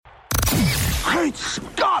Great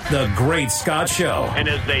Scott! The Great Scott Show. And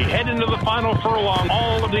as they head into the final furlong,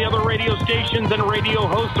 all of the other radio stations and radio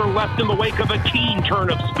hosts are left in the wake of a keen turn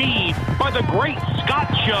of speed by the Great Scott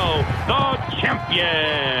Show, the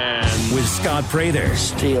champion. With Scott Prather.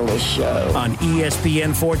 Steal the show. On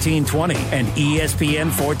ESPN 1420 and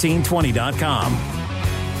ESPN1420.com.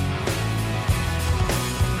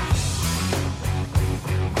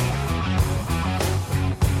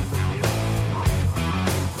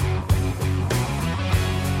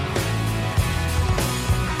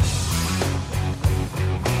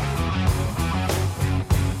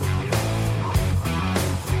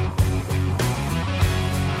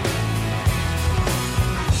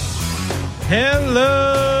 Hello,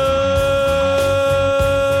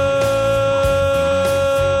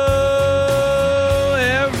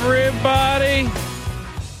 everybody.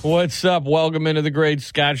 What's up? Welcome into the Great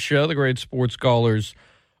Scott Show, the Great Sports Callers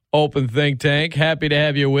Open Think Tank. Happy to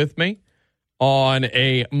have you with me on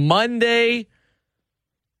a Monday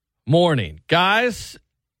morning. Guys,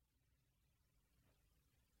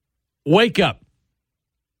 wake up.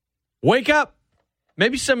 Wake up.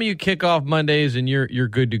 Maybe some of you kick off Mondays and you're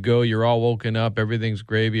good to go. You're all woken up. Everything's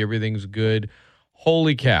gravy. Everything's good.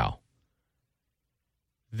 Holy cow.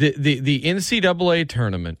 The NCAA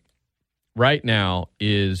tournament right now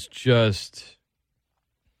is just,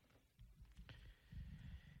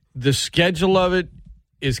 the schedule of it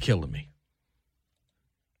is killing me.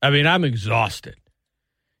 I mean, I'm exhausted.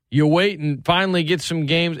 You wait and finally get some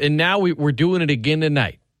games, and now we're doing it again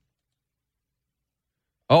tonight.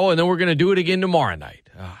 Oh, and then we're going to do it again tomorrow night.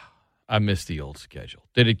 Oh, I missed the old schedule.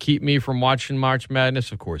 Did it keep me from watching March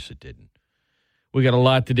Madness? Of course it didn't. We got a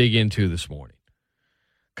lot to dig into this morning.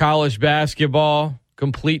 College basketball,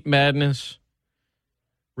 complete madness.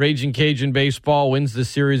 Ragin Cajun baseball wins the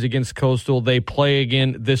series against Coastal. They play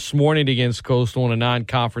again this morning against Coastal in a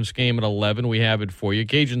non-conference game at 11. We have it for you.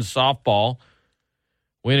 Cajun softball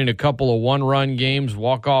winning a couple of one-run games,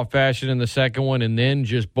 walk-off fashion in the second one, and then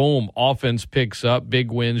just, boom, offense picks up.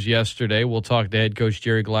 Big wins yesterday. We'll talk to head coach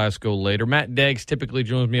Gerry Glasco later. Matt Deggs typically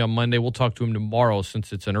joins me on Monday. We'll talk to him tomorrow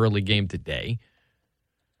since it's an early game today.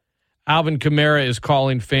 Alvin Kamara is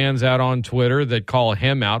calling fans out on Twitter that call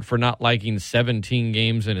him out for not liking 17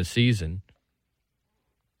 games in a season.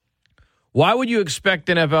 Why would you expect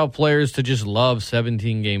NFL players to just love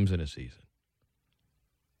 17 games in a season?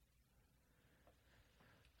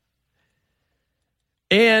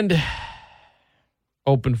 And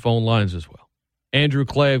open phone lines as well. Andrew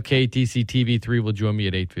Clay of KATC-TV3 will join me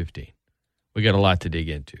at 8:15. We got a lot to dig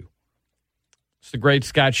into. It's the Great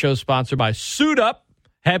Scott Show, sponsored by Suit Up.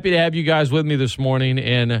 Happy to have you guys with me this morning.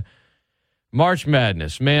 And March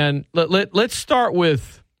Madness, man, let's start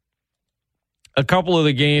with a couple of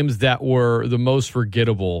the games that were the most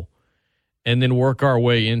forgettable and then work our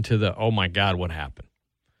way into the, oh, my God, what happened?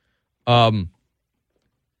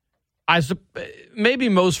 Maybe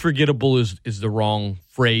most forgettable is the wrong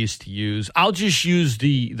phrase to use. I'll just use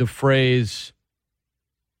the phrase,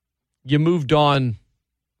 you moved on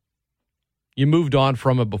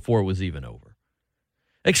from it before it was even over.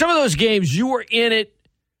 Like some of those games, you were in it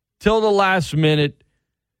till the last minute.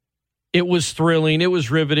 It was thrilling. It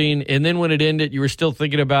was riveting. And then when it ended, you were still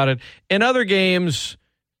thinking about it. In other games,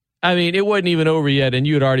 I mean, it wasn't even over yet, and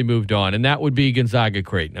you had already moved on, and that would be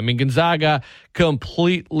Gonzaga-Creighton. I mean, Gonzaga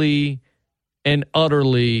completely and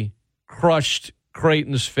utterly crushed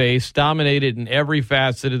Creighton's face, dominated in every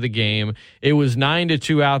facet of the game. It was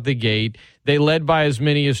 9-2 out the gate. They led by as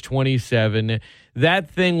many as 27.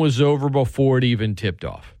 That thing was over before it even tipped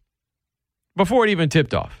off. Before it even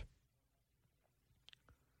tipped off.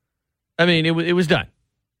 I mean, it was done.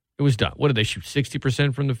 It was done. What did they shoot,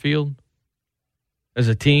 60% from the field? As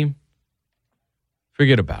a team,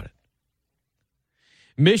 forget about it.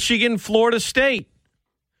 Michigan, Florida State.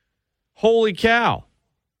 Holy cow.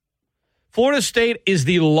 Florida State is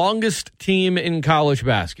the longest team in college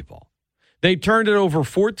basketball. They turned it over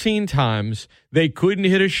 14 times. They couldn't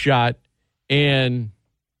hit a shot. And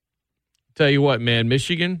tell you what, man,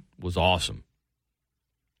 Michigan was awesome.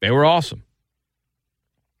 They were awesome.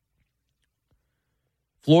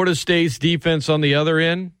 Florida State's defense on the other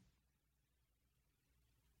end,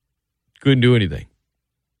 couldn't do anything.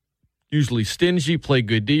 Usually stingy, play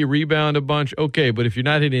good D, rebound a bunch. Okay, but if you're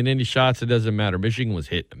not hitting any shots, it doesn't matter. Michigan was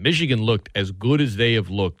hit. Michigan looked as good as they have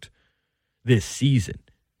looked this season.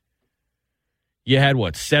 You had,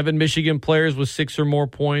 7 Michigan players with 6 or more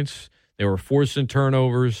points. They were forcing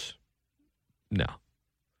turnovers. No.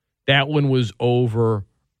 That one was over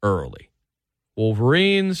early.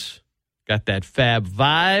 Wolverines got that fab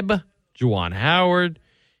vibe. Juwan Howard.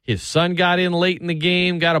 His son got in late in the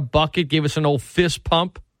game, got a bucket, gave us an old fist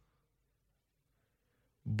pump.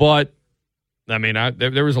 But, I mean,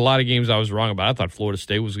 there was a lot of games I was wrong about. I thought Florida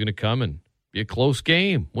State was going to come and be a close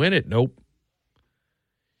game. Win it. Nope.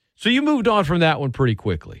 So you moved on from that one pretty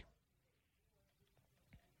quickly.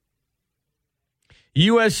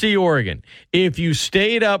 USC, Oregon. If you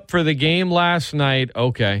stayed up for the game last night,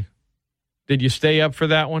 okay. Did you stay up for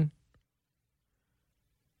that one?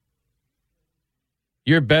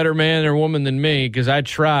 You're a better man or woman than me because I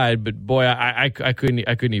tried, but boy, I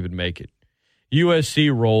couldn't even make it. USC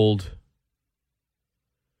rolled.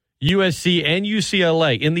 USC and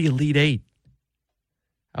UCLA in the Elite Eight.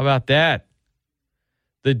 How about that?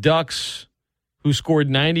 The Ducks, who scored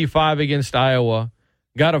 95 against Iowa,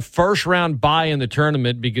 got a first-round bye in the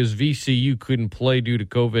tournament because VCU couldn't play due to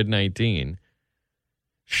COVID-19.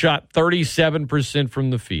 Shot 37% from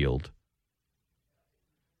the field.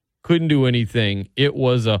 Couldn't do anything. It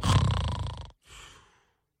was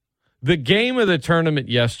The game of the tournament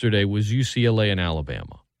yesterday was UCLA and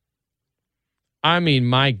Alabama. I mean,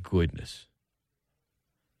 my goodness.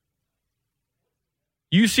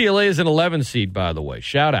 UCLA is an 11 seed, by the way.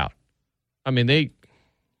 Shout out. I mean,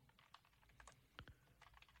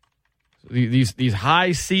 these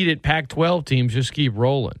high-seeded Pac-12 teams just keep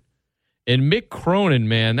rolling. And Mick Cronin,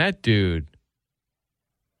 man, that dude.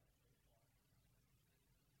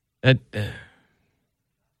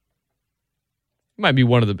 Might be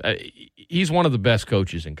one of the he's one of the best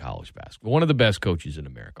coaches in college basketball, one of the best coaches in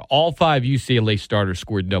America. All 5 UCLA starters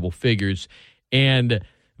scored double figures, and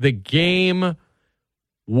the game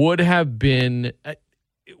would have been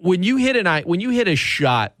when you hit a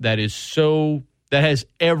shot that has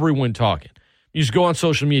everyone talking. You just go on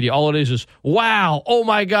social media, all it is wow, oh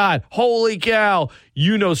my God, holy cow,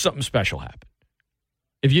 you know something special happened.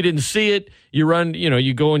 If you didn't see it, you run,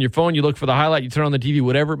 you go on your phone, you look for the highlight, you turn on the TV,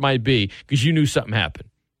 whatever it might be, because you knew something happened.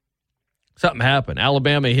 Something happened.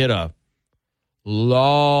 Alabama hit a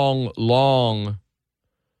long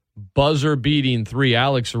buzzer-beating 3.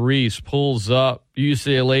 Alex Reese pulls up.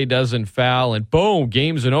 UCLA doesn't foul, and boom,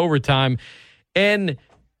 game's in overtime. And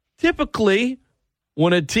typically,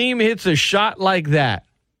 when a team hits a shot like that,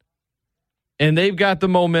 and they've got the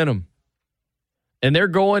momentum, and they're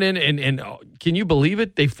going in, and can you believe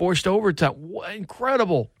it? They forced overtime. What,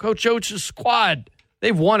 incredible. Coach Oates' squad.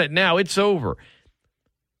 They've won it now. It's over.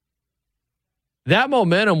 That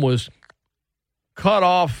momentum was cut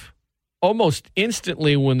off almost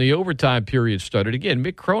instantly when the overtime period started. Again,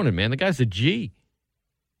 Mick Cronin, man, the guy's a G.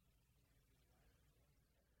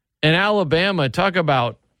 And Alabama, talk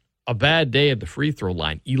about a bad day at the free throw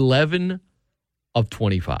line. 11 of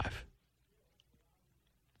 25.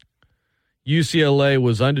 UCLA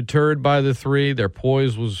was undeterred by the 3. Their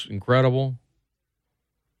poise was incredible.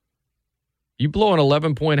 You blow an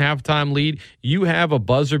 11-point halftime lead, you have a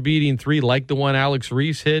buzzer-beating 3 like the one Alex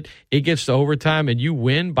Reese hit, it gets to overtime, and you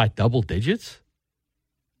win by double digits?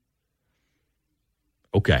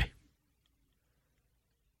 Okay.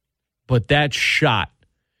 But that shot,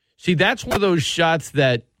 see, that's one of those shots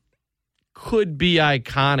that could be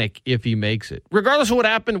iconic if he makes it. Regardless of what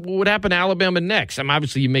would happen to Alabama next. I mean,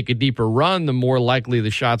 obviously, you make a deeper run, the more likely the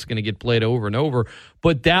shot's going to get played over and over.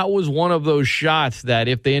 But that was one of those shots that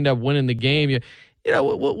if they end up winning the game,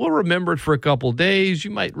 we'll remember it for a couple of days. You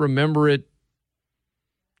might remember it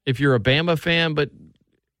if you're a Bama fan. But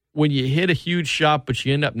when you hit a huge shot, but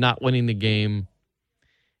you end up not winning the game,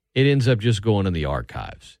 it ends up just going in the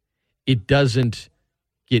archives. It doesn't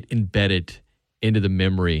get embedded into the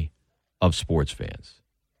memory of sports fans.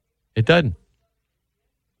 It doesn't.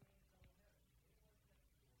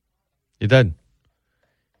 It doesn't.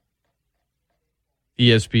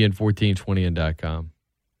 ESPN 1420n.com.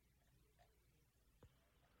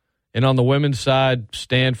 And on the women's side,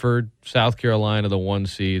 Stanford, South Carolina, the 1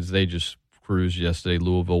 seeds, they just cruised yesterday.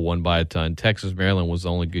 Louisville won by a ton. Texas, Maryland was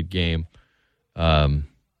the only good game. And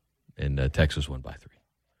Texas won by 3.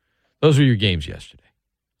 Those were your games yesterday.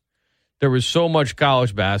 There was so much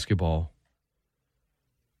college basketball.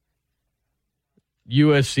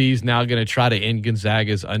 USC's now going to try to end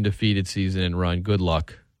Gonzaga's undefeated season and run. Good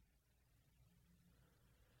luck.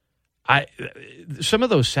 Some of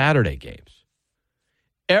those Saturday games,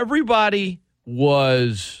 everybody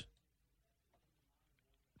was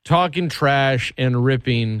talking trash and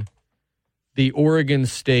ripping the Oregon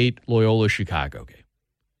State Loyola Chicago game.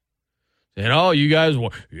 And, oh, you guys,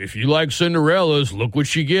 if you like Cinderellas, look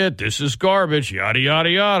what you get. This is garbage, yada, yada,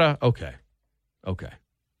 yada. Okay.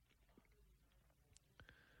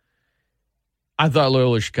 I thought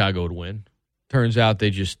Loyola Chicago would win. Turns out they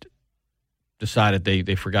just decided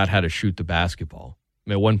they forgot how to shoot the basketball. I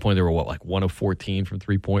mean, at one point, they were, 1 of 14 from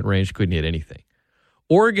three-point range? Couldn't hit anything.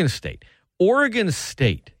 Oregon State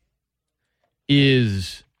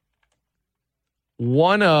is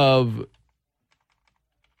one of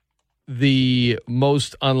the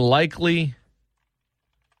most unlikely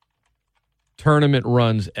tournament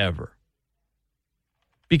runs ever.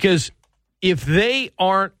 Because if they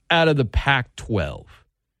aren't out of the Pac-12,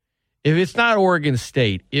 if it's not Oregon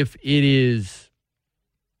State, if it is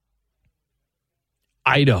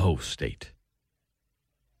Idaho State,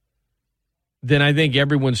 then I think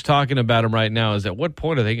everyone's talking about them right now is at what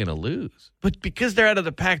point are they going to lose? But because they're out of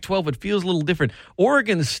the Pac-12, it feels a little different.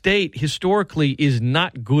 Oregon State historically is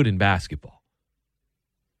not good in basketball.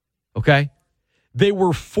 Okay? They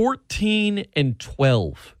were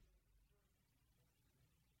 14-12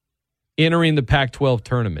 entering the Pac-12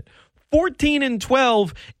 tournament.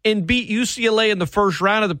 14-12 and beat UCLA in the first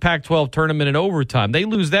round of the Pac-12 tournament in overtime. They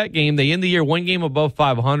lose that game. They end the year one game above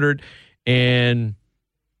 500, and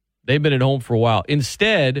they've been at home for a while.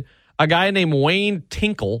 Instead, a guy named Wayne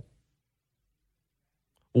Tinkle,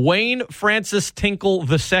 Wayne Francis Tinkle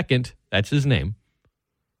II, that's his name,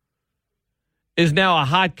 is now a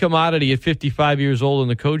hot commodity at 55 years old in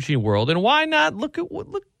the coaching world. And why not? Look at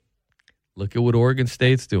what Oregon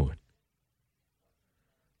State's doing.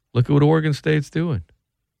 Look at what Oregon State's doing.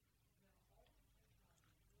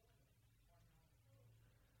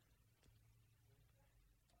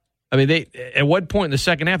 I mean, they at what point in the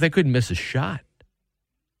second half they couldn't miss a shot.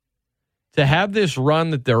 To have this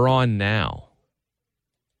run that they're on now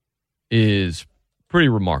is pretty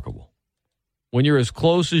remarkable. When you're as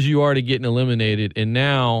close as you are to getting eliminated, and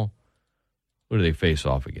now, who do they face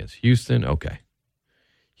off against? Houston? Okay.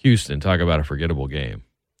 Houston, talk about a forgettable game.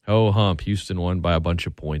 Oh, hump. Houston won by a bunch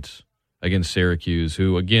of points against Syracuse,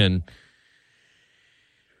 who, again,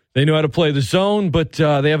 they know how to play the zone, but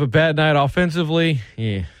they have a bad night offensively.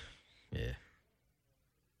 Yeah.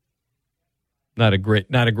 Not a great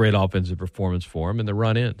offensive performance for him, and the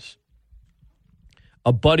run ends.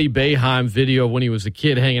 A Buddy Boeheim video of when he was a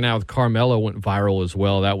kid hanging out with Carmelo went viral as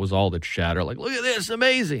well. That was all that chatter. Like, look at this,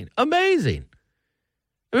 amazing. I mean,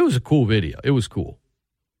 it was a cool video. It was cool.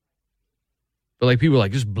 But like people were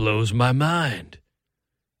like, this blows my mind.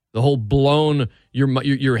 The whole blown,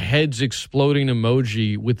 your head's exploding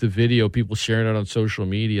emoji with the video, people sharing it on social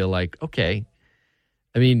media. Like, okay.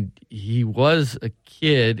 I mean, he was a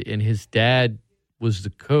kid and his dad was the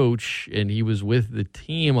coach and he was with the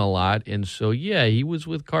team a lot. And so, yeah, he was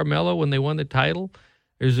with Carmelo when they won the title.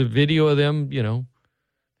 There's a video of them,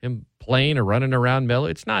 him playing or running around Melo.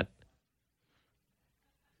 It's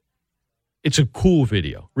a cool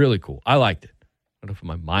video. Really cool. I liked it. I don't know if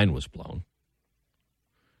my mind was blown.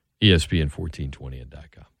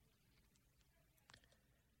 ESPN1420.com.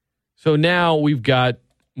 So now we've got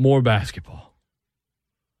more basketball.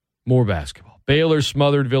 Baylor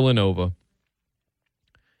smothered Villanova.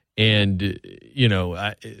 And,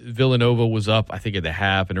 Villanova was up, I think, at the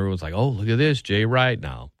half, and everyone's like, oh, look at this, Jay Wright.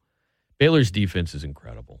 Now, Baylor's defense is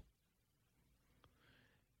incredible.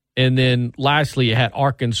 And then, lastly, you had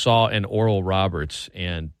Arkansas and Oral Roberts,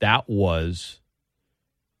 and that was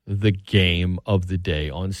the game of the day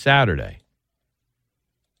on Saturday.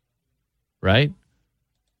 Right?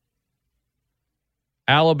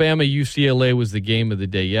 Alabama, UCLA was the game of the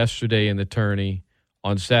day yesterday in the tourney.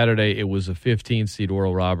 On Saturday, it was a 15-seed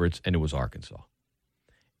Oral Roberts, and it was Arkansas.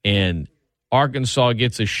 And Arkansas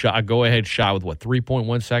gets a go-ahead shot with,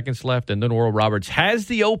 3.1 seconds left, and then Oral Roberts has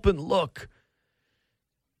the open look.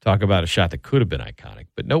 Talk about a shot that could have been iconic,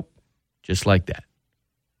 but nope, just like that.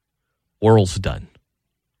 Oral's done.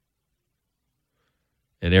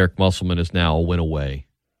 And Eric Musselman is now a win away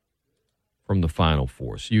from the Final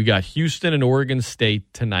Four. So you got Houston and Oregon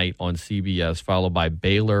State tonight on CBS, followed by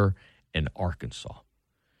Baylor and Arkansas.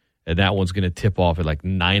 And that one's going to tip off at like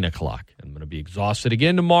 9 o'clock. I'm going to be exhausted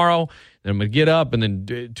again tomorrow. Then I'm going to get up, and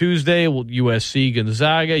then Tuesday, USC,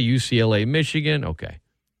 Gonzaga, UCLA, Michigan. Okay.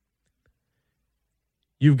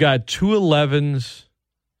 You've got 2 11s,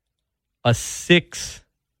 a 6.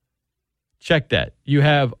 Check that. You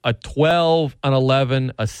have a 12, an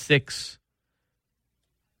 11, a 6,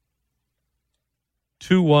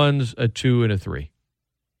 2 1s, a 2, and a 3.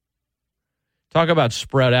 Talk about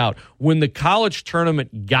spread out. When the college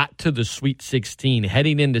tournament got to the Sweet 16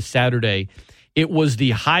 heading into Saturday, it was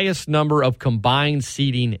the highest number of combined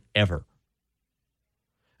seeding ever.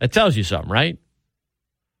 That tells you something, right?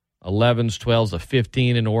 11s, 12s, a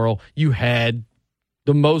 15 in Oral. You had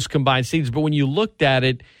the most combined seeds, but when you looked at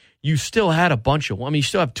it, you still had a bunch of, you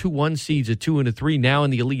still have 2 1 seeds, a 2 and a 3 now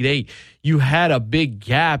in the Elite Eight. You had a big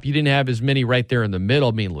gap. You didn't have as many right there in the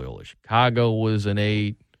middle. Loyola Chicago was an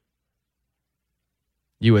 8.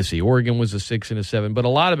 USC Oregon was a 6 and a 7, but a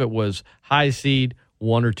lot of it was high seed,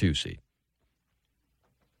 1 or 2 seed.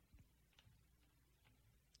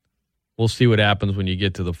 We'll see what happens when you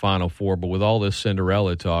get to the Final Four. But with all this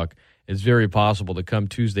Cinderella talk, it's very possible to come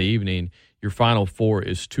Tuesday evening, your Final Four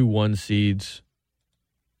is 2 1 seeds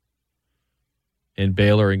in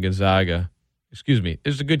Baylor and Gonzaga. Excuse me,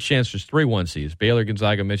 there's a good chance there's 3 1 seeds, Baylor,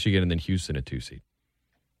 Gonzaga, Michigan, and then Houston a 2 seed.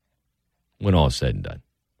 When all is said and done.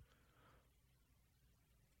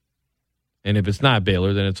 And if it's not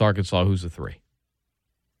Baylor, then it's Arkansas, who's a 3.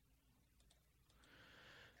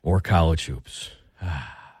 Or college hoops.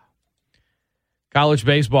 College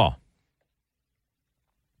baseball.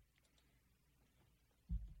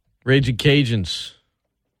 Ragin Cajuns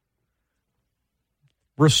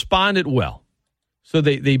responded well. So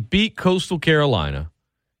they beat Coastal Carolina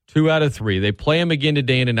 2 out of 3. They play them again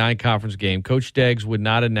today in a 9-conference game. Coach Deggs would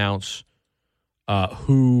not announce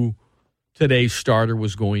who today's starter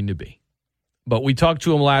was going to be. But we talked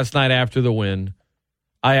to him last night after the win.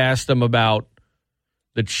 I asked him about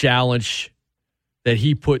the challenge that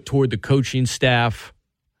he put toward the coaching staff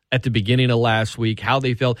at the beginning of last week, how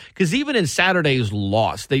they felt. Because even in Saturday's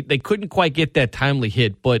loss, they couldn't quite get that timely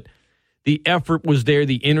hit, but the effort was there.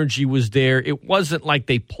 The energy was there. It wasn't like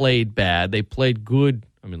they played bad. They played good.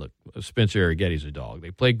 I mean, look, Spencer Arrigetti's a dog.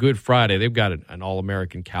 They played good Friday. They've got an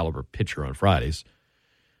All-American caliber pitcher on Fridays.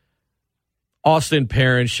 Austin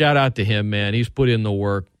Perrin, shout out to him, man. He's put in the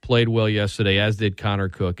work, played well yesterday, as did Connor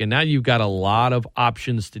Cook. And now you've got a lot of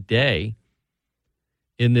options today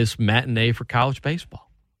in this matinee for college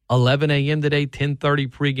baseball. 11 a.m. today, 10:30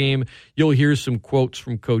 pregame. You'll hear some quotes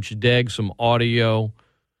from Coach Deggs, some audio.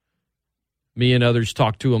 Me and others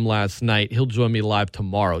talked to him last night. He'll join me live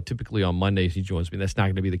tomorrow. Typically on Mondays he joins me. That's not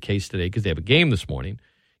going to be the case today because they have a game this morning.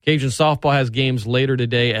 Cajun softball has games later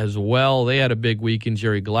today as well. They had a big weekend.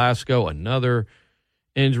 Gerry Glasco, another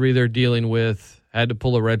injury they're dealing with. Had to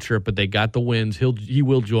pull a red shirt, but they got the wins. He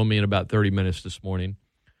will join me in about 30 minutes this morning.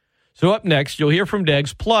 So up next, you'll hear from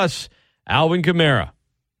Deggs, plus Alvin Kamara.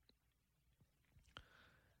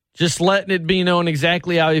 Just letting it be known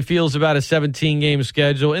exactly how he feels about a 17-game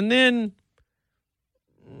schedule. And then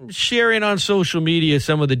sharing on social media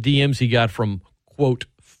some of the DMs he got from, quote,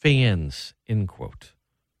 fans, end quote.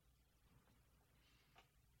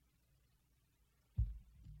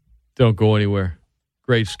 Don't go anywhere.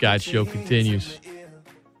 Great Scott Show continues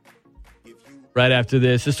right after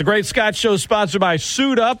this. It's the Great Scott Show sponsored by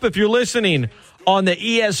Suit Up. If you're listening on the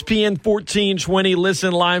ESPN 1420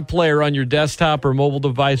 Listen Live player on your desktop or mobile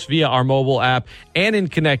device via our mobile app and in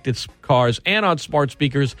connected cars and on smart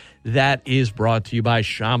speakers, that is brought to you by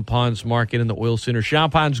Champont's Market and the Oil Center.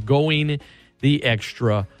 Champont's going the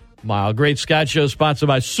extra mile. Great Scott Show sponsored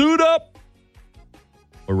by Suit Up.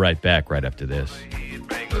 We're right back right after this.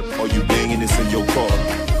 Are you banging this in your car?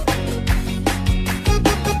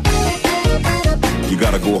 You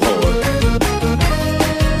gotta go hard.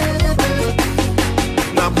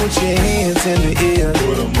 Now put your hands in the air.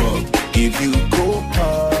 Put them up. If you go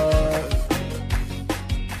hard,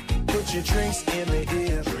 put your drinks in the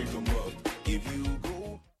air. Drink them up. If you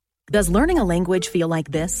go. Does learning a language feel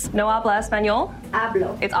like this? No habla español?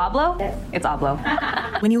 Hablo. It's hablo? Yes. It's hablo.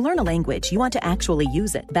 When you learn a language, you want to actually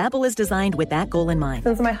use it. Babbel is designed with that goal in mind.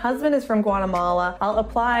 Since my husband is from Guatemala, I'll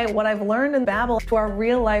apply what I've learned in Babbel to our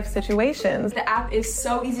real-life situations. The app is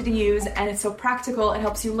so easy to use and it's so practical. It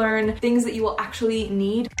helps you learn things that you will actually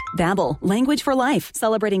need. Babbel, language for life.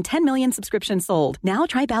 Celebrating 10 million subscriptions sold. Now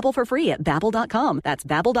try Babbel for free at Babbel.com. That's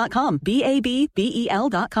Babbel.com.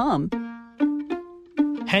 Babbel.com.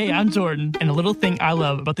 Hey, I'm Jordan, and a little thing I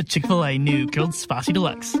love about the Chick-fil-A new Grilled Spicy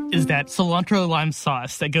Deluxe is that cilantro lime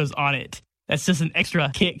sauce that goes on it. That's just an extra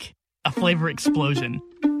kick, a flavor explosion.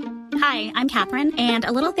 Hi, I'm Catherine, and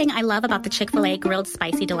a little thing I love about the Chick-fil-A Grilled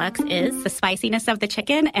Spicy Deluxe is the spiciness of the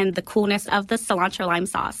chicken and the coolness of the cilantro lime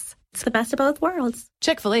sauce. It's the best of both worlds.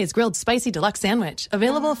 Chick-fil-A's Grilled Spicy Deluxe Sandwich,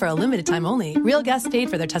 available for a limited time only. Real guests paid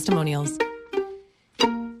for their testimonials.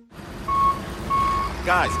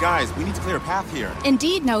 Guys, we need to clear a path here.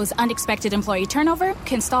 Indeed knows unexpected employee turnover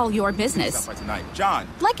can stall your business. By tonight. John.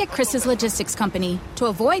 Like at Chris's Logistics Company. To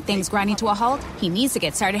avoid things grinding to a halt, he needs to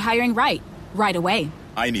get started hiring right away.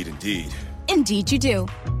 I need Indeed. Indeed you do.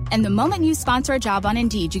 And the moment you sponsor a job on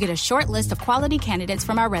Indeed, you get a short list of quality candidates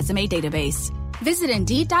from our resume database. Visit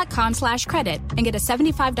Indeed.com/credit and get a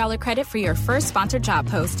 $75 credit for your first sponsored job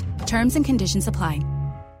post. Terms and conditions apply.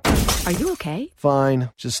 Are you okay? Fine.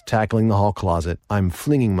 Just tackling the hall closet. I'm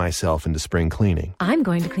flinging myself into spring cleaning. I'm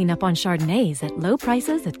going to clean up on Chardonnays at low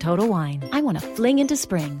prices at Total Wine. I want to fling into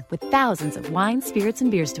spring with thousands of wines, spirits, and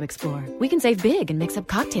beers to explore. We can save big and mix up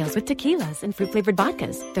cocktails with tequilas and fruit-flavored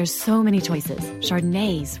vodkas. There's so many choices.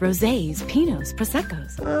 Chardonnays, rosés, Pinots,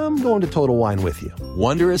 Proseccos. I'm going to Total Wine with you.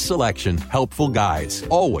 Wondrous selection, helpful guides,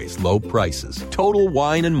 always low prices. Total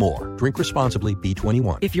Wine and more. Drink responsibly.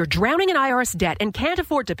 B21. If you're drowning in IRS debt and can't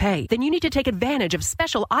afford to pay, then you need to take advantage of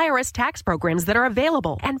special IRS tax programs that are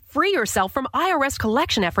available and free yourself from IRS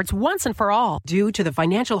collection efforts once and for all. Due to the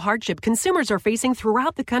financial hardship consumers are facing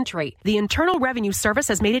throughout the country, the Internal Revenue Service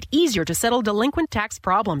has made it easier to settle delinquent tax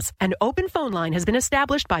problems. An open phone line has been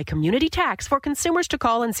established by Community Tax for consumers to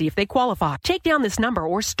call and see if they qualify. Take down this number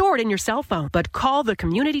or store it in your cell phone, but call the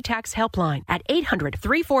Community Tax Helpline at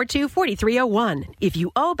 800-342-4301. If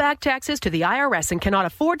you owe back taxes to the IRS and cannot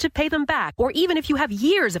afford to pay them back, or even if you have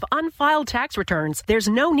years of unfiled tax returns, there's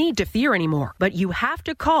no need to fear anymore. But you have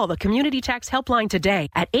to call the Community Tax Helpline today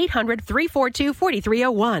at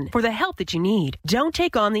 800-342-4301 for the help that you need. Don't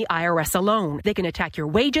take on the IRS alone. They can attack your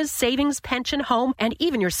wages, savings, pension, home, and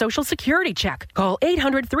even your Social Security check. Call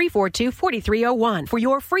 800-342-4301 for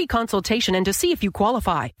your free consultation and to see if you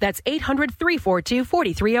qualify. That's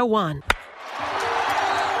 800-342-4301.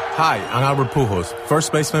 Hi, I'm Albert Pujols,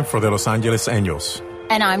 first baseman for the Los Angeles Angels.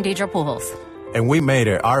 And I'm Deidre Pujols. And we made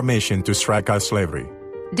it our mission to strike out slavery.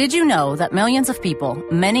 Did you know that millions of people,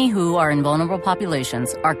 many who are in vulnerable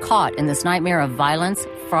populations, are caught in this nightmare of violence,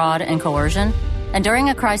 fraud, and coercion? And during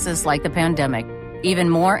a crisis like the pandemic, even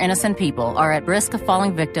more innocent people are at risk of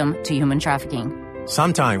falling victim to human trafficking.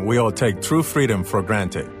 Sometimes we all take true freedom for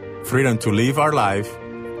granted. Freedom to live our life.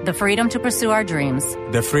 The freedom to pursue our dreams.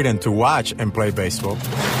 The freedom to watch and play baseball.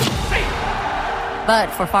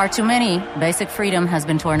 But for far too many, basic freedom has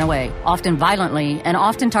been torn away, often violently and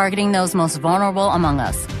often targeting those most vulnerable among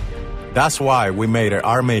us. That's why we made it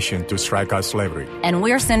our mission to strike out slavery. And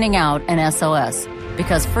we're sending out an SOS,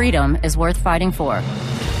 because freedom is worth fighting for.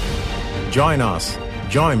 Join us.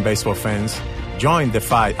 Join baseball fans. Join the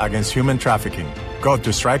fight against human trafficking. Go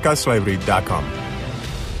to strikeoutslavery.com.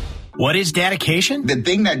 What is dedication? The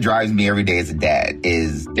thing that drives me every day as a dad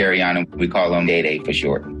is Dariana. We call him Day Day for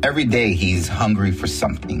short. Every day he's hungry for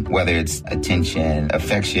something, whether it's attention,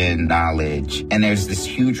 affection, knowledge. And there's this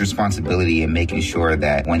huge responsibility in making sure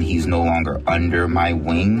that when he's no longer under my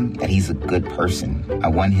wing, that he's a good person. I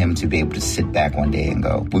want him to be able to sit back one day and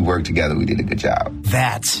go, we worked together, we did a good job.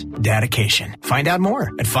 That's dedication. Find out more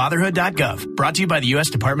at fatherhood.gov. Brought to you by the U.S.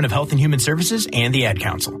 Department of Health and Human Services and the Ad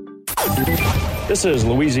Council. This is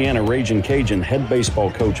Louisiana Ragin Cajun head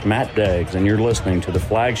baseball coach Matt Deggs, and you're listening to the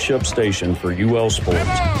flagship station for UL Sports,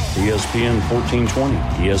 ESPN 1420,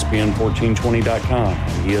 ESPN1420.com,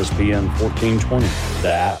 and ESPN 1420.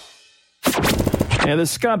 The app. Yeah, this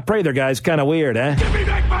Scott Prather guy's kind of weird, eh? Give me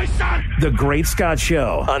back my son! The Great Scott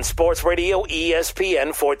Show on Sports Radio ESPN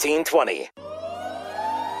 1420.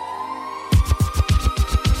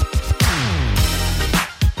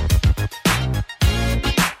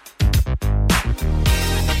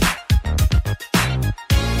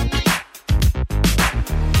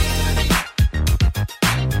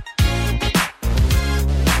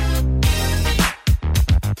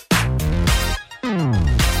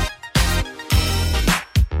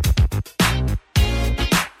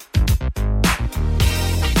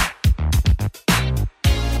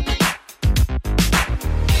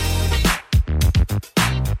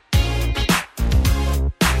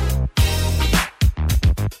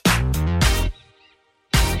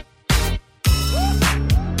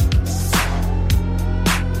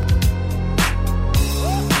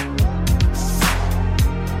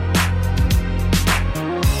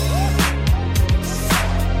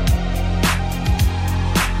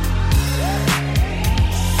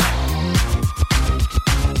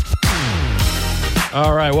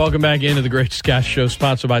 All right, welcome back into the Great Scott Show,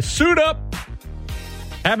 sponsored by Suit Up.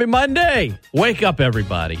 Happy Monday. Wake up,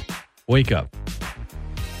 everybody. Wake up.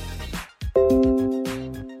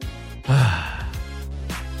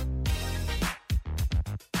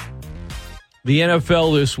 The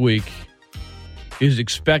NFL this week is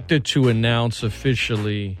expected to announce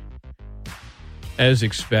officially, as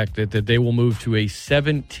expected, that they will move to a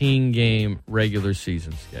 17-game regular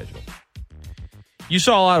season schedule. You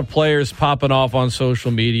saw a lot of players popping off on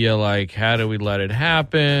social media like, how do we let it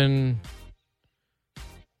happen?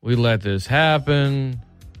 We let this happen.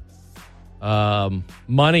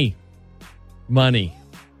 Money.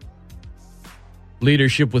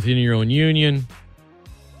 Leadership within your own union.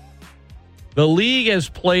 The league has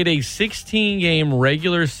played a 16-game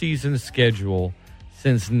regular season schedule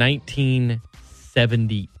since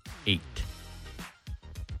 1978.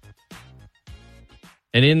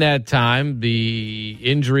 And in that time, the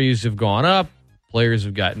injuries have gone up. Players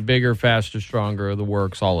have gotten bigger, faster, stronger, the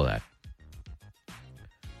works, all of that.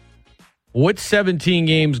 What's 17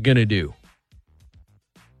 games going to do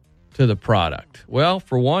to the product? Well,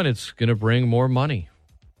 for one, it's going to bring more money,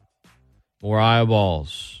 more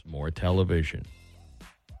eyeballs, more television.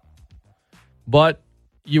 But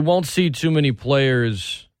you won't see too many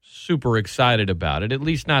players super excited about it, at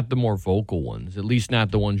least not the more vocal ones, at least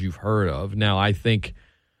not the ones you've heard of. Now, I think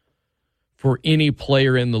for any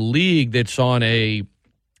player in the league that's on a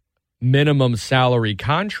minimum salary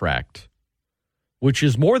contract, which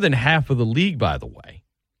is more than half of the league, by the way,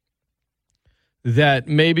 that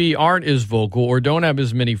maybe aren't as vocal or don't have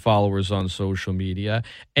as many followers on social media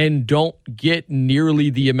and don't get nearly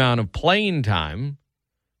the amount of playing time.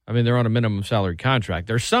 I mean, they're on a minimum salary contract.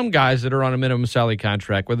 There's some guys that are on a minimum salary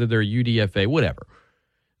contract, whether they're UDFA, whatever,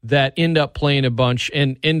 that end up playing a bunch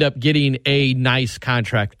and end up getting a nice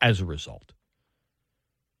contract as a result.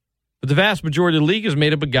 But the vast majority of the league is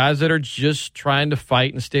made up of guys that are just trying to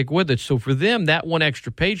fight and stick with it. So for them, that one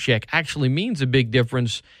extra paycheck actually means a big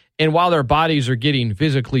difference. And while their bodies are getting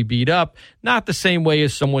physically beat up, not the same way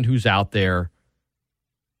as someone who's out there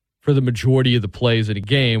for the majority of the plays in a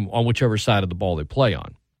game on whichever side of the ball they play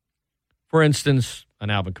on. For instance, an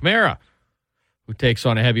Alvin Kamara, who takes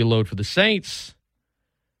on a heavy load for the Saints,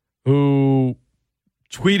 who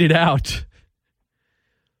tweeted out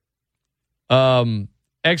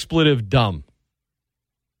expletive dumb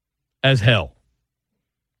as hell.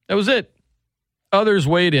 That was it. Others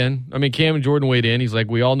weighed in. I mean, Cam and Jordan weighed in. He's like,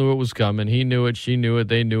 we all knew it was coming. He knew it. She knew it.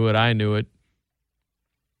 They knew it. I knew it.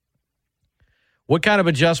 What kind of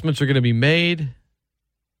adjustments are going to be made?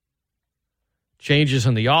 Changes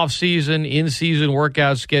in the offseason, in-season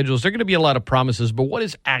workout schedules. There are going to be a lot of promises, but what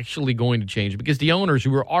is actually going to change? Because the owners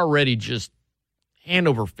who are already just hand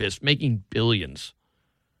over fist making billions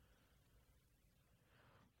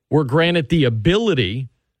were granted the ability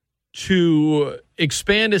to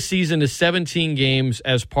expand a season to 17 games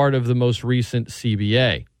as part of the most recent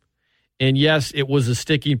CBA. And yes, it was a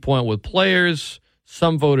sticking point with players.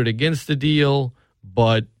 Some voted against the deal,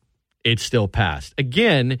 but it still passed.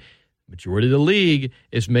 Again, majority of the league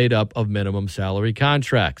is made up of minimum salary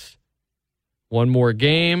contracts. One more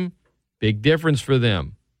game, big difference for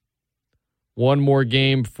them. One more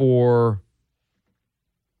game for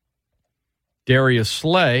Darius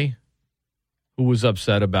Slay, who was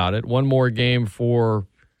upset about it. One more game for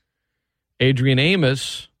Adrian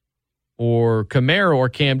Amos or Kamara or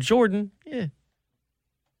Cam Jordan.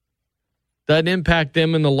 Doesn't impact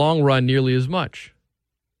them in the long run nearly as much.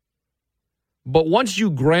 But once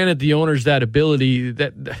you granted the owners that ability,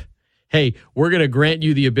 that, hey, we're going to grant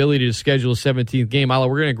you the ability to schedule a 17th game, we're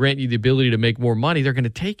going to grant you the ability to make more money, they're going to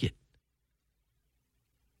take it.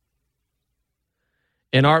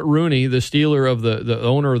 And Art Rooney, the Steeler of the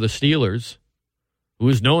owner of the Steelers, who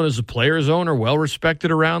is known as a player's owner,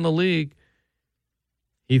 well-respected around the league,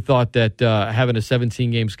 he thought that having a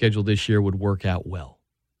 17-game schedule this year would work out well.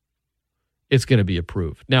 It's going to be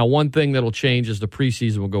approved. Now, one thing that will change is the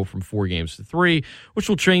preseason will go from 4 games to 3, which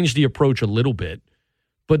will change the approach a little bit.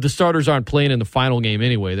 But the starters aren't playing in the final game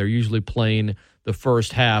anyway. They're usually playing the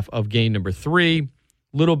first half of game number 3,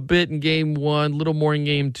 little bit in game 1, little more in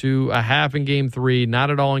game 2, a half in game 3,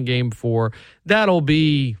 not at all in game 4. That'll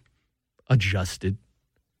be adjusted.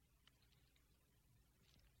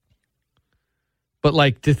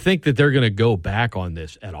 But, to think that they're going to go back on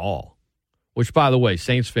this at all, which, by the way,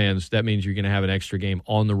 Saints fans, that means you're going to have an extra game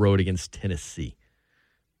on the road against Tennessee.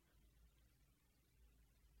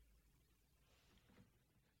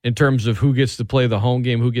 In terms of who gets to play the home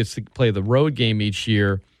game, who gets to play the road game each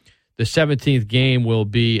year, the 17th game will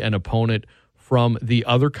be an opponent from the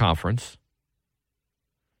other conference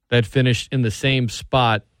that finished in the same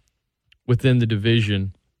spot within the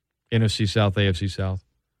division, NFC South, AFC South.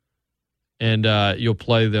 And you'll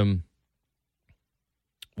play them.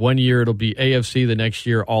 One year it'll be AFC. The next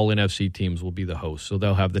year all NFC teams will be the hosts. So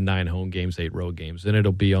they'll have the 9 home games, 8 road games. And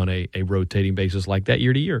it'll be on a rotating basis like that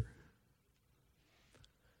year to year.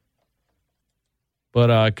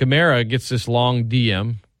 But Kamara gets this long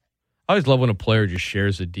DM. I always love when a player just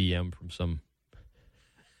shares a DM from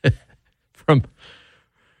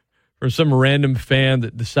some random fan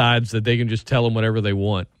that decides that they can just tell them whatever they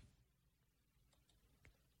want.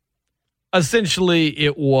 Essentially,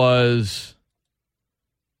 it was,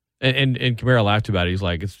 and Kamara laughed about it. He's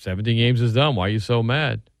like, it's 17 games is done. Why are you so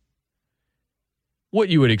mad? What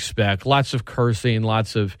you would expect. Lots of cursing,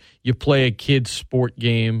 lots of, you play a kid's sport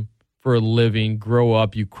game for a living, grow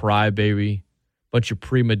up, you cry, baby. Bunch of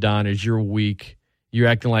prima donnas, you're weak. You're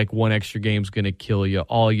acting like one extra game's going to kill you.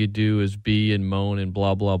 All you do is be and moan and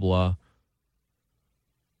blah, blah, blah.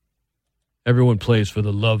 Everyone plays for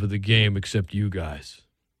the love of the game except you guys.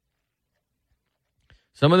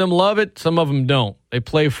 Some of them love it, some of them don't. They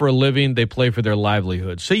play for a living, they play for their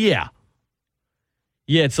livelihood. So, yeah,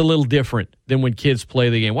 it's a little different than when kids play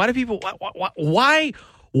the game. Why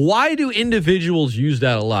do individuals use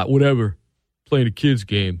that a lot? Whatever. playing a kid's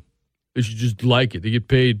game. They should just like it. They get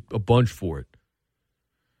paid a bunch for it.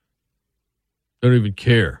 They don't even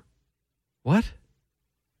care. What?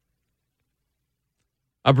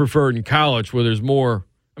 I prefer it in college where there's more.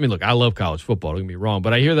 I mean, look, I love college football. Don't get me wrong,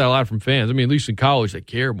 but I hear that a lot from fans. I mean, at least in college, they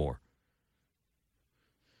care more.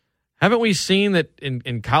 Haven't we seen that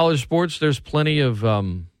in college sports, there's plenty of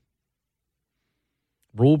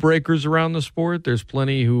rule breakers around the sport? There's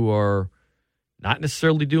plenty who are not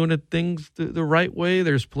necessarily doing things the right way.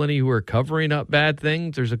 There's plenty who are covering up bad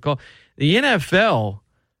things. There's a call. The NFL,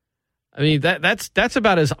 I mean, that's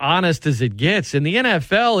about as honest as it gets. In the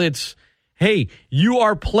NFL, it's, hey, you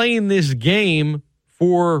are playing this game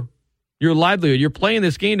for your livelihood. You're playing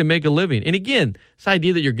this game to make a living. And again, this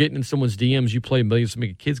idea that you're getting in someone's DMs, you play millions to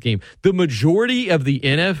make a kid's game. The majority of the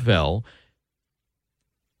NFL,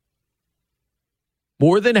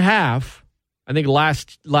 more than half, I think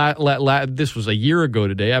this was a year ago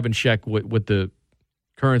today. I haven't checked what the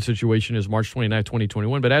current situation is, March 29,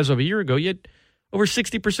 2021. But as of a year ago, yet over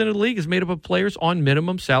 60% of the league is made up of players on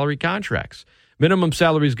minimum salary contracts. Minimum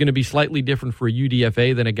salary is going to be slightly different for a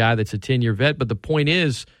UDFA than a guy that's a 10-year vet. But the point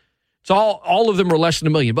is, it's all of them are less than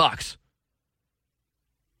 $1 million.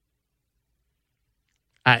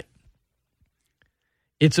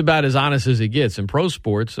 It's about as honest as it gets. In pro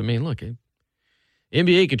sports, I mean, look,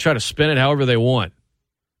 NBA can try to spin it however they want.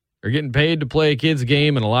 They're getting paid to play a kid's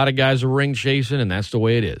game, and a lot of guys are ring chasing, and that's the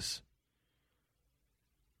way it is.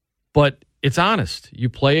 But it's honest. You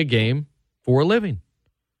play a game for a living.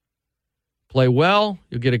 Play well,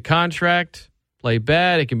 you'll get a contract. Play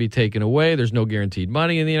bad, it can be taken away. There's no guaranteed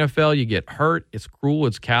money in the NFL. You get hurt. It's cruel.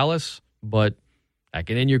 It's callous. But that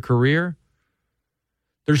can end your career.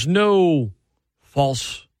 There's no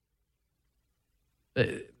false.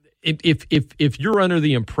 If you're under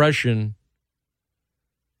the impression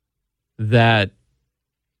that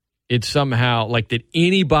it's somehow like that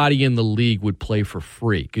anybody in the league would play for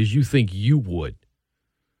free because you think you would,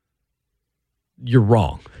 you're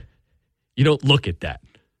wrong. You don't look at that.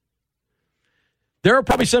 There are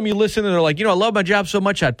probably some of you listening that are like, I love my job so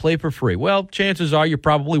much I'd play for free. Well, chances are you're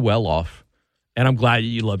probably well off, and I'm glad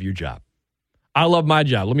you love your job. I love my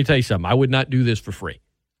job. Let me tell you something. I would not do this for free.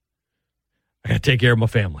 I got to take care of my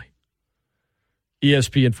family.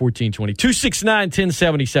 ESPN 1420.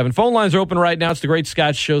 269-1077. Phone lines are open right now. It's the Great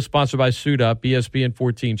Scott Show, sponsored by Suit Up, ESPN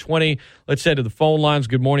 1420. Let's head to the phone lines.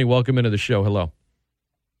 Good morning. Welcome into the show. Hello.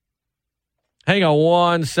 Hang on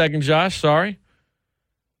 1 second, Josh. Sorry.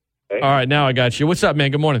 All right, now I got you. What's up,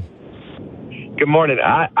 man? Good morning. Good morning.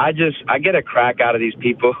 I get a crack out of these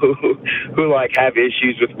people who like have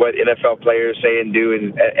issues with what NFL players say and do,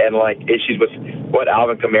 and like issues with what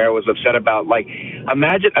Alvin Kamara was upset about. Like,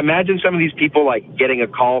 imagine some of these people like getting a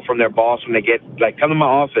call from their boss when they get like, come to my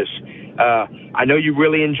office. I know you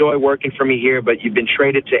really enjoy working for me here, but you've been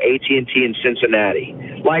traded to AT&T in Cincinnati.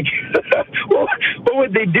 Like, well, what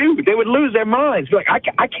would they do? They would lose their minds. Be like,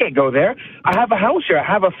 I can't go there. I have a house here. I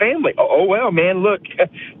have a family. Oh well, man, look,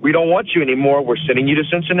 we don't want you anymore. We're sending you to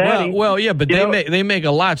Cincinnati. Well, yeah, but they make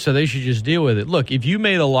a lot, so they should just deal with it. Look, if you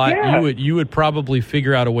made a lot, you would probably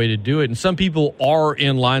figure out a way to do it. And some people are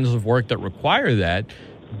in lines of work that require that,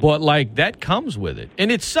 but like that comes with it,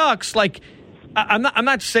 and it sucks. Like, I'm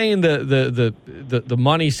not saying the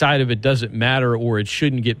money side of it doesn't matter or it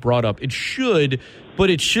shouldn't get brought up. It should, but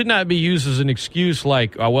it should not be used as an excuse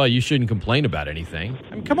like, oh, well, you shouldn't complain about anything.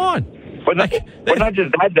 I mean, come on. But not just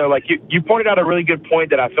that, though. Like, you pointed out a really good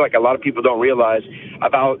point that I feel like a lot of people don't realize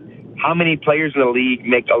about how many players in the league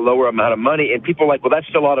make a lower amount of money. And people are like, well, that's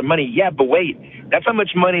still a lot of money. Yeah, but wait, that's how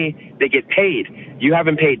much money they get paid. You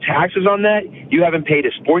haven't paid taxes on that. You haven't paid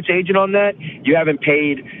a sports agent on that. You haven't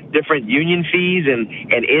paid different union fees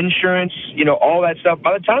and insurance, all that stuff.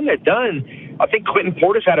 By the time they're done, I think Quentin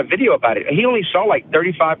Portis had a video about it. He only saw like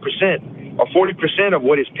 35% or 40% of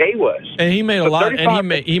what his pay was. And he made a lot.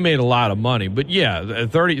 And he made a lot of money. But yeah,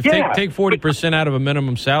 take 40% out of a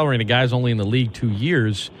minimum salary, and the guy's only in the league 2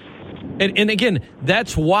 years. And again,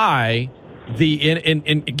 that's why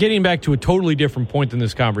and getting back to a totally different point than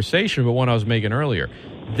this conversation, but one I was making earlier,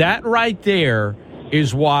 that right there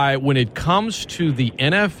is why when it comes to the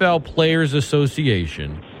NFL Players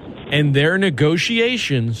Association and their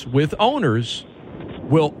negotiations with owners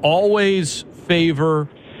will always favor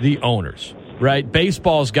the owners, right?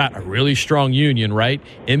 Baseball's got a really strong union, right?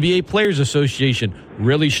 NBA Players Association,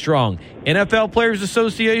 really strong. NFL Players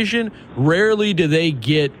Association, rarely do they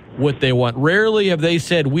get what they want. Rarely have they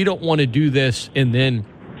said, we don't want to do this, and then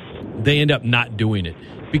they end up not doing it.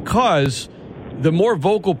 Because the more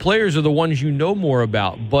vocal players are the ones you know more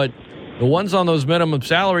about. But the ones on those minimum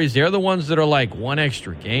salaries, they're the ones that are like, one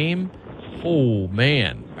extra game? Oh,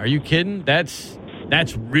 man. Are you kidding? That's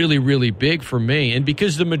really, really big for me. And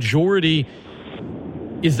because the majority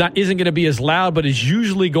isn't going to be as loud, but is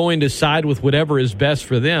usually going to side with whatever is best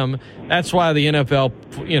for them, that's why the NFL,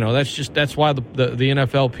 that's why the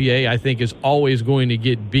NFLPA, I think, is always going to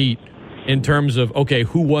get beat in terms of, okay,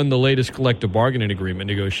 who won the latest collective bargaining agreement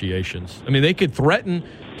negotiations. I mean, they could threaten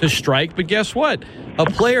to strike, but guess what? A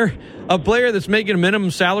player that's making a minimum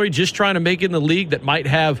salary just trying to make it in the league that might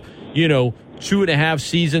have, 2.5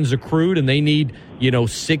 seasons accrued and they need,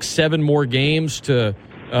 6-7 more games to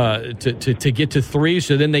get to 3,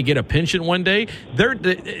 so then they get a pension one day.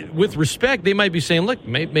 With respect, they might be saying, look,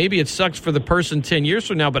 maybe it sucks for the person 10 years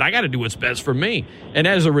from now, but I got to do what's best for me. And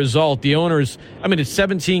as a result, the owners, it's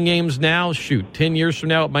 17 games now. Shoot, 10 years from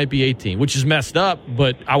now, it might be 18, which is messed up,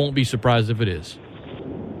 but I won't be surprised if it is.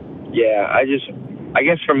 Yeah, I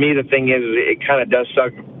guess for me, the thing is, it kind of does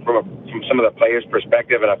suck from some of the players'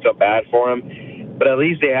 perspective, and I feel bad for them. But at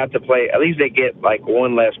least they have to play. At least they get like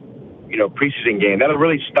one less, preseason game. That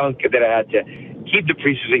really stunk that I had to keep the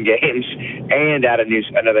preseason games and add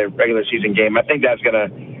another regular season game. I think that's going to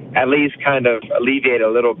at least kind of alleviate a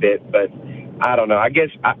little bit. But I don't know. I guess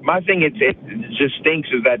my thing it just stinks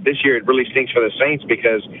is that this year it really stinks for the Saints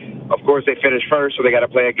because, of course, they finished first, so they got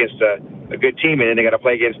to play against a good team, and then they got to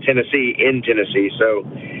play against Tennessee in Tennessee. So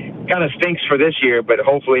kind of stinks for this year, but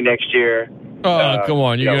hopefully next year. Oh, come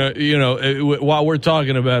on. While we're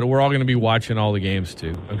talking about it, we're all going to be watching all the games,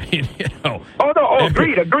 too. I mean, Oh, no.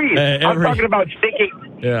 Agreed. I'm talking about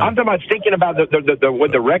stinking. Yeah. I'm talking about thinking about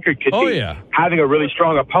what the record could be. Yeah. Having a really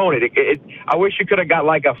strong opponent. I wish you could have got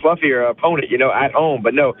like a fluffier opponent, at home.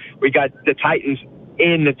 But no, we got the Titans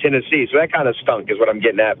in the Tennessee. So that kind of stunk is what I'm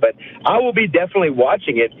getting at. But I will be definitely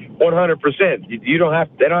watching it 100%. They don't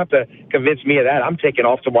have to convince me of that. I'm taking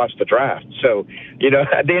off to watch the draft. So,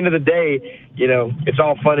 at the end of the day, it's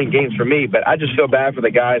all fun and games for me. But I just feel bad for the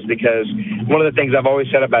guys because one of the things I've always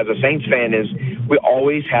said about as a Saints fan is we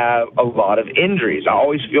always have a lot of injuries. I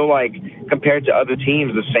always feel like compared to other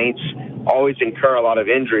teams, the Saints always incur a lot of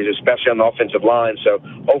injuries, especially on the offensive line. So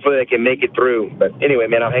hopefully they can make it through. But anyway,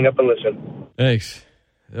 man, I'll hang up and listen. Thanks.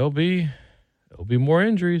 There'll be more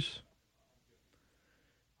injuries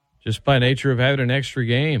just by nature of having an extra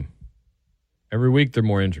game. Every week there are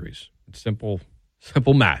more injuries. It's simple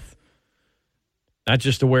math. Not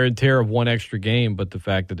just the wear and tear of one extra game, but the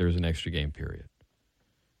fact that there's an extra game period.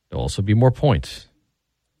 There'll also be more points.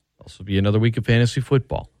 There'll also be another week of fantasy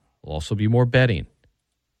football. There'll also be more betting.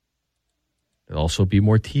 There'll also be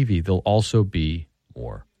more TV. There'll also be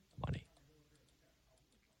more money.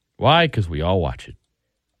 Why? Because we all watch it.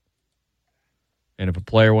 And if a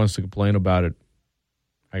player wants to complain about it,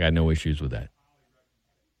 I got no issues with that.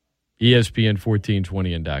 ESPN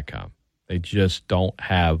 1420 and .com. They just don't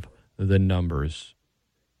have the numbers.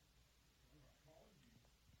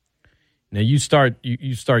 Now you start,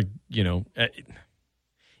 even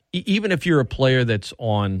if you're a player that's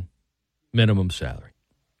on minimum salary,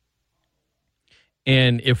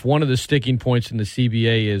 and if one of the sticking points in the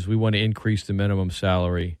CBA is we want to increase the minimum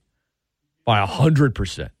salary by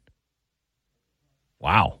 100%.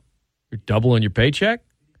 Wow. You're doubling your paycheck?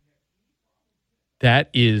 That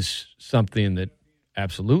is something that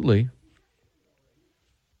absolutely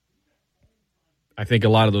I think a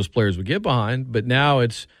lot of those players would get behind, but now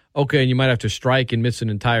it's okay, and you might have to strike and miss an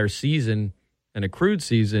entire season, an accrued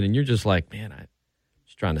season, and you're just like, man, I'm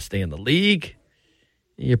just trying to stay in the league.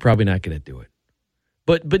 You're probably not going to do it.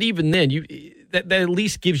 But even then, that at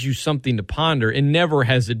least gives you something to ponder, and never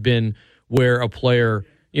has it been where a player,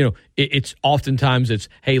 it's oftentimes it's,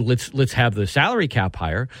 hey, let's have the salary cap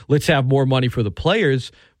higher, let's have more money for the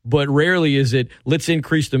players, but rarely is it let's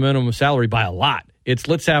increase the minimum salary by a lot. It's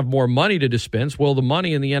let's have more money to dispense. Well, the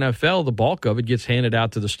money in the NFL, the bulk of it gets handed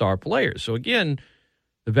out to the star players. So again,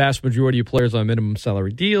 the vast majority of players on minimum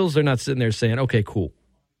salary deals, they're not sitting there saying, okay, cool,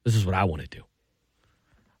 this is what I want to do.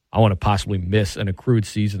 I want to possibly miss an accrued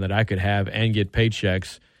season that I could have and get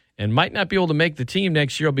paychecks and might not be able to make the team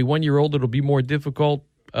next year. I'll be 1 year old. It'll be more difficult.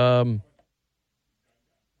 Yeah,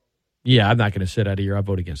 I'm not going to sit out a year. I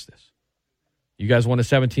vote against this. You guys want a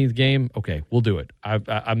 17th game? Okay, we'll do it.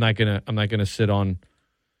 I'm not gonna sit on.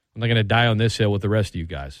 I'm not gonna die on this hill with the rest of you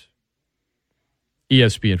guys.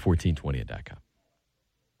 ESPN1420.com.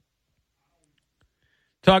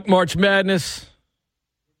 Talk March Madness.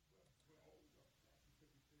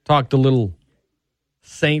 Talked a little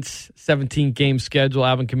Saints 17-game schedule.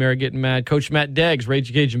 Alvin Kamara getting mad. Coach Matt Deggs,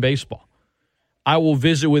 Ragin Cajun baseball. I will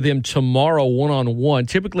visit with him tomorrow one-on-one.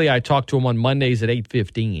 Typically, I talk to him on Mondays at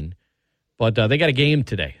 8:15. But they got a game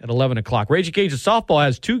today at 11 o'clock. Ragin Cajun softball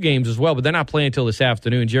has 2 games as well, but they're not playing until this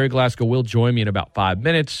afternoon. Gerry Glasco will join me in about 5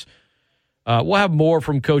 minutes. We'll have more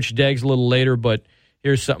from Coach Deggs a little later, but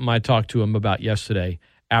here's something I talked to him about yesterday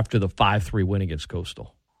after the 5-3 win against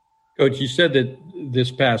Coastal. Coach, you said that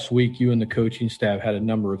this past week you and the coaching staff had a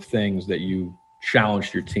number of things that you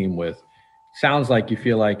challenged your team with. Sounds like you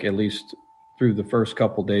feel like at least through the first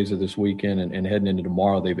couple days of this weekend and heading into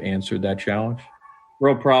tomorrow, they've answered that challenge.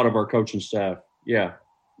 Real proud of our coaching staff. Yeah.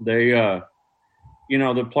 They,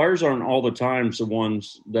 the players aren't all the times the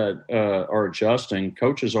ones that are adjusting.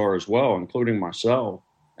 Coaches are as well, including myself.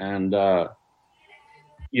 And,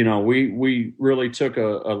 we really took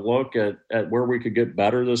a look at where we could get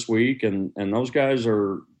better this week. And those guys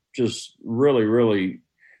are just really, really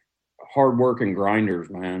hardworking grinders,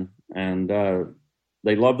 man. And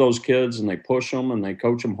they love those kids and they push them and they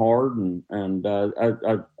coach them hard. And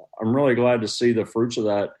I'm really glad to see the fruits of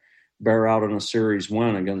that bear out in a series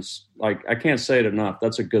win against, I can't say it enough.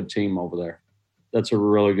 That's a good team over there. That's a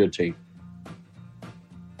really good team.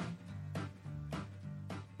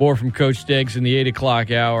 More from Coach Deggs in the 8 o'clock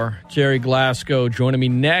hour. Gerry Glasco joining me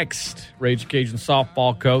next. Ragin Cajun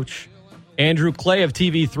softball coach. Andrew Clay of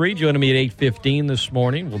TV3 joining me at 8:15 this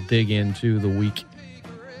morning. We'll dig into the week.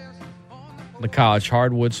 The college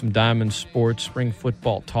hardwood, some Diamond Sports, spring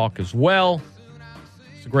football talk as well.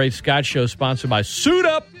 It's the Great Scott Show sponsored by Suit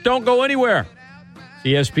Up. Don't go anywhere.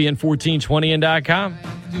 ESPN 1420 and .com.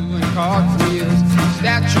 Doing cartwheels,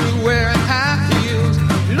 statue wearing high heels.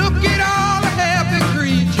 Look at all the happy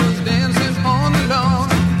creatures dancing on the lawn.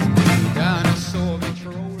 Dinosaur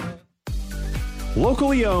controller.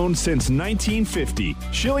 Locally owned since 1950,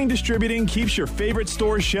 Schilling Distributing keeps your favorite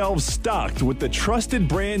store shelves stocked with the trusted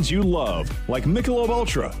brands you love, like Michelob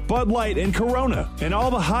Ultra, Bud Light, and Corona, and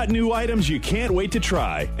all the hot new items you can't wait to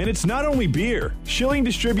try. And it's not only beer. Schilling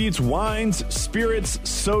distributes wines, spirits,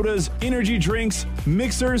 sodas, energy drinks,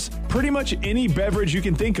 mixers, pretty much any beverage you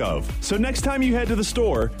can think of. So next time you head to the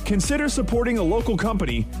store, consider supporting a local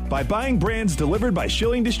company by buying brands delivered by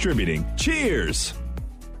Schilling Distributing. Cheers!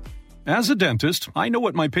 As a dentist, I know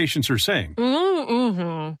what my patients are saying.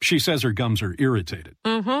 Mm-hmm. She says her gums are irritated.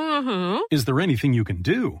 Mm-hmm. Is there anything you can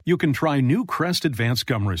do? You can try new Crest Advanced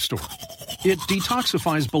Gum Restore. It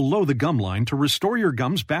detoxifies below the gum line to restore your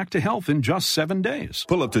gums back to health in just 7 days.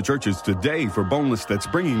 Pull up to Church's today for boneless that's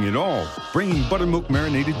bringing it all. Bringing buttermilk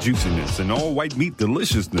marinated juiciness and all white meat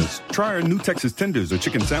deliciousness. Try our new Texas tenders or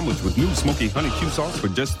chicken sandwich with new smoky honey Q sauce for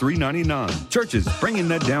just $3.99. Church's, bringing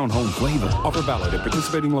that down home flavor. Offer valid at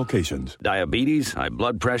participating locations. Diabetes, high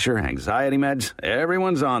blood pressure, anxiety meds,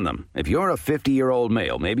 everyone's on them. If you're a 50-year-old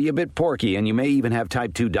male, maybe a bit porky, and you may even have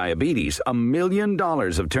type 2 diabetes, $1 million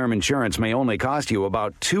of term insurance may only cost you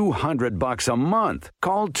about $200 a month.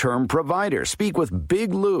 Call Term Provider. Speak with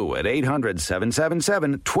Big Lou at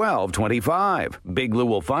 800-777-1225. Big Lou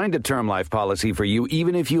will find a term life policy for you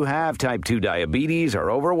even if you have type 2 diabetes, are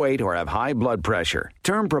overweight, or have high blood pressure.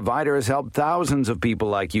 Term Provider has helped thousands of people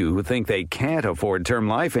like you who think they can't afford term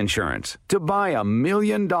life insurance. To buy $1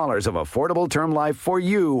 million of affordable term life for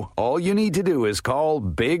you, all you need to do is call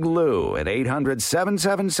Big Lou at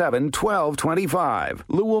 800-777-1225.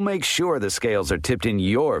 Lou will make sure the scales are tipped in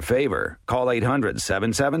your favor. Call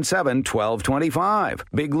 800-777-1225.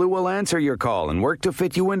 Big Lou will answer your call and work to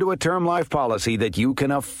fit you into a term life policy that you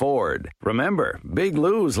can afford. Remember, Big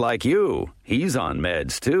Lou's like you. He's on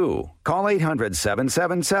meds, too. Call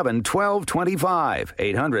 800-777-1225.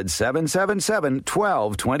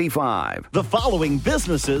 800-777-1225. The following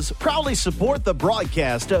businesses proudly support the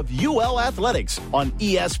broadcast of UL Athletics on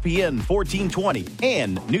ESPN 1420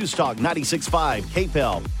 and News Talk 96.5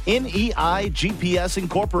 KPEL, NEI GPS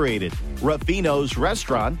Incorporated, Ruffino's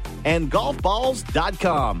Restaurant, and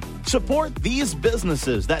GolfBalls.com. Support these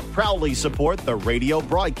businesses that proudly support the radio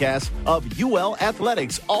broadcast of UL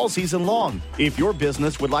Athletics all season long. If your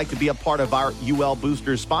business would like to be a part of our UL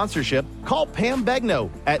Booster sponsorship, call Pam Begno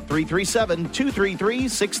at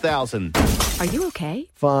 337-233-6000. Are you okay?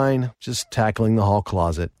 Fine. Just tackling the hall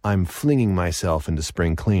closet. I'm flinging myself into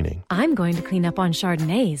spring cleaning. I'm going to clean up on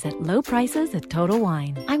Chardonnays at low prices at Total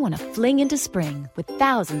Wine. I want to fling into spring with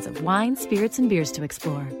thousands of wines, spirits, and beers to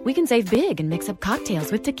explore. We can save big and mix up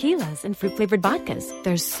cocktails with tequilas and fruit-flavored vodkas.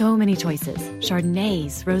 There's so many choices.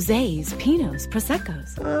 Chardonnays, rosés, Pinots,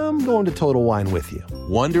 Proseccos. I'm going to Total Wine with you.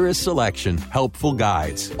 Wondrous selection, helpful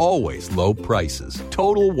guides, always low prices.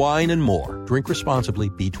 Total Wine and more. Drink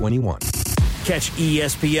responsibly, B21. Catch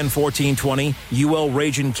ESPN 1420, UL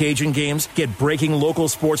Ragin Cajun games, get breaking local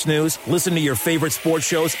sports news, listen to your favorite sports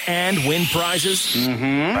shows, and win prizes.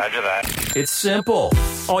 Mm-hmm. Roger that. It's simple.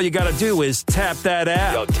 All you got to do is tap that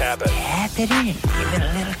app. Yo, tap it. Tap it in. Give it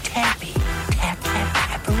a little tappy. Tap, tap,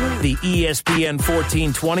 tap. The ESPN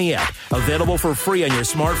 1420 app, available for free on your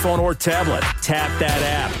smartphone or tablet. Tap that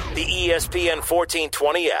app, the ESPN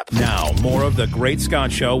 1420 app. Now, more of the Great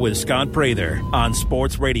Scott Show with Scott Prather on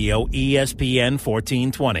Sports Radio ESPN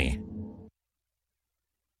 1420.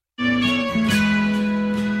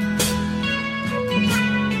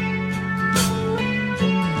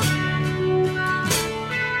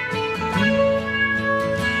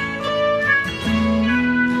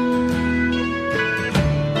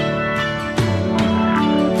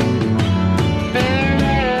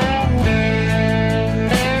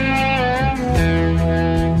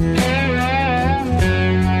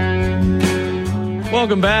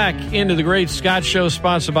 Welcome back into the Great Scott Show,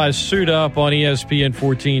 sponsored by Suit Up on ESPN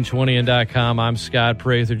 1420 and .com. I'm Scott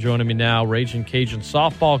Prather. Joining me now, Ragin Cajun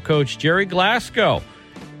softball coach Gerry Glasco,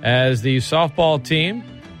 as the softball team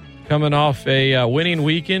coming off a winning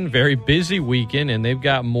weekend, very busy weekend, and they've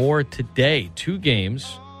got more today. 2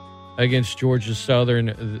 games against Georgia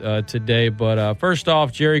Southern today. But first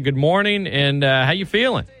off, Gerry, good morning, and how you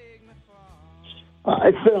feeling?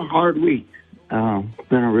 It's been a hard week. It's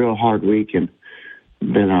been a real hard week, and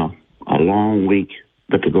been a long week,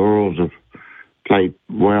 but the girls have played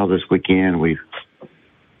well this weekend.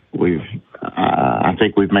 I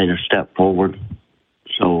think we've made a step forward.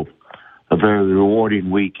 So a very rewarding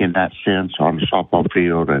week in that sense on the softball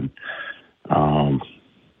field, and I'm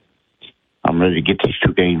ready to get these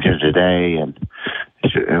 2 games in today. And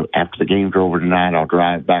after the games are over tonight, I'll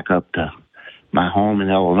drive back up to my home in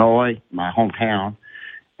Illinois, my hometown,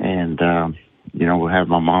 and we'll have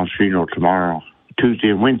my mom's funeral tomorrow, Tuesday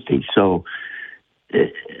and Wednesday. So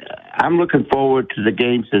I'm looking forward to the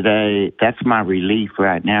games today. That's my relief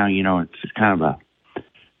right now. It's kind of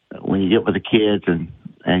when you get with the kids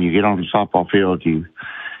and you get on the softball field, you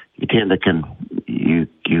tend to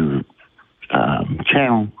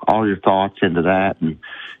channel all your thoughts into that. And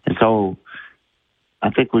so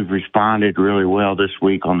I think we've responded really well this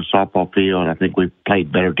week on the softball field. I think we've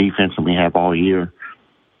played better defense than we have all year.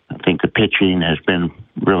 I think the pitching has been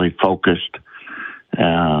really focused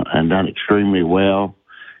and done extremely well.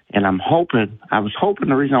 And I was hoping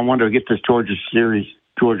the reason I wanted to get this Georgia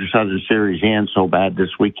Southern series in so bad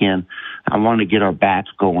this weekend, I wanted to get our bats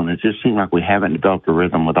going. It just seemed like we haven't developed a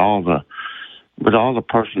rhythm with all the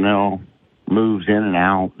personnel moves in and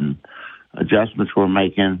out and adjustments we're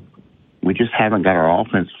making. We just haven't got our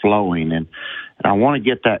offense flowing. And I want to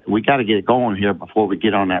get that. We got to get it going here before we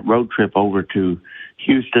get on that road trip over to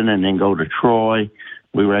Houston and then go to Troy.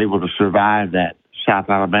 We were able to survive that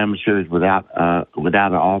South Alabama series without an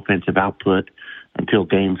offensive output until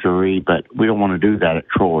Game 3, but we don't want to do that at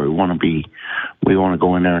Troy. We want to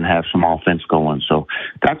go in there and have some offense going. So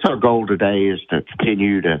that's our goal today, is to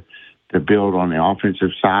continue to build on the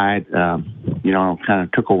offensive side. Kind of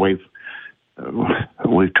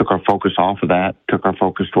we took our focus off of that, took our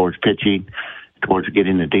focus towards pitching, towards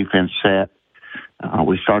getting the defense set.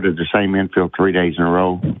 We started the same infield 3 days in a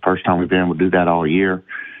row. First time we've been able to do that all year.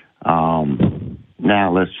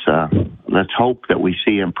 Now let's hope that we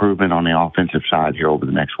see improvement on the offensive side here over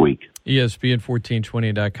the next week.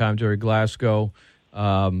 ESPN1420.com, Gerry Glasco.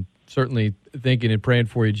 Certainly thinking and praying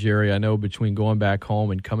for you, Gerry. I know between going back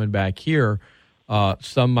home and coming back here,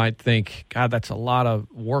 some might think, God, that's a lot of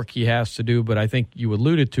work he has to do. But I think you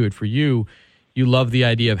alluded to it. For you, you love the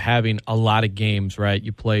idea of having a lot of games, right?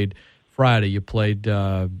 You played Friday, you played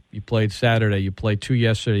Saturday, you played 2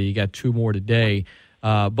 yesterday, you got 2 more today.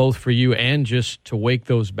 Both for you and just to wake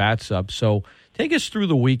those bats up. So take us through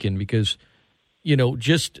the weekend, because,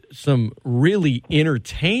 just some really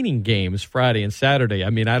entertaining games Friday and Saturday. I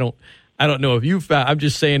mean, I don't know if you found, I'm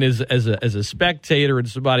just saying as a spectator and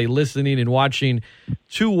somebody listening and watching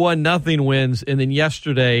 2-1-0 wins, and then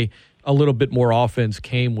yesterday a little bit more offense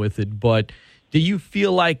came with it. But do you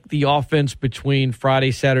feel like the offense between Friday,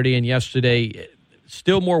 Saturday, and yesterday,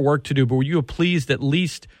 still more work to do, but were you pleased at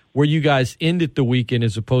least where you guys ended the weekend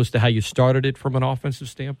as opposed to how you started it from an offensive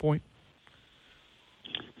standpoint?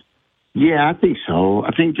 Yeah, I think so.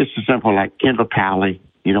 I think just as simple like Kendall Talley,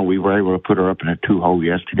 we were able to put her up in a 2-hole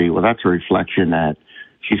yesterday. Well, that's a reflection that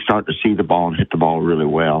she's starting to see the ball and hit the ball really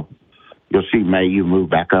well. You'll see Mayu move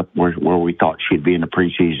back up where we thought she'd be in the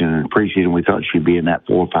preseason. In the preseason, we thought she'd be in that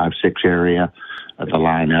 4, 5, 6 area of the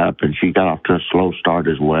lineup, and she got off to a slow start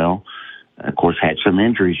as well. Of course, had some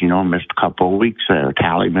injuries, missed a couple of weeks there.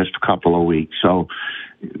 Tally missed a couple of weeks. So,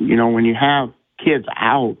 when you have kids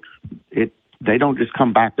out, they don't just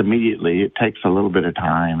come back immediately. It takes a little bit of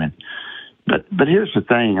time. But here's the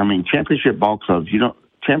thing. I mean, championship ball clubs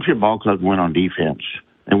win on defense.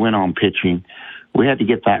 They win on pitching. We had to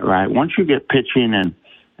get that right. Once you get pitching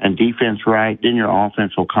and defense right, then your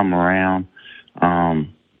offense will come around.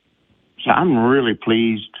 So I'm really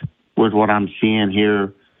pleased with what I'm seeing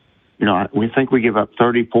here. We think we give up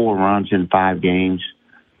 34 runs in 5 games,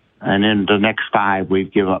 and in the next 5 we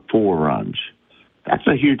give up 4 runs. That's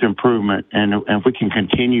a huge improvement, and if we can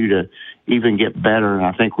continue to even get better, and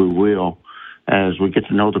I think we will, as we get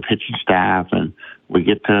to know the pitching staff and we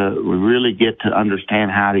really get to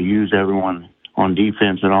understand how to use everyone on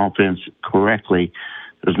defense and offense correctly,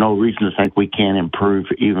 there's no reason to think we can't improve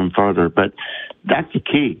even further. But that's the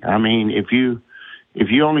key. I mean, if you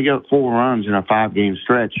only get 4 runs in a 5-game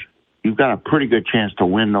stretch, you've got a pretty good chance to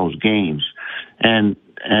win those games. And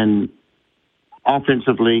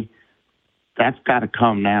offensively, that's got to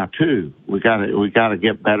come now too. We got to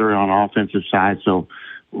get better on the offensive side. So,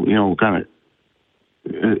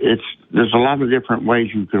 there's a lot of different ways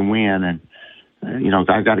you can win, and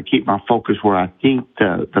I got to keep my focus where I think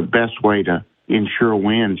the best way to ensure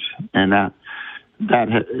wins, and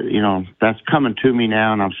that's coming to me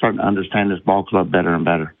now, and I'm starting to understand this ball club better and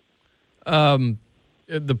better.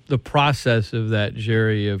 The process of that,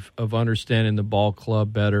 Gerry, of understanding the ball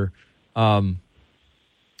club better. When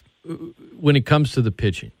it comes to the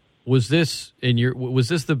pitching, was this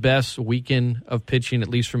the best weekend of pitching, at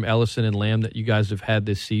least from Ellison and Lamb, that you guys have had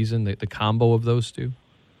this season? The combo of those two.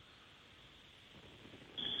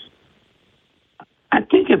 I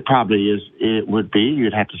think it probably is. It would be.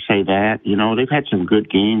 You'd have to say that. They've had some good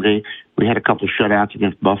games. We had a couple of shutouts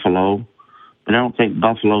against Buffalo, but I don't think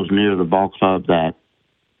Buffalo's near the ball club that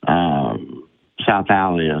South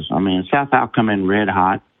Al is. I mean, South Al come in red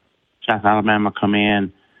hot. South Alabama come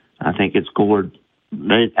in. I think they had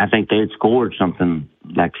scored something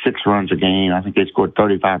like 6 runs a game. I think they scored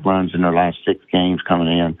 35 runs in their last 6 games coming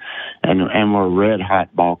in, and we're a red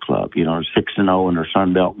hot ball club. 6-0 in their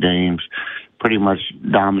Sun Belt games, pretty much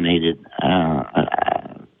dominated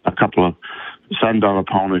a couple of Sun Belt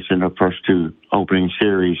opponents in their first 2 opening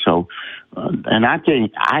series. So, and I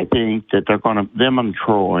think that they're going to them and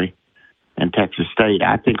Troy and Texas State.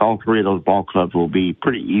 I think all 3 of those ball clubs will be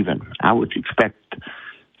pretty even. I wouldn't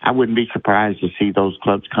be surprised to see those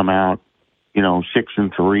clubs come out,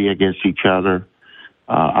 6-3 against each other,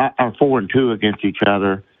 or 4-2 against each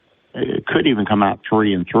other. It could even come out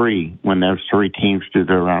 3-3 when there's 3 teams do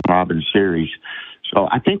their round robin series. So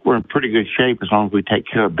I think we're in pretty good shape as long as we take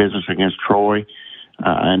care of business against Troy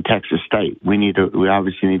and Texas State. We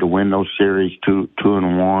obviously need to win those series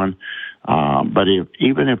 2-1. But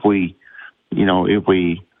if we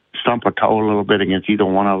stump a toe a little bit against either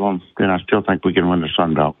one of them, then I still think we can win the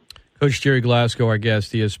Sun Belt. Coach Gerry Glasco, our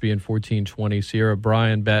guest, ESPN 1420. Sierra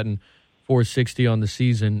Bryan batting .460 on the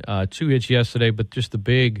season. 2 hits yesterday, but just the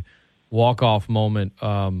big walk-off moment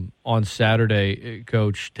on Saturday.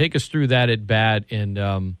 Coach, take us through that at bat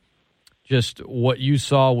and just what you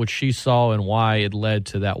saw, what she saw, and why it led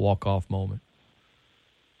to that walk-off moment.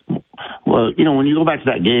 Well, when you go back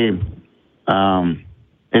to that game,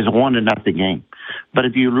 it's a 1-0 game. But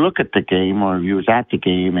if you look at the game, or if you was at the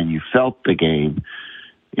game and you felt the game,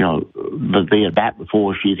 the at bat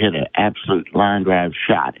before, she'd hit an absolute line drive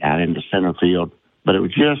shot out into center field. But it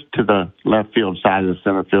was just to the left field side of the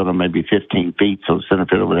center field, or maybe 15 feet, so the center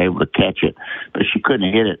fielder was able to catch it. But she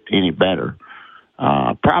couldn't hit it any better.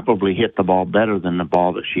 Probably hit the ball better than the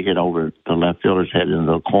ball that she hit over the left fielder's head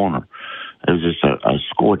into the corner. It was just a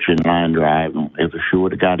scorching line drive. If she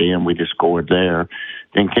would have got in, we'd have scored there.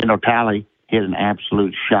 Then Kendall Talley hit an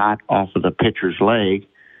absolute shot off of the pitcher's leg.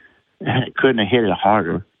 Couldn't have hit it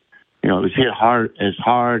harder. It was hit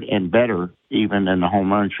hard and better even than the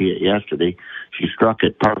home run she hit yesterday. She struck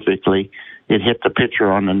it perfectly. It hit the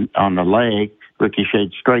pitcher on the leg,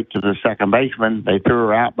 ricocheted straight to the second baseman. They threw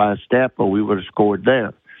her out by a step, or we would have scored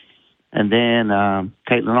there. And then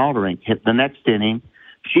Caitlin Alderink hit the next inning.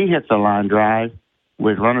 She hits a line drive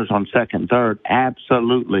with runners on second and third,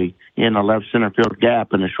 absolutely in the left center field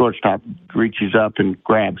gap, and the shortstop reaches up and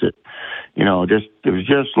grabs it. It was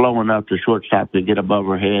just low enough the shortstop to get above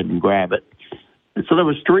her head and grab it. And so there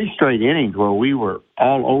was 3 straight innings where we were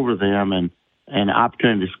all over them and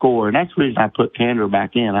opportunity to score. And that's the reason I put Kendra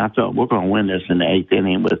back in. I thought we're going to win this in the 8th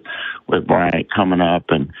inning with Bryant coming up,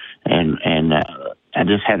 and I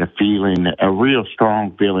just had a real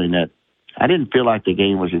strong feeling that I didn't feel like the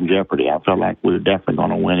game was in jeopardy. I felt like we were definitely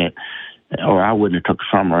going to win it, or I wouldn't have took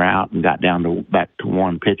Summer out and got down back to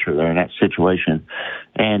one pitcher there in that situation.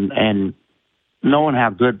 And knowing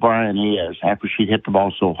how good Brian is, after she'd hit the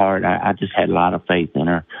ball so hard, I just had a lot of faith in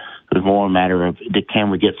her. It was more a matter of, can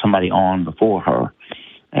we get somebody on before her?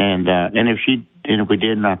 And if we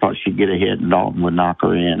didn't, I thought she'd get a hit and Dalton would knock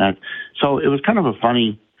her in. So it was kind of a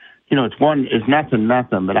funny. It's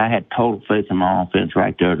nothing, but I had total faith in my offense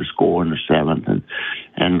right there to score in the 7th.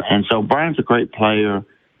 And so Brian's a great player.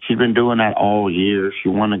 she's been doing that all year. She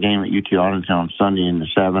won the game at UT Arlington on Sunday in the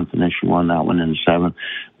 7th, and then she won that one in the 7th.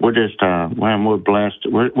 We're just, we're blessed.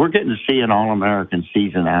 We're getting to see an All-American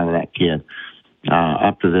season out of that kid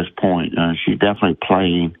up to this point. She's definitely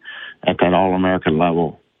playing at that All-American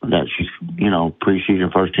level that she's,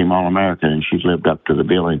 preseason first-team All-American, and she's lived up to the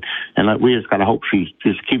billing. And we just got to hope she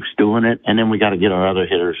just keeps doing it, and then we got to get our other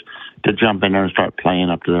hitters to jump in there and start playing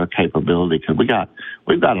up to their capability, because we've got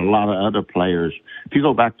a lot of other players. If you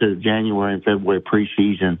go back to January and February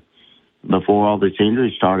preseason, before all these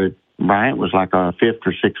injuries started, Bryant was like our 5th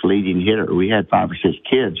or 6th leading hitter. We had 5 or 6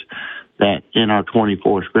 kids that in our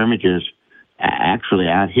 24 scrimmages actually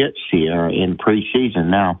out-hit Sierra in preseason.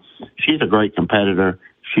 Now, she's a great competitor.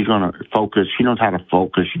 She's going to focus. She knows how to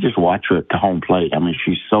focus. You just watch her at the home plate. I mean,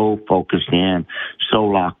 she's so focused in, so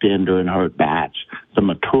locked in during her bats. The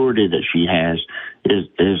maturity that she has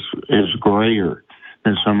is greater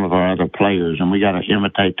than some of our other players, and we got to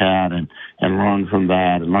imitate that and learn from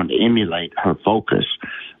that and learn to emulate her focus.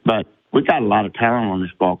 But we got a lot of talent on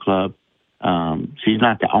this ball club. She's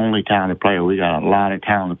not the only talented player. We got a lot of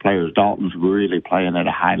talented players. Dalton's really playing at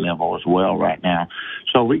a high level as well right now.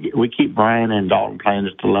 So we keep Brian and Dalton playing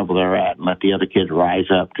at the level they're at and let the other kids rise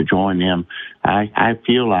up to join them. I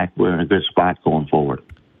feel like we're in a good spot going forward.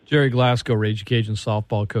 Gerry Glasco, Ragin Cajun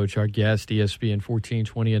softball coach, our guest, ESPN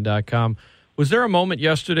 1420 and .com. Was there a moment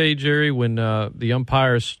yesterday, Gerry, when the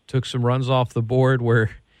umpires took some runs off the board where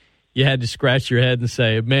you had to scratch your head and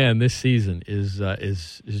say, "Man, this season is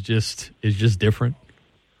just different"?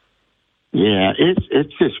 Yeah,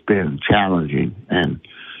 it's just been challenging, and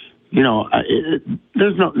the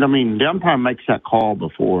umpire makes that call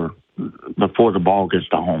before the ball gets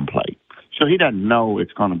to home plate, so he doesn't know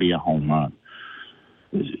it's going to be a home run.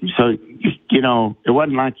 So it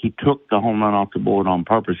wasn't like he took the home run off the board on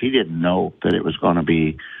purpose. He didn't know that it was going to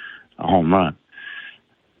be a home run.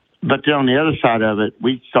 But then on the other side of it,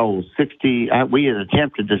 we sold 60. We had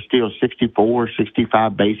attempted to steal 64,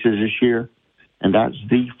 65 bases this year, and that's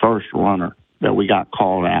the first runner that we got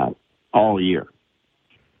called out all year.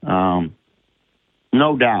 No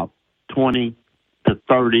doubt, 20 to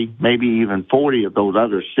 30, maybe even 40 of those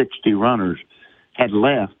other 60 runners had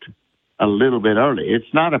left a little bit early.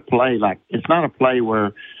 It's not a play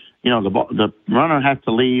where the runner has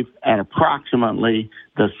to leave at approximately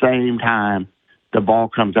the same time the ball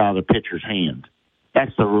comes out of the pitcher's hand.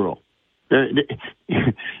 That's the rule. The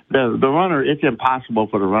runner, it's impossible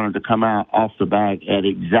for the runner to come out off the bag at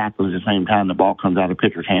exactly the same time the ball comes out of the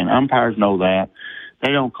pitcher's hand. Umpires know that.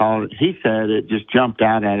 They don't call it. He said it just jumped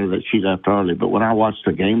out at her that she left early. But when I watched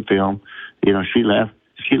the game film, she left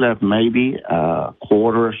maybe a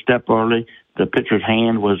quarter a step early. The pitcher's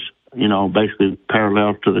hand was, basically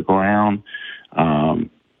parallel to the ground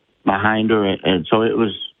behind her. And so it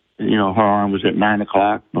was, her arm was at 9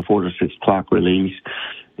 o'clock before the 6 o'clock release.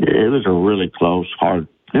 It was a really close, hard.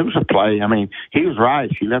 It was a play. I mean, he was right.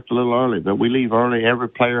 She left a little early, but we leave early. Every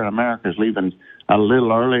player in America is leaving a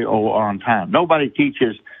little early or on time. Nobody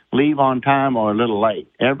teaches leave on time or a little late.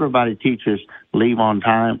 Everybody teaches leave on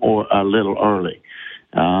time or a little early.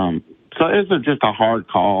 So it was just a hard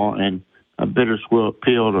call and a bittersweet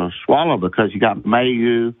pill to swallow, because you got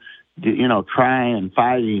Mayu, trying,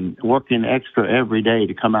 fighting, working extra every day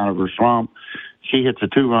to come out of her slump. She hits a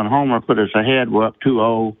 2-run homer, put us ahead. We're up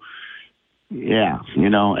 2-0. Yeah,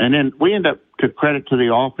 and then we end up, to credit to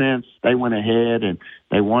the offense, they went ahead and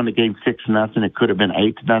they won the game 6-0. It could have been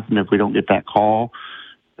 8-0 if we don't get that call.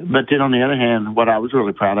 But then on the other hand, what I was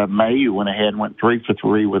really proud of, Mayu went ahead and went 3 for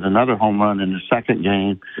 3 with another home run in the second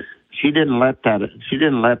game. She didn't let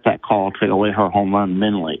that call take away her home run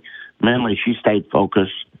mentally. Mentally, she stayed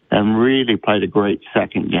focused and really played a great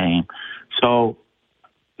second game. So,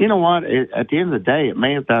 you know what? At the end of the day, it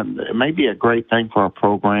may be a great thing for our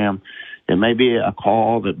program. It may be a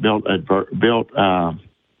call that built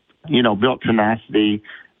tenacity,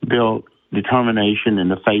 built determination in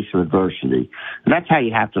the face of adversity. And that's how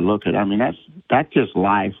you have to look at it. I mean, that's just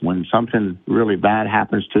life. When something really bad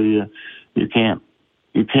happens to you, you can't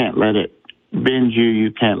let it bend you.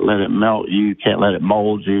 You can't let it melt you. You can't let it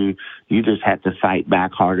mold you. You just have to fight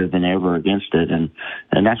back harder than ever against it. And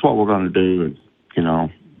that's what we're going to do.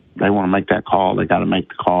 They want to make that call. They got to make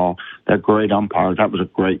the call. They're great umpires. That was a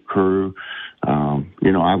great crew.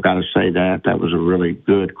 I've got to say that was a really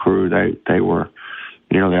good crew. They were,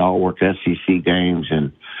 they all worked SEC games,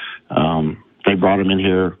 and they brought them in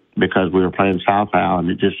here because we were playing South Al, and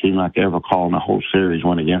it just seemed like every call in the whole series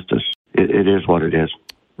went against us. It is what it is.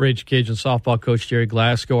 Ragin Cajun softball coach Gerry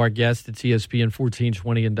Glasco, our guest at ESPN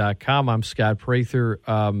 1420 and .com. I'm Scott Prather.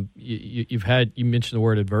 You mentioned the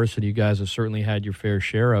word adversity. You guys have certainly had your fair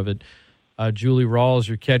share of it. Julie Rawls,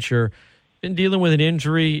 your catcher, been dealing with an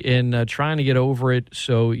injury and trying to get over it.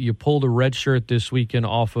 So you pulled a red shirt this weekend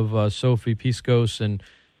off of Sophie Piscos. And,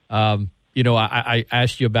 I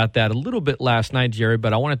asked you about that a little bit last night, Gerry,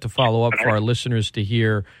 but I wanted to follow up for our listeners to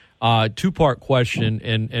hear two-part question.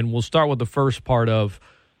 And we'll start with the first part of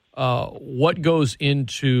what goes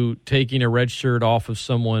into taking a red shirt off of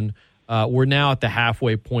someone. We're now at the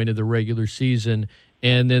halfway point of the regular season.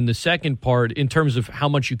 And then the second part, in terms of how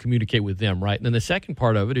much you communicate with them, right? And then the second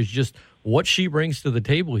part of it is just what she brings to the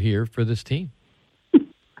table here for this team.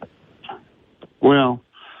 Well,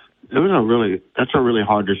 that's a really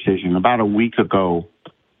hard decision. About a week ago,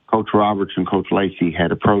 Coach Roberts and Coach Lacey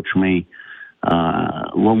had approached me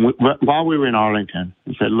while we were in Arlington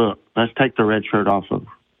and said, look, let's take the red shirt off of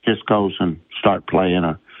Piscos and start playing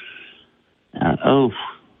her.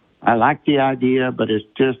 I like the idea, but it's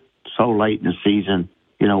just so late in the season.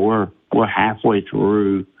 We're halfway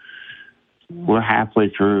through.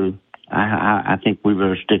 I think we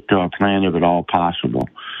better stick to our plan if at all possible.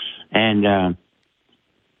 And,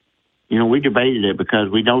 we debated it because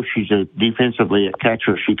we know she's defensively a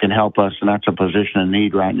catcher. She can help us, and that's a position in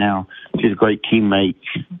need right now. She's a great teammate.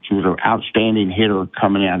 She was an outstanding hitter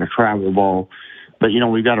coming out of travel ball. But,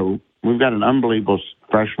 we've got an unbelievable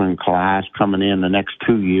freshman class coming in the next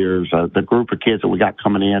 2 years. The group of kids that we got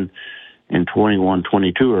coming in 21,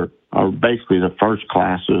 22 are basically the first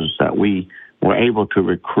classes that we were able to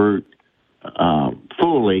recruit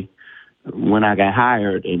fully when I got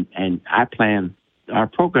hired. And I plan our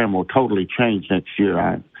program will totally change next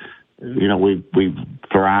year. We've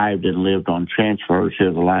thrived and lived on transfers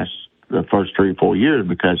here the first 3-4 years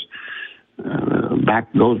because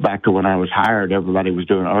goes back to when I was hired, everybody was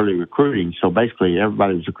doing early recruiting. So basically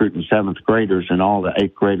everybody was recruiting 7th graders and all the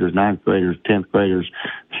 8th graders, 9th graders, 10th graders.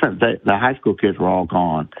 The high school kids were all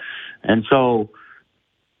gone. And so,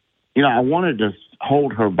 I wanted to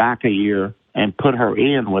hold her back a year and put her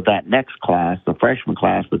in with that next class, the freshman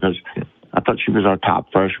class, because I thought she was our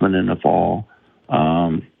top freshman in the fall.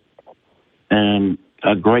 And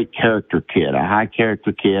a great character kid, a high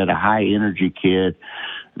character kid, a high energy kid.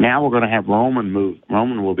 Now we're going to have Roman move.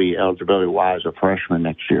 Roman will be eligibility-wise a freshman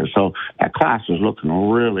next year. So that class is looking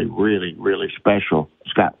really, really, really special.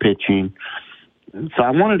 It's got pitching. So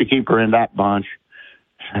I wanted to keep her in that bunch.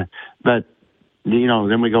 But,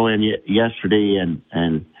 then we go in yesterday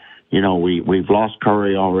and we've lost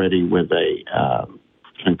Curry already with a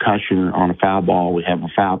concussion on a foul ball. We have a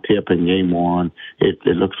foul tip in game 1. It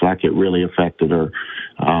looks like it really affected her.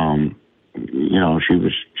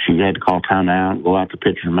 She had to call timeout, go out to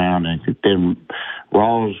pitcher's mound, and then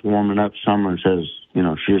Rawls warming up Summer and says,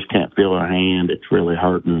 she just can't feel her hand. It's really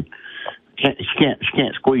hurting. She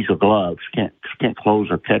can't squeeze her glove. She can't close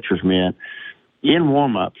her catcher's mitt in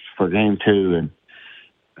warm-ups for game 2. And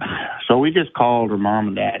so we just called her mom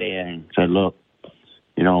and dad in and said, look,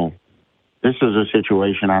 this is a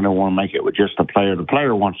situation I don't want to make it with just the player. The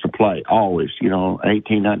player wants to play always. 18,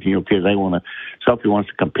 19-year-old kids, Sophie wants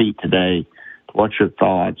to compete today. What's your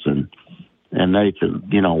thoughts? And they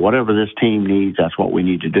said, whatever this team needs, that's what we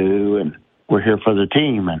need to do. And we're here for the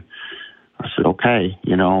team. And I said, okay,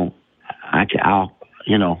 I'll.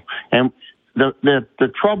 And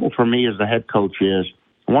the trouble for me as the head coach is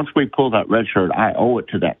once we pull that red shirt, I owe it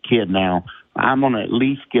to that kid now. I'm going to at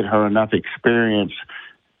least get her enough experience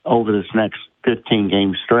over this next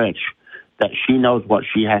 15-game stretch that she knows what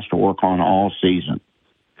she has to work on all season.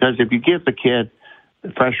 Because if you give the kid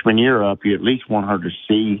the freshman year up, you at least want her to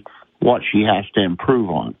see what she has to improve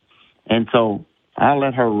on. And so I'll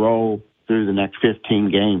let her roll through the next 15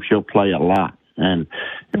 games. She'll play a lot. And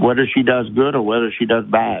whether she does good or whether she does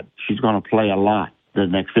bad, she's going to play a lot the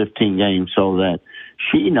next 15 games so that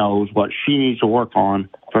she knows what she needs to work on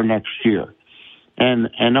for next year. And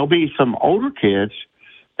there'll be some older kids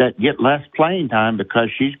that get less playing time because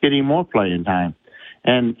she's getting more playing time.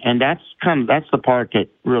 And that's the part that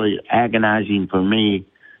really agonizing for me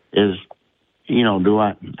is,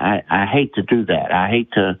 I hate to do that. I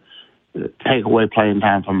hate to take away playing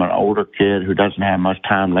time from an older kid who doesn't have much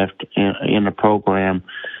time left in the program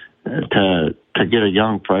to get a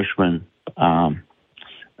young freshman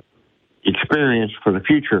experience for the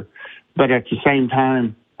future. But at the same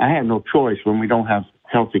time, I have no choice when we don't have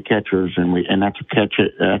healthy catchers, and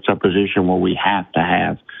that's a position where we have to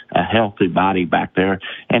have a healthy body back there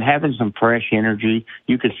and having some fresh energy.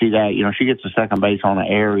 You could see that. She gets to second base on the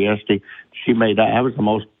air yesterday. She made that. That was the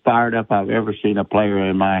most fired up I've ever seen a player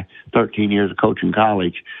in my 13 years of coaching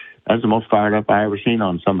college. That's the most fired up I ever seen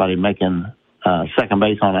on somebody making second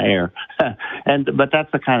base on the air. But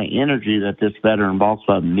that's the kind of energy that this veteran ball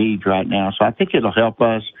club needs right now. So I think it'll help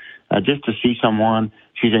us just to see someone.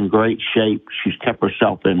 She's in great shape. She's kept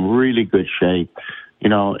herself in really good shape.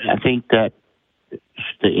 I think that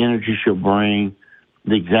the energy she'll bring,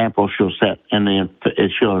 the example she'll set, and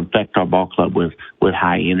she'll infect our ball club with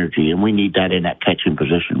high energy, and we need that in that catching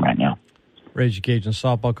position right now. Ragin Cajun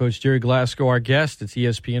softball coach Gerry Glasco, our guest. It's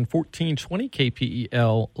ESPN 1420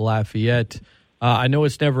 KPEL Lafayette. I know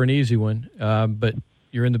it's never an easy one, but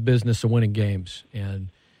you're in the business of winning games, and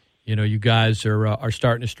you guys are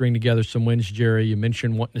starting to string together some wins. Gerry, you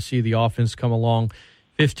mentioned wanting to see the offense come along.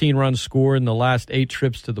 15 runs scored in the last 8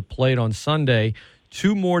 trips to the plate on Sunday.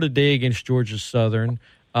 2 more today against Georgia Southern,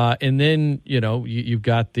 and then you've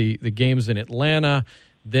got the games in Atlanta.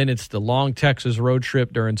 Then it's the long Texas road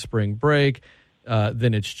trip during spring break.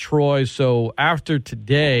 Then it's Troy. So after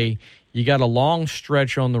today, you got a long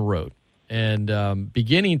stretch on the road. And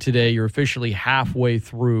beginning today, you're officially halfway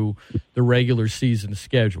through the regular season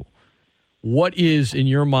schedule. What is, in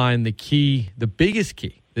your mind, the biggest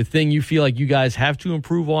key, the thing you feel like you guys have to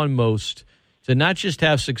improve on most to not just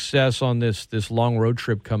have success on this long road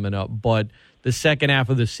trip coming up, but the second half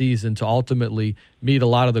of the season to ultimately meet a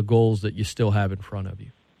lot of the goals that you still have in front of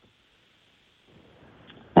you?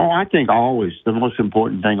 Well, I think always the most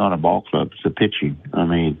important thing on a ball club is the pitching. I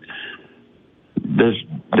mean, there's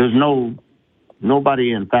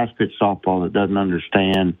nobody in fast pitch softball that doesn't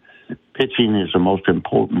understand pitching is the most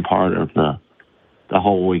important part of the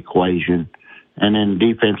whole equation. And then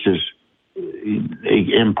defense is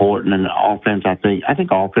important, and offense, I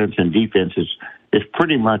think offense and defense is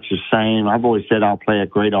pretty much the same. I've always said I'll play a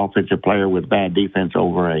great offensive player with bad defense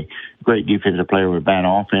over a great defensive player with bad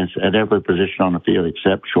offense at every position on the field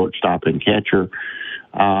except shortstop and catcher.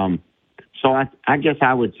 So I guess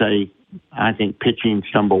I would say I think pitching's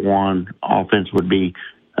number one. Offense would be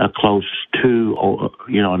a close 2, or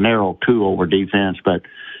a narrow 2 over defense. But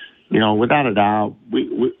without a doubt,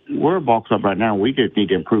 we're a ball club right now. We just need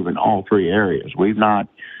to improve in all 3 areas. We've not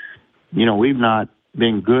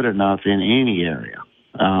been good enough in any area.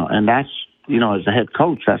 And that's, as a head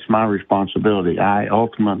coach, that's my responsibility. I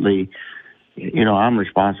ultimately, I'm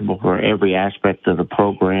responsible for every aspect of the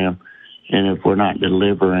program. And if we're not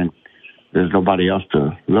delivering, there's nobody else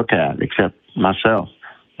to look at except myself.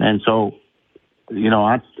 And so,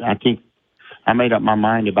 I think I made up my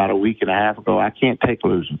mind about a week and a half ago. I can't take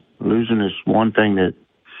losing. Losing is one thing that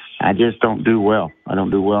I just don't do well. I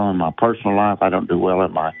don't do well in my personal life. I don't do well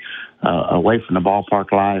in my away from the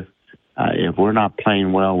ballpark life. If we're not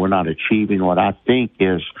playing well, we're not achieving what I think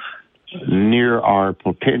is near our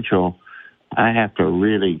potential. I have to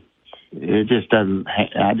really. It just doesn't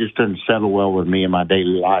settle well with me in my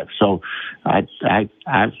daily life. So I've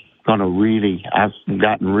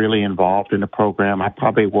gotten really involved in the program. I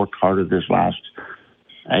probably worked harder this last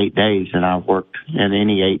 8 days than I've worked in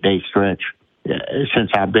any 8-day stretch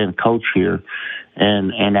since I've been coach here,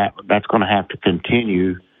 and that's going to have to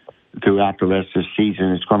continue throughout the rest of the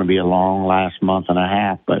season. It's going to be a long last month and a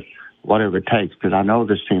half, but whatever it takes, because I know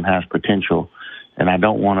this team has potential. And I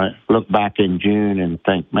don't want to look back in June and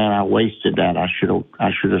think, man, I wasted that. I should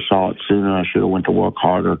have saw it sooner. I should have went to work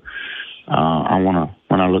harder.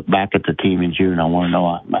 When I look back at the team in June, I want to know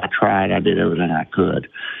I tried. I did everything I could,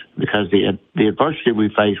 because the adversity we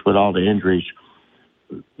faced with all the injuries,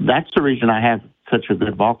 that's the reason I have such a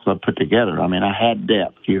good ball club put together. I mean, I had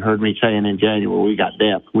depth. You heard me saying in January, we got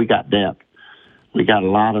depth. We got depth. We got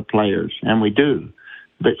a lot of players, and we do.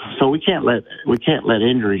 But so we can't let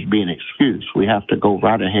injuries be an excuse. We have to go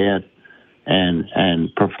right ahead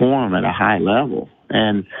and perform at a high level.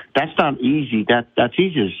 And that's not easy. That's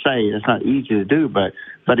easy to say. It's not easy to do, but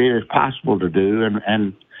it is possible to do.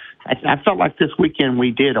 And I felt like this weekend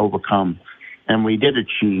we did overcome and we did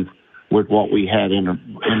achieve with what we had in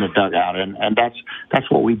the dugout. And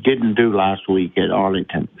that's what we didn't do last week at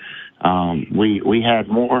Arlington. We had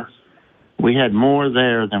more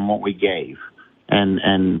there than what we gave.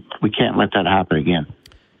 And we can't let that happen again.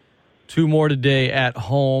 2 more today at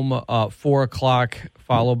home, 4 o'clock,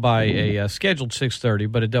 followed by a scheduled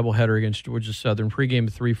 6:30, but a doubleheader against Georgia Southern. Pregame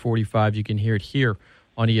at 3:45. You can hear it here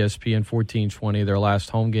on ESPN 1420, their last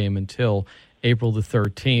home game until April the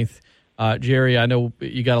 13th. Gerry, I know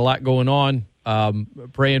you got a lot going on.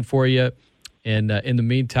 Praying for you. And in the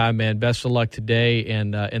meantime, man, best of luck today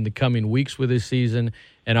and in the coming weeks with this season.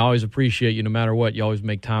 And I always appreciate you, no matter what, you always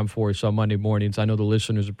make time for us on Monday mornings. I know the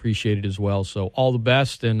listeners appreciate it as well. So all the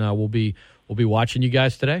best, and we'll be watching you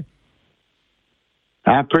guys today.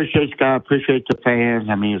 I appreciate you guys. I appreciate the fans.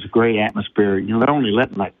 I mean, it's a great atmosphere. They're only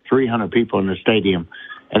letting like 300 people in the stadium,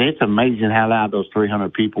 And it's amazing how loud those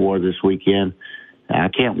 300 people were this weekend. I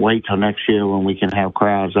can't wait till next year when we can have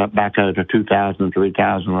crowds up back at the 2,000,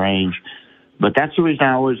 3,000 range. But that's the reason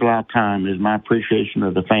I always allow time, is my appreciation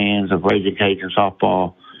of the fans of Ragin Cajun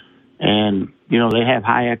softball. And, you know, they have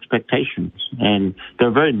high expectations, and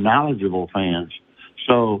they're very knowledgeable fans.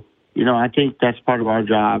 So, you know, I think that's part of our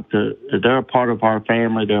job. They're a part of our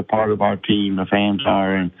family. They're a part of our team. The fans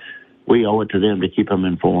are, and we owe it to them to keep them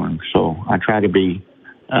informed. So I try to be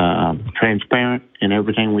transparent in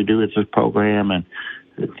everything we do at this program, and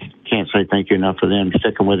can't say thank you enough for them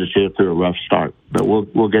sticking with us here through a rough start. But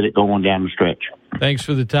we'll get it going down the stretch. Thanks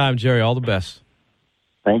for the time, Jerry. All the best.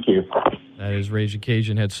 Thank you. That is Ragin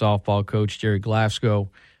Cajun head softball coach Gerry Glasco.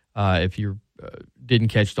 If you didn't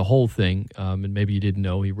catch the whole thing, and maybe you didn't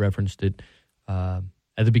know, he referenced it at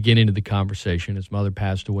the beginning of the conversation. His mother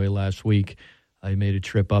passed away last week. He made a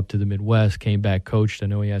trip up to the Midwest, came back, coached. I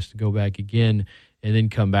know he has to go back again, and then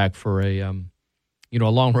come back for a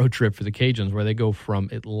long road trip for the Cajuns, where they go from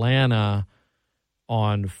Atlanta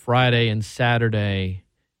on Friday and Saturday.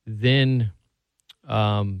 Then,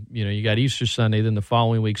 you got Easter Sunday. Then the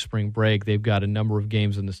following week, spring break. They've got a number of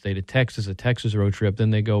games in the state of Texas, a Texas road trip.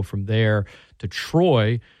 Then they go from there to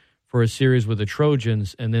Troy for a series with the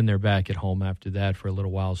Trojans, and then they're back at home after that for a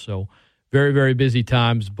little while. So very, very busy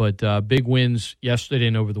times, but big wins yesterday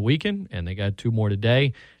and over the weekend, and they got 2 more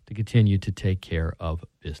today to continue to take care of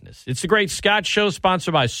business. It's the Great Scott Show,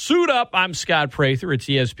 sponsored by Suit Up. I'm Scott Prather. It's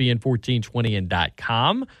ESPN1420 and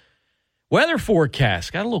 .com. Weather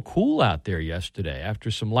forecast. Got a little cool out there yesterday.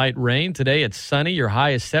 After some light rain, today it's sunny. Your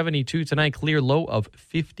high is 72 tonight, clear, low of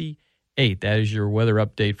 58. That is your weather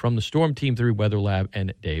update from the Storm Team 3 Weather Lab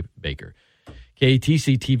and Dave Baker.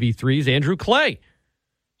 KATC-TV3's Andrew Clay,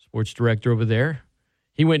 sports director over there.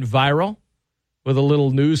 He went viral with a little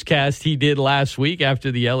newscast he did last week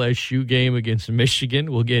after the LSU game against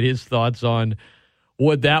Michigan. We'll get his thoughts on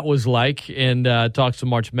what that was like and talk some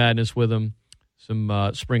March Madness with him, some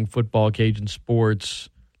spring football, Cajun sports,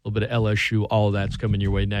 a little bit of LSU. All of that's coming your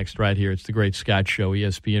way next right here. It's the Great Scott Show,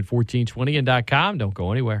 ESPN 1420 and .com. Don't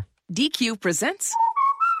go anywhere. DQ presents...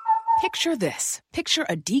 Picture this. Picture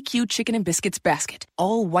a DQ chicken and biscuits basket.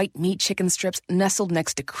 All white meat chicken strips nestled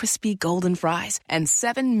next to crispy golden fries and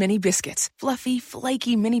 7 mini biscuits. Fluffy,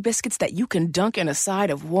 flaky mini biscuits that you can dunk in a side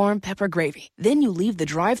of warm pepper gravy. Then you leave the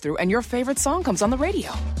drive-thru and your favorite song comes on the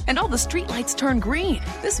radio. And all the streetlights turn green.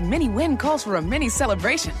 This mini win calls for a mini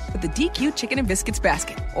celebration with the DQ chicken and biscuits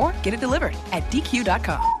basket. Or get it delivered at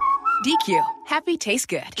DQ.com. DQ. Happy tastes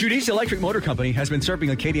good. Judy's Electric Motor Company has been serving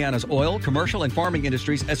Acadiana's oil, commercial, and farming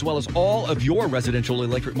industries, as well as all of your residential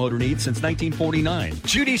electric motor needs since 1949.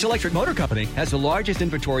 Judy's Electric Motor Company has the largest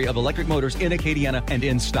inventory of electric motors in Acadiana and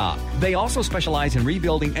in stock. They also specialize in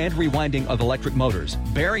rebuilding and rewinding of electric motors,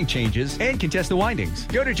 bearing changes, and can test the windings.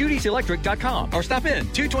 Go to judyselectric.com or stop in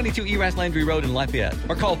 222 Eras Landry Road in Lafayette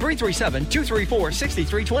or call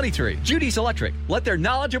 337-234-6323. Judy's Electric. Let their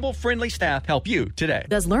knowledgeable, friendly staff help you today.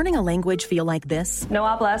 Does learning a language feel like this? No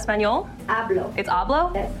habla español? Hablo. It's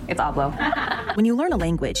hablo? Yes. It's hablo. When you learn a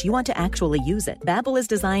language, you want to actually use it. Babbel is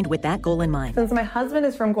designed with that goal in mind. Since my husband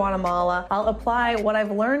is from Guatemala, I'll apply what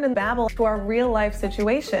I've learned in Babbel to our real-life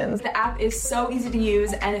situations. The app is so easy to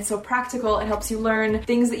use, and it's so practical. It helps you learn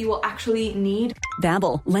things that you will actually need.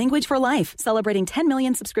 Babbel, language for life. Celebrating 10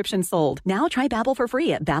 million subscriptions sold. Now try Babbel for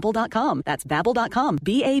free at Babbel.com. That's Babbel.com.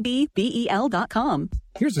 Babbel.com.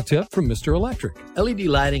 Here's a tip from Mr. Electric. LED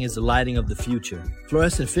lighting is the lighting of the future.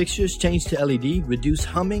 Fluorescent fixtures changed to LED reduce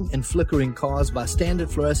humming and flickering caused by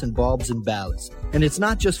standard fluorescent bulbs and ballasts. And it's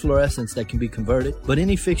not just fluorescence that can be converted, but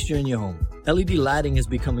any fixture in your home. LED lighting is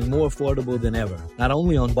becoming more affordable than ever, not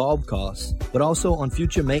only on bulb costs, but also on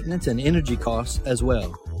future maintenance and energy costs as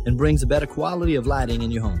well, and brings a better quality of lighting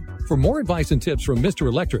in your home. For more advice and tips from Mr.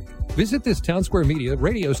 Electric, visit this Town Square Media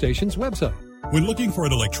radio station's website. When looking for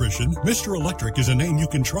an electrician, Mr. Electric is a name you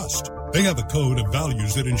can trust. They have a code of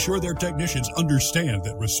values that ensure their technicians understand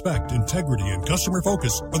that respect, integrity, and customer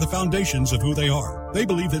focus are the foundations of who they are. They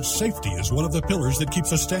believe that safety is one of the pillars that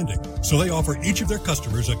keeps us standing. So they offer each of their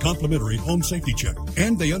customers a complimentary home safety check.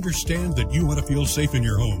 And they understand that you want to feel safe in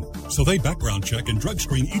your home. So they background check and drug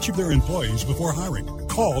screen each of their employees before hiring.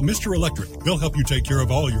 Call Mr. Electric. They'll help you take care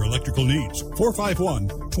of all your electrical needs.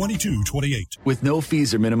 451-2228. With no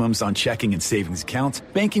fees or minimums on checking and savings accounts,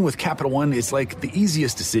 banking with Capital One is like the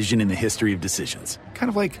easiest decision in the history of decisions. Kind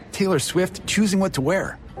of like Taylor Swift choosing what to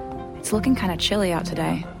wear. It's looking kind of chilly out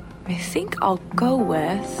today. I think I'll go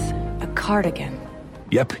with a cardigan.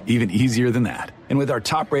 Yep, even easier than that. And with our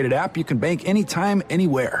top-rated app, you can bank anytime,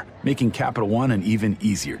 anywhere, making Capital One an even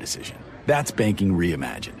easier decision. That's banking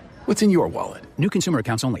reimagined. What's in your wallet? New consumer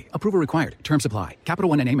accounts only. Approval required. Terms apply. Capital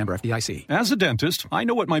One NA, member FDIC. As a dentist, I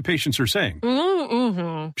know what my patients are saying.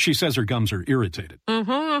 She says her gums are irritated.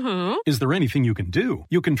 Is there anything you can do?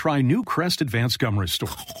 You can try new Crest Advanced Gum Restore.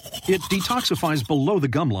 It detoxifies below the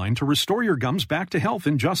gum line to restore your gums back to health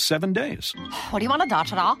in just 7 days. What do you want to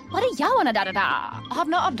da-da-da? What do you want to da-da-da? I have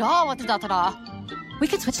no idea what to da-da-da. We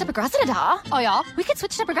could switch to Progressive da. Oh yeah. We could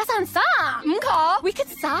switch to Progressive and sa. Okay. We could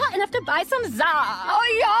sa and have to buy some za.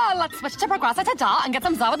 Oh yeah. Let's switch to Progressive da and get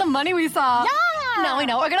some za with the money we saw. Yeah. Now we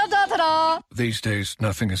know we're gonna da-da-da. These days,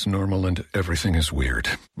 nothing is normal and everything is weird.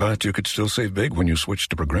 But you could still save big when you switch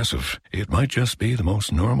to Progressive. It might just be the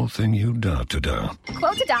most normal thing you da-da-da.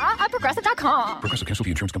 Quote to da at Progressive.com. Progressive Casualty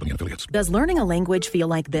Insurance Company and Affiliates. Does learning a language feel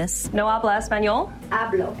like this? No habla español?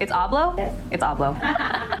 Hablo. It's hablo? Yes. It's hablo.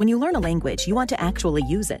 When you learn a language, you want to actually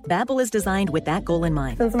use it. Babbel is designed with that goal in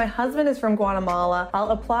mind. Since my husband is from Guatemala,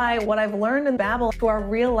 I'll apply what I've learned in Babbel to our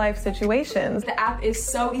real-life situations. The app is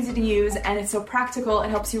so easy to use and it's so practical. It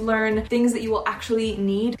helps you learn things that you will actually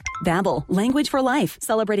need. Babbel, language for life,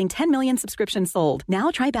 celebrating 10 million subscriptions sold. Now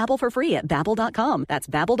try Babbel for free at Babbel.com. That's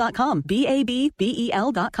Babbel.com,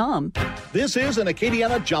 Babbel.com. This is an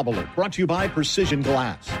Acadiana Job Alert brought to you by Precision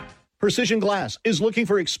Glass. Precision Glass is looking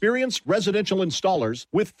for experienced residential installers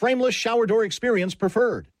with frameless shower door experience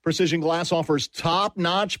preferred. Precision Glass offers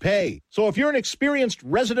top-notch pay. So if you're an experienced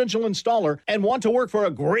residential installer and want to work for a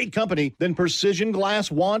great company, then Precision Glass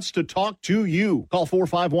wants to talk to you. Call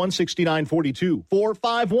 451-6942.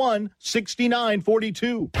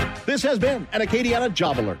 451-6942. This has been an Acadiana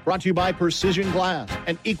Job Alert brought to you by Precision Glass,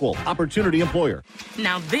 an equal opportunity employer.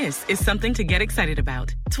 Now this is something to get excited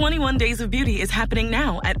about. 21 Days of Beauty is happening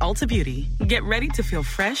now at Ulta Beauty. Get ready to feel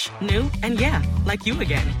fresh, new, and yeah, like you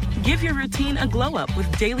again. Give your routine a glow up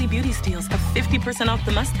with daily beauty steals of 50% off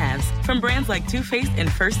the must-haves from brands like Too Faced and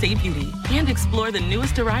First Aid Beauty. And explore the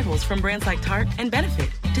newest arrivals from brands like Tarte and Benefit.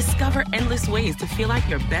 Discover endless ways to feel like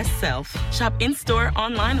your best self. Shop in-store,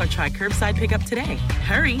 online, or try curbside pickup today.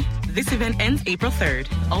 Hurry! This event ends April 3rd.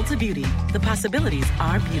 Ulta Beauty. The possibilities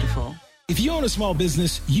are beautiful. If you own a small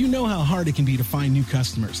business, you know how hard it can be to find new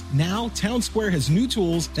customers. Now, Town Square has new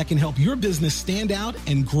tools that can help your business stand out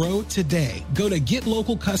and grow today. Go to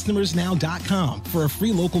GetLocalCustomersNow.com for a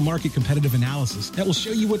free local market competitive analysis that will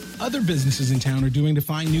show you what other businesses in town are doing to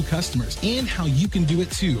find new customers and how you can do it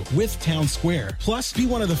too with Town Square. Plus, be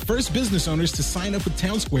one of the first business owners to sign up with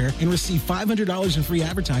Town Square and receive $500 in free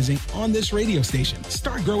advertising on this radio station.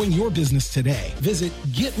 Start growing your business today. Visit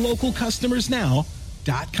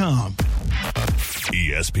GetLocalCustomersNow.com.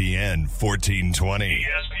 ESPN 1420.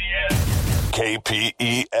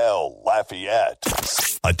 KPEL Lafayette.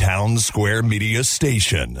 A Town Square media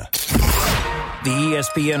station. The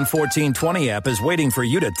ESPN 1420 app is waiting for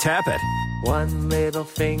you to tap it. One little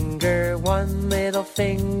finger, one little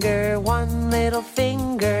finger, one little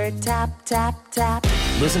finger, tap, tap, tap.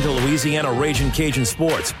 Listen to Louisiana Ragin Cajun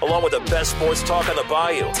Sports, along with the best sports talk on the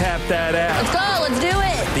Bayou. Tap that app. Let's go, let's do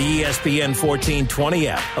it. The ESPN 1420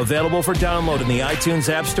 app, available for download in the iTunes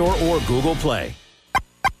App Store or Google Play.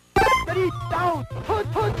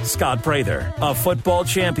 Scott Prather, a football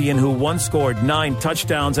champion who once scored 9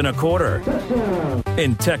 touchdowns in a quarter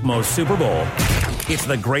in Tecmo's Super Bowl. It's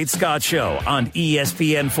the Great Scott Show on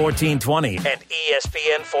ESPN 1420 and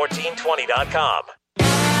ESPN1420.com.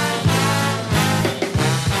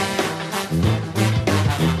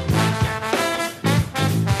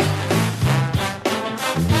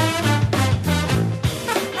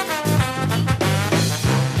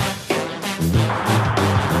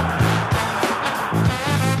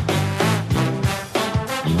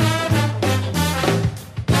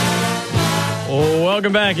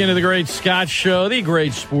 Welcome back into the Great Scott Show, the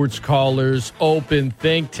Great Sports Callers Open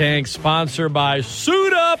Think Tank, sponsored by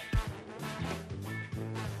Suit Up.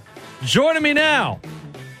 Joining me now,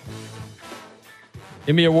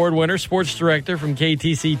 Emmy Award winner, sports director from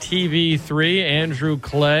KATC-TV3, Andrew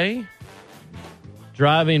Clay.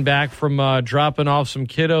 Driving back from dropping off some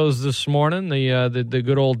kiddos this morning, the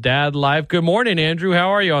good old dad life. Good morning, Andrew. How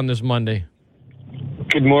are you on this Monday?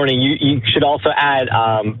 Good morning. You should also add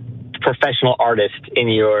professional artist in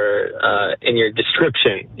your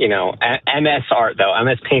description. You know, MS art though,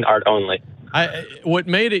 MS Paint art only. What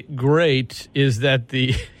made it great is that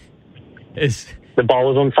the ball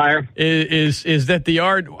was on fire. Is that the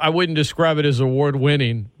art? I wouldn't describe it as award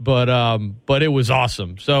winning, but it was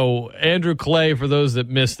awesome. So Andrew Clay, for those that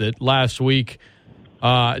missed it last week,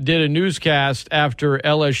 did a newscast after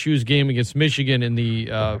LSU's game against Michigan in the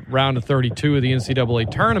round of 32 of the NCAA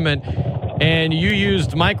tournament, and you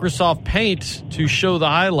used Microsoft Paint to show the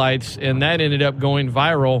highlights, and that ended up going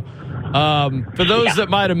viral. For those that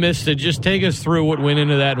might have missed it, just take us through what went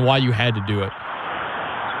into that and why you had to do it.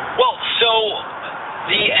 Well, so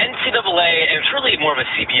the NCAA, and it's really more of a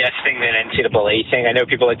CBS thing than an NCAA thing. I know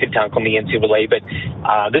people like to dunk on the NCAA, but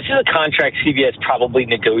this is a contract CBS probably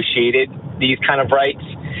negotiated, these kind of rights.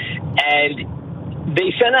 And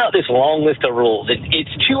they sent out this long list of rules.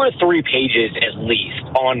 It's 2 or 3 pages at least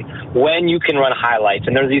on when you can run highlights.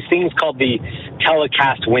 And there are these things called the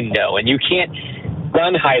telecast window. And you can't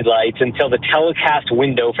run highlights until the telecast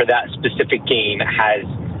window for that specific game has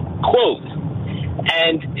closed.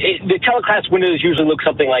 And the telecast windows usually look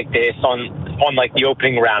something like this on like the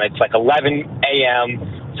opening round. It's like 11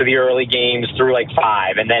 a.m. to the early games through like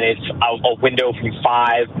 5. And then it's a window from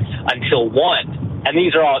 5 until 1. And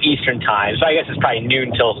these are all Eastern time, so I guess it's probably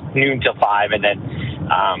noon till 5, and then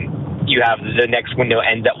you have the next window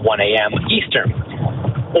ends at 1 a.m. Eastern,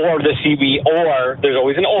 or the CB, or there's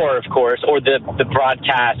always an or, of course, or the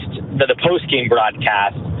broadcast, the post game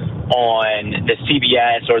broadcast on the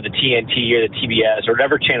CBS or the TNT or the TBS or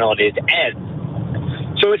whatever channel it is ends.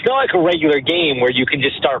 So it's not like a regular game where you can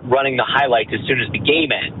just start running the highlights as soon as the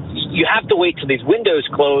game ends. You have to wait till these windows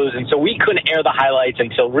close, and so we couldn't air the highlights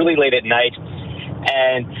until really late at night.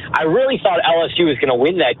 And I really thought LSU was going to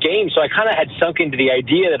win that game, so I kind of had sunk into the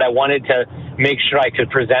idea that I wanted to make sure I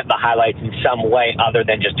could present the highlights in some way other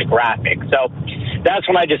than just a graphic. So that's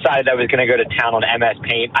when I decided I was going to go to town on MS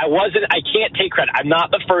Paint. I can't take credit. I'm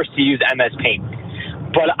not the first to use MS Paint,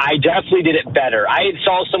 but I definitely did it better. I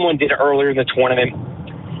saw someone did it earlier in the tournament,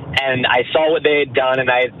 and I saw what they had done, and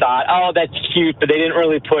I thought, oh, that's cute, but they didn't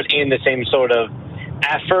really put in the same sort of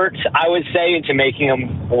effort, I would say, into making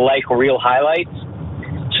them like real highlights.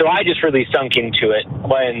 So I just really sunk into it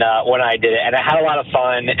when I did it, and I had a lot of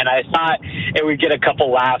fun, and I thought it would get a couple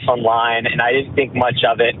laughs online, and I didn't think much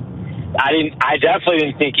of it. I definitely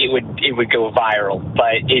didn't think it would go viral,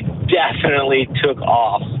 but it definitely took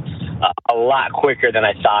off a lot quicker than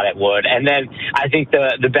I thought it would. And then I think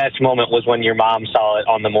the best moment was when your mom saw it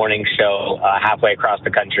on the morning show halfway across the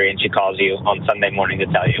country, and she calls you on Sunday morning to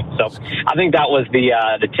tell you. So I think that was the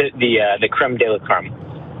creme de la creme.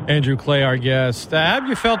 Andrew Clay, our guest. How have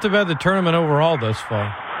you felt about the tournament overall thus far?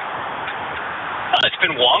 It's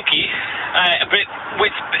been wonky, but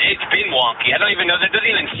it's been wonky. I don't even know. That doesn't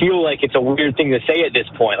even feel like it's a weird thing to say at this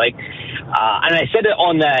point. Like, and I said it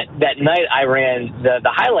on that night I ran the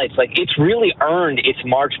highlights. Like, it's really earned its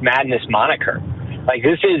March Madness moniker. Like,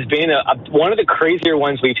 this has been one of the crazier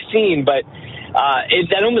ones we've seen, but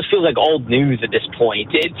that almost feels like old news at this point.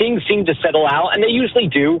 Things seem to settle out, and they usually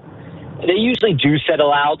do. They usually do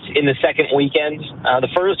settle out in the second weekend. The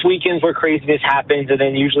first weekends where craziness happens, and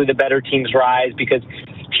then usually the better teams rise because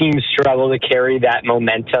teams struggle to carry that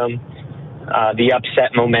momentum, the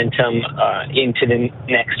upset momentum, into the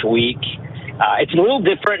next week. It's a little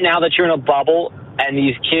different now that you're in a bubble, and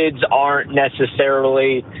these kids aren't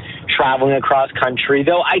necessarily traveling across country,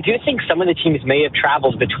 though I do think some of the teams may have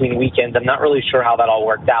traveled between weekends. I'm not really sure how that all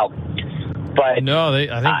worked out. But no,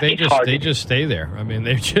 I think they just stay there. I mean,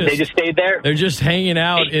 they just stayed there. They're just hanging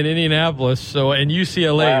out in Indianapolis. So, and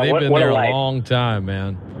UCLA, they've been there a long time,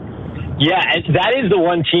 man. Yeah, and that is the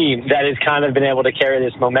one team that has kind of been able to carry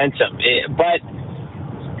this momentum. But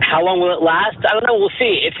how long will it last? I don't know. We'll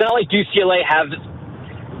see. It's not like UCLA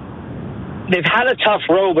they've had a tough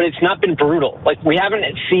road, but it's not been brutal. Like, we haven't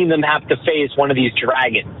seen them have to face one of these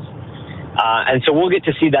dragons. And so we'll get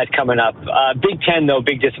to see that coming up. Big Ten, though,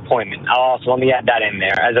 big disappointment. Let me add that in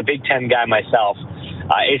there. As a Big Ten guy myself,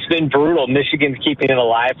 it's been brutal. Michigan's keeping it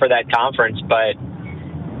alive for that conference, but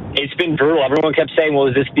it's been brutal. Everyone kept saying, well,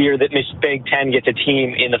 is this the year that Big Ten gets a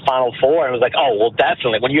team in the Final Four? And it was like, oh, well,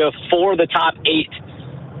 definitely. When you have 4 of the top 8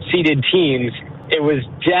 seeded teams, they were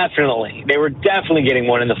definitely getting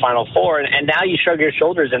one in the Final Four. And now you shrug your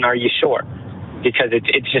shoulders and are you sure? Because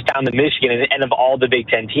it's just down to Michigan, and of all the Big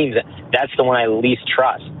Ten teams, that's the one I least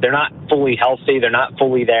trust. They're not fully healthy. They're not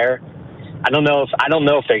fully there. I don't know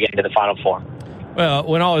if they're getting to the Final Four. Well,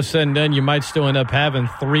 when all is said and done, you might still end up having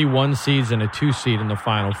 3 1 seeds and a 2 seed in the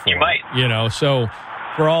Final Four. You might. So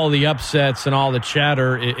for all the upsets and all the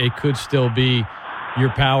chatter, it could still be your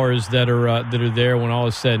powers that are there when all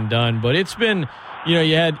is said and done. But it's been,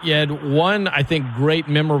 you had one, I think, great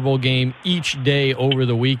memorable game each day over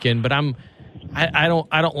the weekend. But I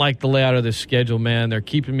don't like the layout of this schedule, man. They're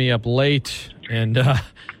keeping me up late, and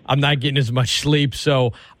I'm not getting as much sleep.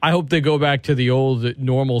 So I hope they go back to the old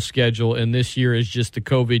normal schedule, and this year is just the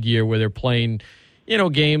COVID year where they're playing,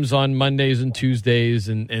 games on Mondays and Tuesdays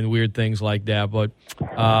and weird things like that. But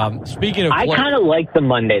speaking of, I kind of like the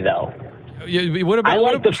Monday though. What about? I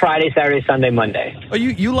like the Friday, Saturday, Sunday, Monday. Oh,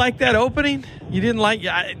 you like that opening? You didn't like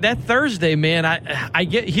that Thursday, man. I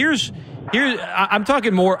get here's. I'm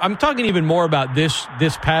talking more. I'm talking even more about this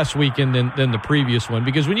past weekend than the previous one,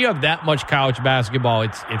 because when you have that much college basketball,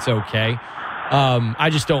 it's okay. I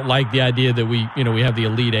just don't like the idea that we have the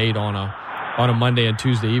Elite Eight on a Monday and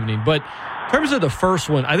Tuesday evening. But in terms of the first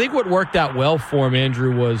one, I think what worked out well for him,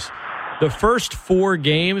 Andrew, was the first 4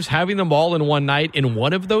 games, having them all in one night, in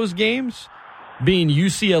one of those games being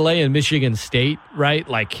UCLA and Michigan State, right?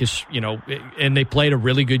 Like and they played a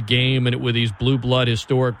really good game, and with these blue blood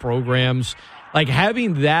historic programs, like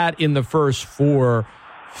having that in the first 4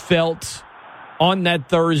 felt on that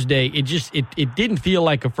Thursday. It didn't feel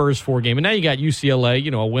like a first 4 game, and now you got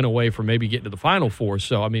UCLA, a win away from maybe getting to the Final Four.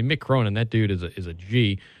 So I mean, Mick Cronin, that dude is a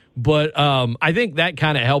G. But I think that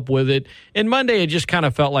kind of helped with it. And Monday, it just kind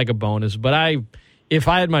of felt like a bonus. But if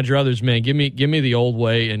I had my druthers, man, give me the old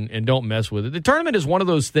way and don't mess with it. The tournament is one of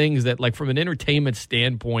those things that, like, from an entertainment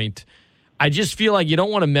standpoint, I just feel like you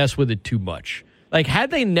don't want to mess with it too much. Like,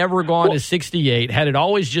 had they never gone to 68, had it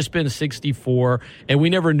always just been 64, and we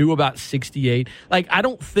never knew about 68, like, I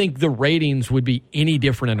don't think the ratings would be any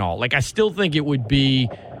different at all. Like, I still think it would be,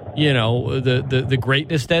 the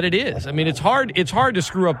greatness that it is. I mean, it's hard to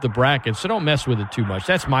screw up the bracket, so don't mess with it too much.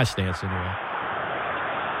 That's my stance anyway.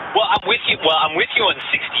 Well, I'm with you on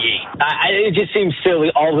 68. It just seems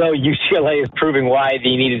silly, although UCLA is proving why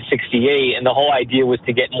they needed 68, and the whole idea was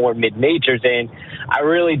to get more mid-majors in. I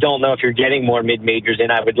really don't know if you're getting more mid-majors in.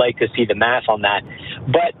 I would like to see the math on that.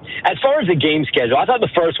 But as far as the game schedule, I thought the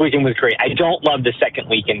first weekend was great. I don't love the second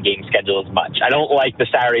weekend game schedule as much. I don't like the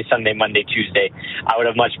Saturday, Sunday, Monday, Tuesday. I would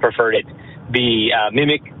have much preferred it be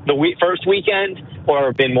mimic the first weekend,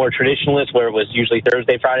 or been more traditionalist where it was usually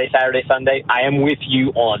Thursday, Friday, Saturday, Sunday. I am with you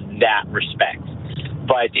on that respect.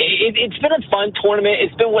 But it's been a fun tournament.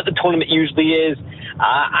 It's been what the tournament usually is.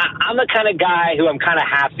 I'm the kind of guy who I'm kind of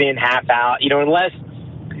half in, half out. Unless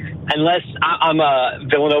I'm a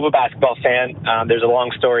Villanova basketball fan. There's a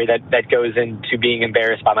long story that goes into being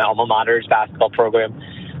embarrassed by my alma mater's basketball program.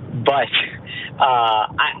 But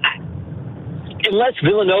unless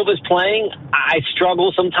Villanova's playing, I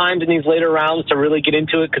struggle sometimes in these later rounds to really get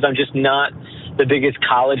into it because I'm just not the biggest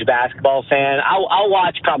college basketball fan. I'll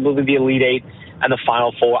watch probably the Elite Eight and the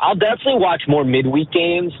Final Four. I'll definitely watch more midweek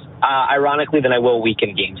games, ironically, than I will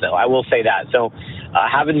weekend games, though. I will say that. So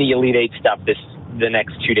having the Elite Eight stuff the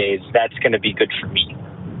next 2 days, that's going to be good for me.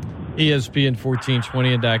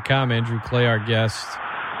 ESPN1420.com, Andrew Clay, our guest.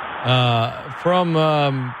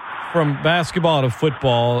 From basketball to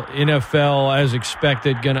football, NFL, as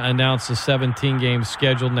expected, going to announce a 17-game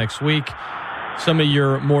schedule next week. Some of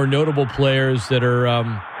your more notable players that are,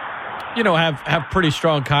 have pretty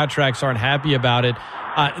strong contracts aren't happy about it.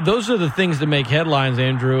 Those are the things that make headlines,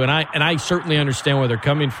 Andrew, and I certainly understand where they're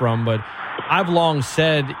coming from. But I've long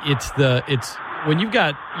said it's when you've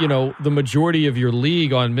got the majority of your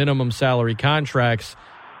league on minimum salary contracts.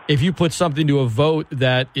 If you put something to a vote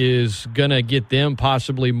that is going to get them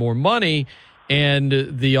possibly more money, and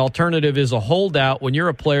the alternative is a holdout, when you're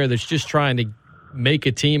a player that's just trying to make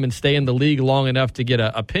a team and stay in the league long enough to get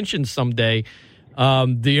a pension someday,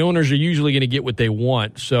 the owners are usually going to get what they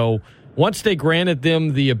want. So once they granted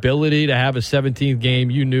them the ability to have a 17th game,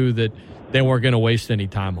 you knew that they weren't going to waste any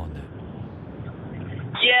time on that.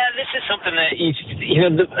 Yeah, this is something that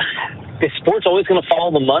the sport's always going to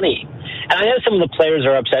follow the money. And I know some of the players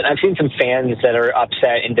are upset. I've seen some fans that are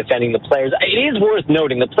upset in defending the players. It is worth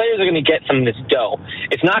noting the players are going to get some of this dough.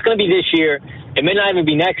 It's not going to be this year. It may not even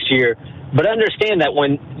be next year. But understand that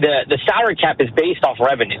when the salary cap is based off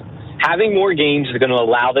revenue, having more games is going to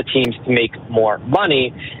allow the teams to make more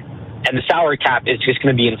money, and the salary cap is just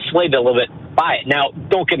going to be inflated a little bit by it. Now,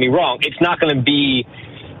 don't get me wrong. It's not going to be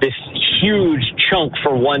this huge chunk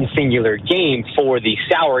for one singular game for the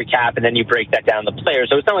salary cap, and then you break that down to the players.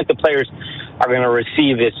 So it's not like the players are going to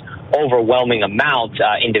receive this overwhelming amount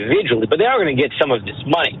individually, but they are going to get some of this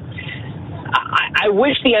money. I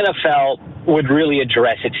wish the NFL would really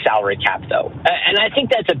address its salary cap, though. And I think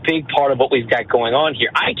that's a big part of what we've got going on here.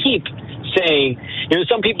 I keep saying,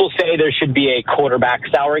 some people say there should be a quarterback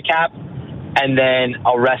salary cap and then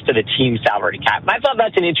a rest of the team salary cap. And I thought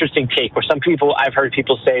that's an interesting take, where some people, I've heard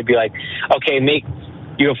people say, be like, okay,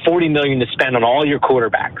 you have $40 million to spend on all your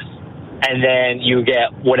quarterbacks, and then you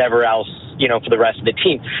get whatever else, for the rest of the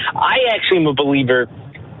team. I actually am a believer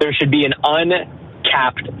there should be an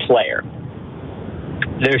uncapped player.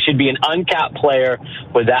 There should be an uncapped player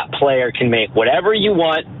where that player can make whatever you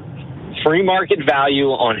want, free market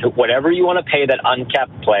value on whatever you want to pay that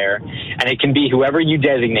uncapped player, And it can be whoever you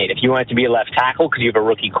designate. If you want it to be a left tackle because you have a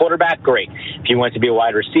rookie quarterback, great. If you want it to be a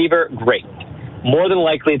wide receiver, great. More than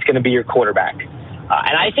likely, it's going to be your quarterback.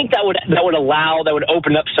 And I think that would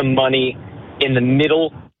open up some money in the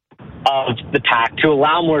middle of the pack to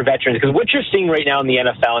allow more veterans. Because what you're seeing right now in the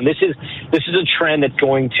NFL, and this is a trend that's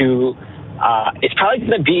going to it's probably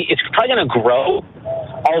going to grow.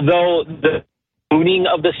 Although the booting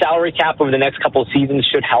of the salary cap over the next couple of seasons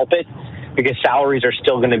should help it, because salaries are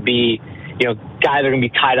still going to be, guys are going to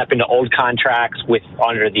be tied up into old contracts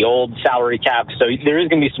under the old salary cap. So there is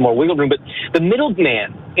going to be some more wiggle room. But the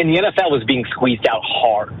middleman in the NFL was being squeezed out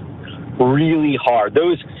hard, really hard.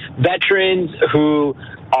 Those veterans who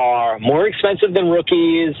are more expensive than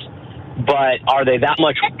rookies, but are they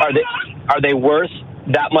worth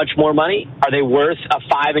that much more money? Are they worth a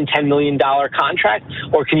 $5 and $10 million contract?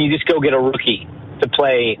 Or can you just go get a rookie to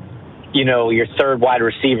play, your third wide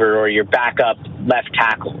receiver or your backup left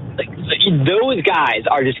tackle? Those guys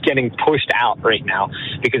are just getting pushed out right now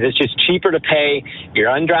because it's just cheaper to pay your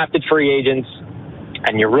undrafted free agents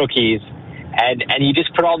and your rookies, and you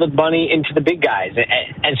just put all the money into the big guys.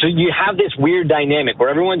 And so you have this weird dynamic where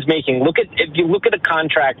everyone's making, if you look at a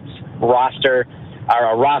contract roster,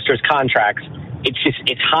 or a roster's contracts,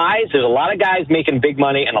 it's high. There's a lot of guys making big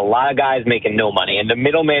money and a lot of guys making no money. And the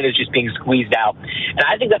middleman is just being squeezed out. And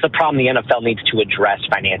I think that's a problem the NFL needs to address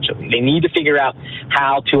financially. They need to figure out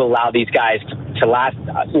how to allow these guys to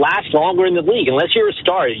last longer in the league. Unless you're a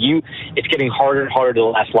star, it's getting harder and harder to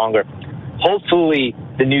last longer. Hopefully,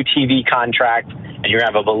 the new TV contract, and you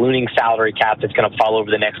have a ballooning salary cap that's going to fall over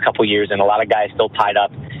the next couple years, and a lot of guys still tied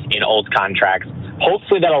up in old contracts.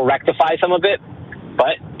 Hopefully, that'll rectify some of it.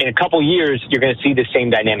 But in a couple years, you're going to see the same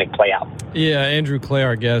dynamic play out. Yeah, Andrew Clay,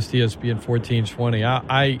 our guest, ESPN 1420.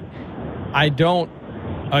 I don't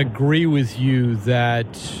agree with you that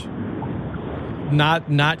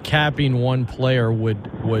not capping one player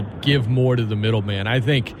would give more to the middleman. I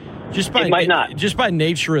think just by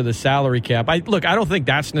nature of the salary cap. I don't think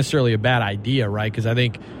that's necessarily a bad idea, right? Because I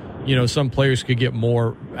think some players could get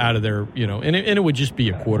more out of their, and it would just be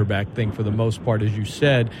a quarterback thing for the most part, as you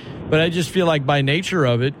said. But I just feel like by nature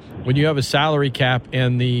of it, when you have a salary cap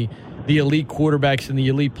and the elite quarterbacks and the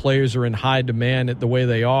elite players are in high demand at the way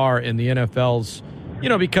they are, and the NFL's,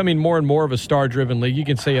 becoming more and more of a star-driven league. You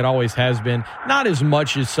can say it always has been. Not as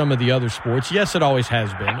much as some of the other sports. Yes, it always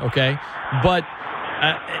has been, okay? But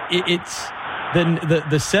it's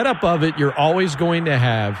the setup of it, you're always going to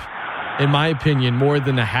have, in my opinion, more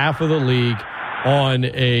than a half of the league on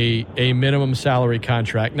a minimum salary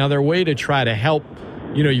contract. Now, their way to try to help,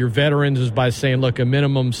 your veterans is by saying, look, a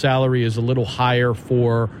minimum salary is a little higher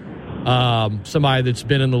for somebody that's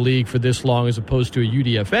been in the league for this long as opposed to a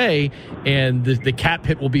UDFA, and the cap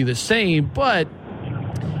hit will be the same. But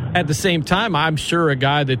at the same time, I'm sure a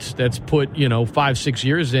guy that's put 5-6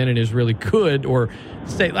 years in and is really good, or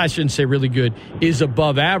I shouldn't say really good, is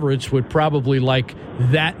above average, would probably like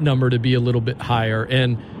that number to be a little bit higher.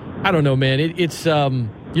 And I don't know, man. It's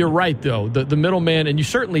you're right though. The middleman, and you've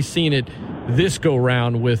certainly seen it this go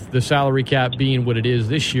round with the salary cap being what it is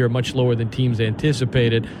this year, much lower than teams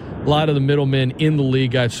anticipated. A lot of the middlemen in the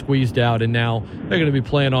league got squeezed out, and now they're going to be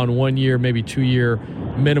playing on 1 year, maybe 2 year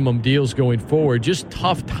minimum deals going forward. Just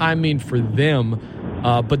tough timing for them.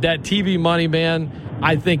 But that TV money, man,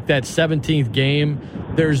 I think that 17th game,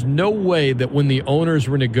 there's no way that when the owners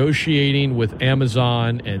were negotiating with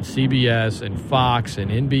Amazon and CBS and Fox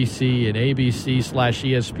and NBC and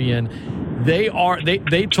ABC/ESPN,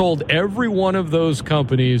 they told every one of those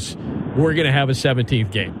companies, we're going to have a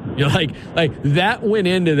 17th game. Like that went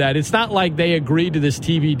into that. It's not like they agreed to this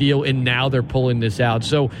TV deal and now they're pulling this out.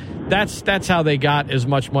 So that's how they got as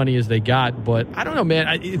much money as they got. But I don't know,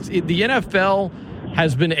 man. The NFL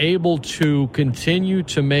has been able to continue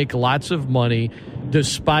to make lots of money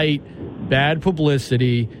despite bad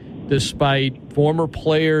publicity, despite former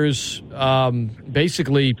players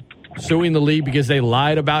basically suing the league because they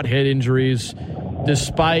lied about head injuries,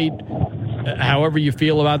 despite however you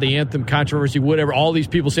feel about the anthem controversy, whatever, all these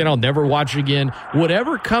people saying, I'll never watch again.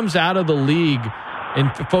 Whatever comes out of the league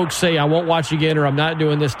and folks say, I won't watch again, or I'm not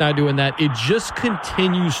doing this, not doing that, it just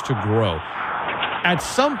continues to grow. At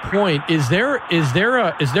some point, is there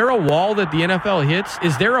a wall that the NFL hits?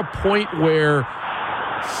 Is there a point where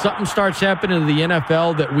something starts happening to the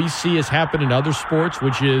NFL that we see has happened in other sports,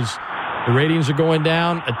 which is the ratings are going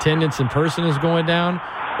down, attendance in person is going down?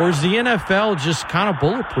 Or is the NFL just kind of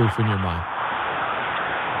bulletproof in your mind?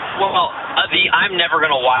 Well, I'm never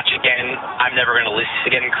going to watch again, I'm never going to listen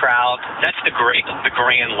again crowd, that's the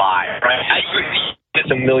grand lie, right? I use this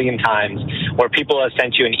a million times where people have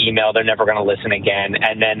sent you an email, they're never going to listen again,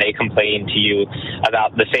 and then they complain to you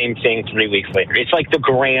about the same thing 3 weeks later. It's like the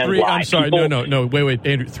grand lie. I'm sorry. No. Wait,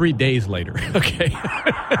 Andrew. 3 days later. Okay.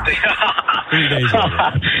 3 days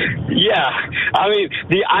later. Yeah. I mean,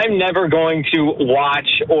 I'm never going to watch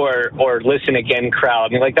or listen again crowd. I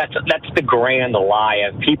mean, like, that's the grand lie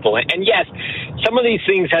of people. And yes, some of these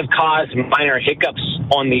things have caused minor hiccups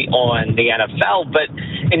on the NFL, but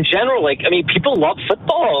in general, like, I mean, people love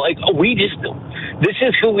football. Like, this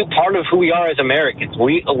is part of who we are as Americans.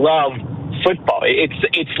 We love football.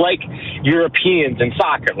 It's like Europeans in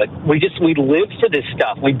soccer. Like, we live for this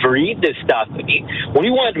stuff. We breathe this stuff. I mean, we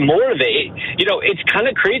want more of it. You know, it's kind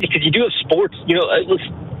of crazy because you do have sports. You know,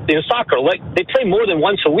 soccer. Like, they play more than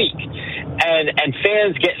once a week, and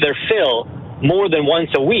fans get their fill more than once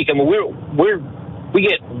a week. I mean, we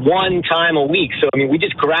get one time a week. So, I mean, we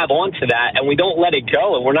just grab onto that and we don't let it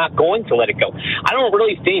go, and we're not going to let it go. I don't want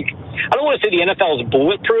to say the NFL is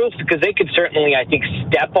bulletproof, because they could certainly, I think,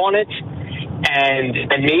 step on it and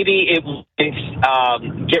maybe it would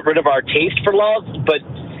get rid of our taste for love, but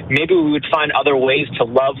maybe we would find other ways to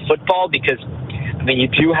love football, because, I mean, you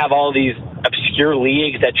do have all these obscure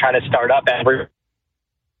leagues that try to start up every.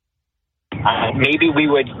 Maybe we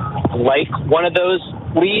would like one of those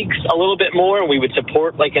leagues a little bit more, and we would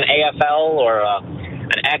support like an AFL or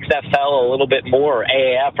an XFL a little bit more, or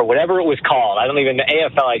AAF or whatever it was called. I don't even know.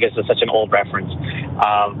 AFL, I guess, is such an old reference.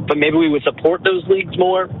 But maybe we would support those leagues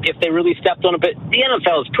more if they really stepped on it. But the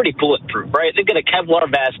NFL is pretty bulletproof, right? They've got a Kevlar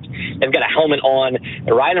vest. They've got a helmet on.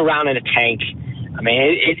 They're riding around in a tank. I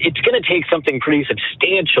mean, it's going to take something pretty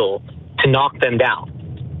substantial to knock them down.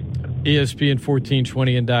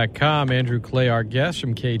 ESPN1420.com. Andrew Clay, our guest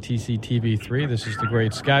from KATC-TV3. This is the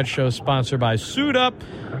Great Scott Show, sponsored by Suit Up.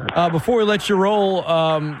 Before we let you roll,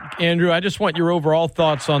 Andrew, I just want your overall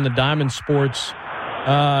thoughts on the Diamond Sports,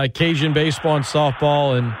 Cajun baseball and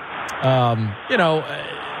softball, and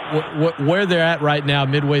where they're at right now,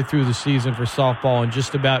 midway through the season for softball and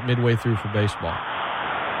just about midway through for baseball.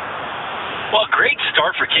 Well, great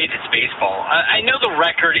start for Cajun's baseball. I know the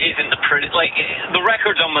record isn't the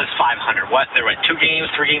record's almost 500. What, they're at 3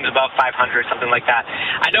 games above 500, something like that.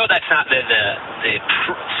 I know that's not the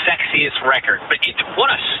sexiest record, but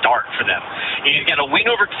what a start for them. You got a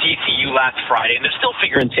win over TCU last Friday, and they're still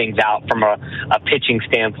figuring things out from a pitching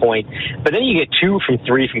standpoint. But then you get 2 from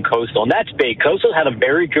 3 from Coastal, and that's big. Coastal had a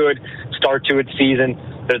very good start to its season.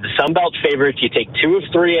 They're the Sun Belt favorites. You take 2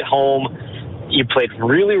 of 3 at home. You played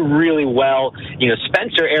really, really well. You know,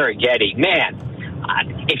 Spencer Arrighetti, man,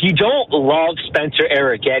 if you don't love Spencer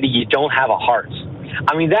Arrighetti, you don't have a heart.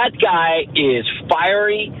 I mean, that guy is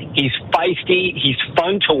fiery. He's feisty. He's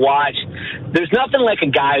fun to watch. There's nothing like a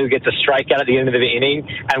guy who gets a strikeout at the end of the inning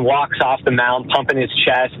and walks off the mound, pumping his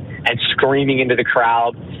chest and screaming into the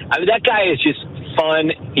crowd. I mean, that guy is just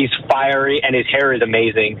fun. He's fiery, and his hair is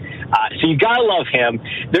amazing. So you gotta love him.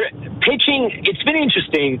 Pitching, it's been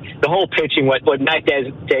interesting, the whole pitching, what Matt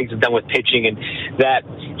Deggs has done with pitching, and that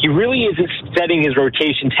he really isn't setting his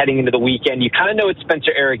rotations heading into the weekend. You kind of know it's Spencer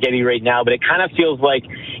Arrighetti right now, but it kind of feels like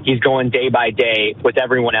he's going day by day with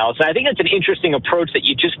everyone else. And I think that's an interesting approach that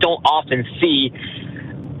you just don't often see.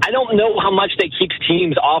 I don't know how much that keeps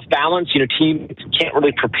teams off balance. You know, teams can't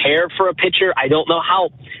really prepare for a pitcher. I don't know how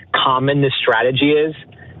common this strategy is.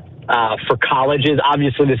 For colleges,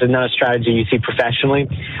 obviously this is not a strategy you see professionally.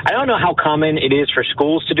 I don't know how common it is for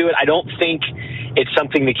schools to do it. I don't think it's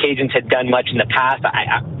something the Cajuns had done much in the past.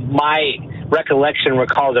 My recollection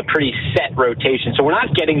recalls a pretty set rotation. So we're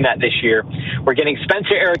not getting that this year. We're getting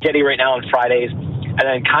Spencer Arrighetti right now on Fridays, and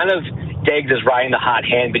then kind of Deggs is riding the hot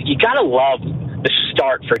hand. But you got to love the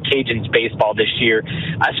start for Cajuns baseball this year,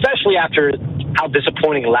 especially after how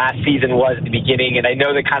disappointing last season was at the beginning. And I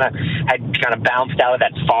know they had bounced out of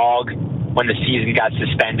that fog when the season got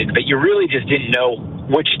suspended, but you really just didn't know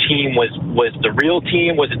which team was the real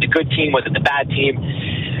team. Was it the good team? Was it the bad team?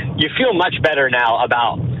 You feel much better now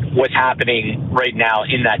about what's happening right now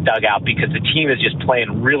in that dugout, because the team is just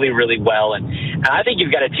playing really, really well. And I think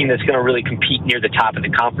you've got a team that's going to really compete near the top of the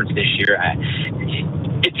conference this year.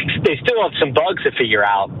 They still have some bugs to figure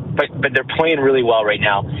out, but they're playing really well right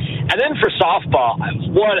now. And then for softball, I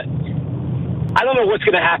don't know what's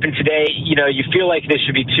going to happen today. You know, you feel like there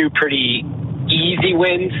should be 2 pretty easy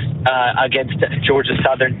wins against Georgia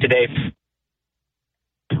Southern today.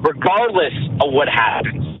 Regardless of what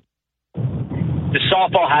happens, the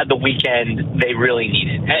softball had the weekend they really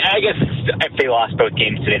needed. And I guess if they lost both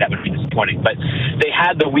games today, that would be disappointing. But they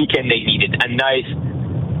had the weekend they needed. A nice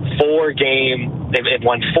 4-game. They've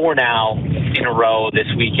won 4 now in a row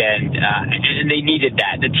this weekend, and they needed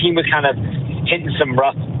that. The team was kind of hitting some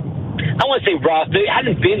rough I don't want to say rough. They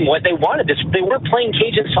hadn't been what they wanted. They weren't playing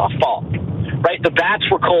Cajun softball, right? The bats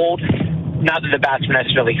were cold. Not that the bats were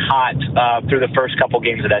necessarily hot through the first couple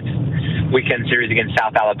games of that weekend series against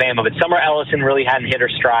South Alabama, but Summer Ellison really hadn't hit her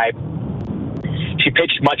stride. She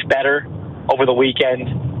pitched much better over the weekend,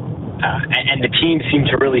 and the team seemed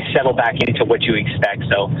to really settle back into what you expect.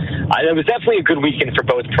 So it was definitely a good weekend for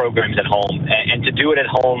both programs at home, and to do it at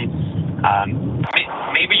home,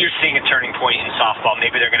 maybe you're seeing a turning point in softball.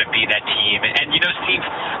 Maybe they're going to be that team. And, Steve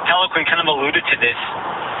Peliquin kind of alluded to this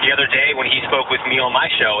the other day when he spoke with me on my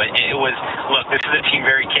show. It was, look, this is a team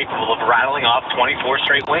very capable of rattling off 24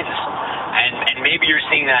 straight wins. And maybe you're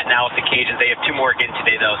seeing that now with the Cajuns. They have 2 more again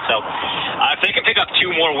today, though. So if they can pick up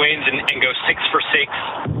 2 more wins and go 6 for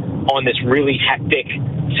 6 on this really hectic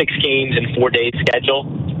 6 games in 4 days schedule,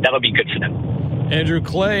 that'll be good for them. Andrew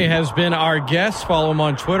Clay has been our guest. Follow him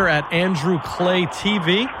on Twitter at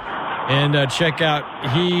AndrewClayTV. And check out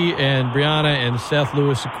he and Brianna and Seth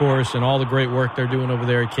Lewis, of course, and all the great work they're doing over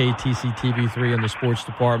there at KATC-TV3 in the sports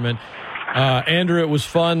department. Andrew, it was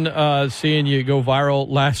fun seeing you go viral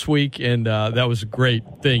last week, and that was a great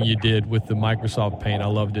thing you did with the Microsoft Paint. I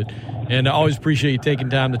loved it. And I always appreciate you taking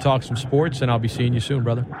time to talk some sports, and I'll be seeing you soon,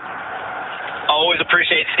 brother. Always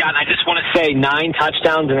appreciate it, Scott. And I just want to say 9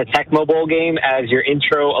 touchdowns in a Tecmo Bowl game, as your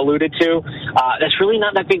intro alluded to. That's really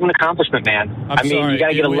not that big of an accomplishment, man. I mean, you got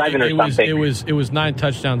to get 11 or something. It was 9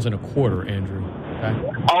 touchdowns in a quarter, Andrew. Okay?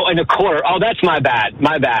 Oh, in a quarter. Oh, that's my bad.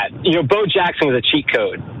 My bad. Bo Jackson was a cheat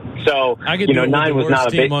code. So, I could do 9 was not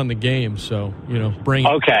a big team on the game, so, bring it.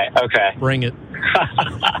 Okay. Bring it.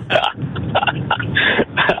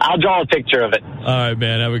 I'll draw a picture of it. All right,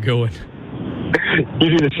 man. Have a good one.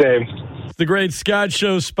 You do the same. It's the Great Scott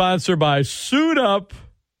Show, sponsored by Suit Up.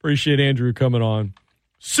 Appreciate Andrew coming on.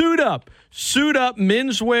 Suit Up. Suit Up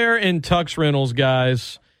menswear and tux rentals,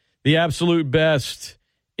 guys. The absolute best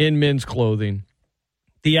in men's clothing.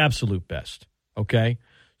 The absolute best, okay?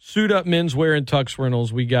 Suit Up menswear and tux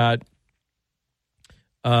rentals. We got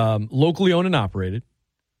locally owned and operated.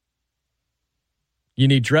 You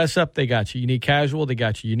need dress up, they got you. You need casual, they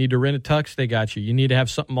got you. You need to rent a tux, they got you. You need to have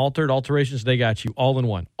something alterations, they got you. All in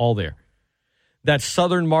one, all there. That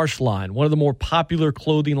Southern Marsh line, one of the more popular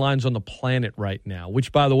clothing lines on the planet right now,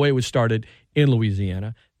 which, by the way, was started in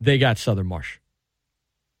Louisiana. They got Southern Marsh.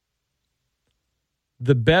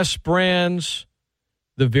 The best brands,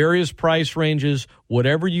 the various price ranges,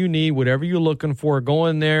 whatever you need, whatever you're looking for, go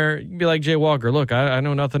in there. You can be like Jay Walker. Look, I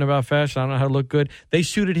know nothing about fashion. I don't know how to look good. They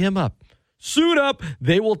suited him up. Suit up.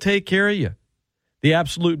 They will take care of you. The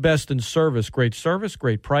absolute best in service, great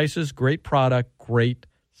prices, great product, great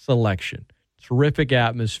selection. Terrific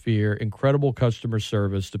atmosphere, incredible customer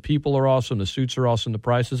service. The people are awesome. The suits are awesome. The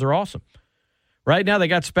prices are awesome. Right now, they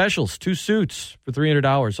got specials. 2 suits for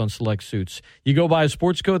 $300 on select suits. You go buy a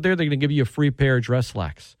sports coat there, they're going to give you a free pair of dress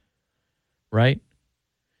slacks. Right?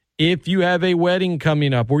 If you have a wedding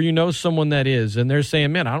coming up or you know someone that is, and they're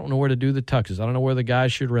saying, man, I don't know where to do the tuxes. I don't know where the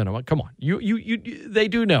guys should rent them. Come on. They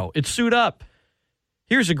do know. It's Suit Up.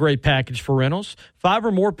 Here's a great package for rentals. 5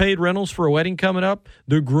 or more paid rentals for a wedding coming up.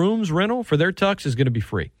 The groom's rental for their tux is going to be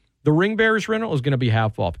free. The ring bearer's rental is going to be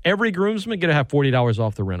half off. Every groomsman going to have $40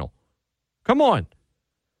 off the rental. Come on.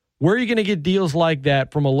 Where are you going to get deals like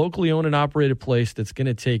that from a locally owned and operated place that's going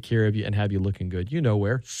to take care of you and have you looking good? You know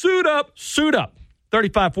where. Suit Up. Suit Up.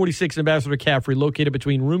 3546 Ambassador Caffrey, located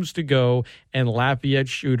between Rooms to Go and Lafayette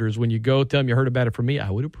Shooters. When you go, tell them you heard about it from me. I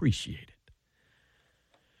would appreciate it.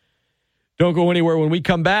 Don't go anywhere. When we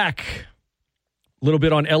come back, a little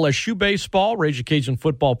bit on LSU baseball, Ragin Cajun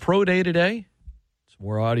football pro day today. Some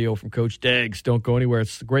more audio from Coach Deggs. Don't go anywhere.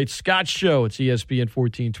 It's the Great Scott Show. It's ESPN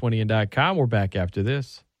 1420 and .com. We're back after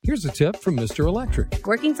this. Here's a tip from Mr. Electric.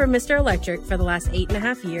 Working for Mr. Electric for the last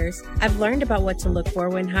 8.5 years, I've learned about what to look for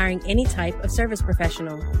when hiring any type of service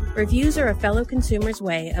professional. Reviews are a fellow consumer's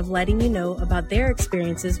way of letting you know about their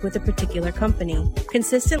experiences with a particular company.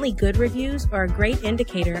 Consistently good reviews are a great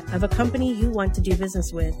indicator of a company you want to do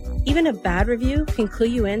business with. Even a bad review can clue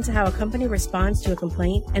you into how a company responds to a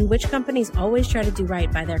complaint and which companies always try to do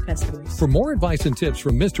right by their customers. For more advice and tips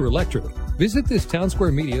from Mr. Electric, visit this Town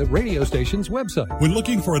Square Media radio station's website. When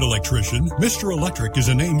looking for an electrician, Mr. Electric is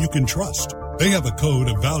a name you can trust. They have a code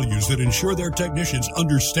of values that ensure their technicians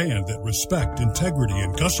understand that respect, integrity,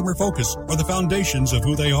 and customer focus are the foundations of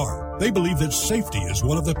who they are. They believe that safety is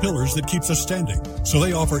one of the pillars that keeps us standing. So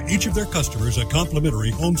they offer each of their customers a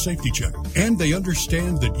complimentary home safety check. And they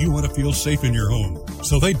understand that you want to feel safe in your home.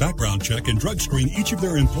 So they background check and drug screen each of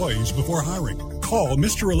their employees before hiring. Call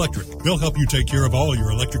Mr. Electric. They'll help you take care of all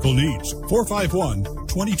your electrical needs. 451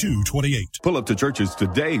 2228. Pull up to Church's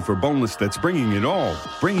today for boneless that's bringing it all.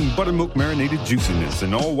 Bringing buttermilk marinated juiciness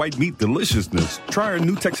and all white meat deliciousness. Try our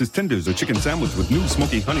new Texas tenders or chicken sandwich with new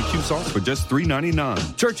smoky honey Q sauce for just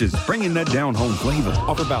 $3.99. Church's, bringing that down home flavor.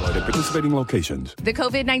 Offer valid at participating locations. The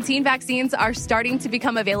COVID-19 vaccines are starting to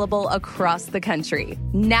become available across the country.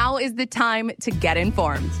 Now is the time to get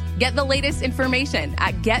informed. Get the latest information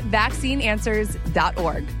at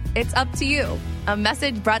getvaccineanswers.org. It's up to you. A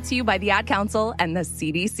message brought to you by the Ad Council and the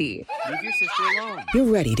CDC. Leave your sister alone.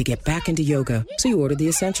 You're ready to get back into yoga, so you order the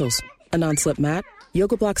essentials. A non-slip mat,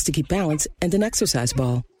 yoga blocks to keep balance, and an exercise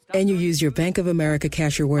ball. And you use your Bank of America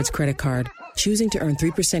Cash Rewards credit card, choosing to earn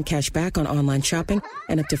 3% cash back on online shopping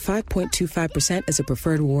and up to 5.25% as a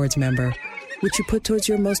preferred rewards member, which you put towards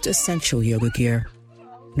your most essential yoga gear.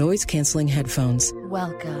 Noise-canceling headphones.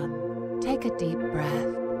 Welcome. Take a deep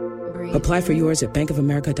breath. Breathe. Apply for yours at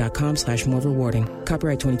bankofamerica.com/more rewarding.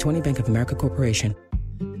 Copyright 2020 Bank of America Corporation.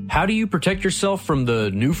 How do you protect yourself from the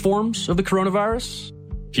new forms of the coronavirus?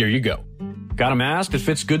 Here you go. Got a mask that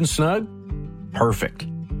fits good and snug? Perfect.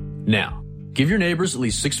 Now, give your neighbors at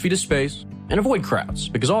least 6 feet of space and avoid crowds,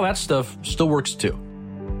 because all that stuff still works too.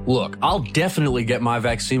 Look, I'll definitely get my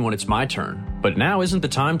vaccine when it's my turn, but now isn't the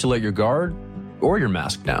time to let your guard or your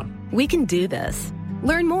mask down. We can do this.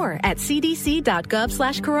 Learn more at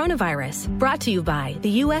cdc.gov/coronavirus. Brought to you by the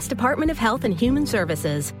U.S. Department of Health and Human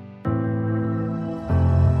Services.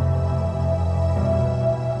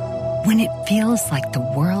 When it feels like the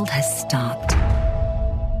world has stopped,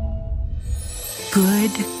 good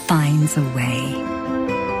finds a way.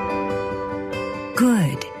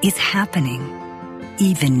 Good is happening,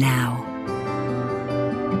 even now.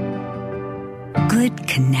 Good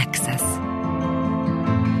connects us,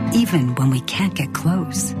 even when we can't get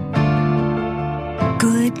close.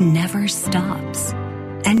 Good never stops,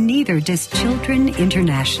 and neither does Children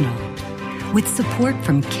International. With support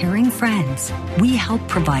from caring friends, we help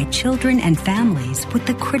provide children and families with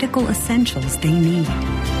the critical essentials they need.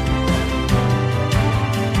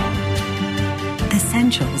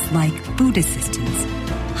 Essentials like food assistance,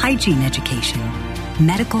 hygiene education,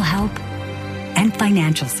 medical help, and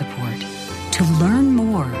financial support. To learn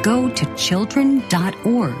more, go to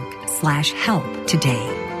children.org/help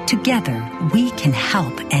today. Together, we can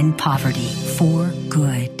help end poverty for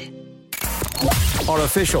good. Our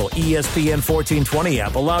official ESPN 1420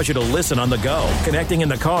 app allows you to listen on the go, connecting in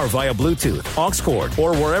the car via Bluetooth, aux cord,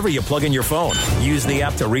 or wherever you plug in your phone. Use the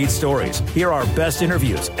app to read stories, hear our best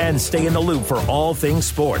interviews, and stay in the loop for all things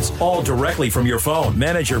sports, all directly from your phone.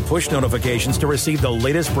 Manage your push notifications to receive the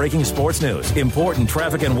latest breaking sports news, important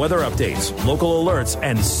traffic and weather updates, local alerts,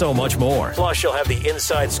 and so much more. Plus, you'll have the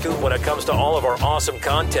inside scoop when it comes to all of our awesome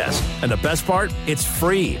contests. And the best part? It's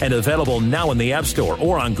free and available now in the App Store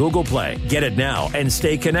or on Google Play. Get it now and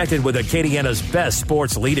stay connected with Acadiana's best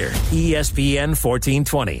sports leader, ESPN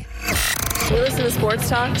 1420. You listen to Sports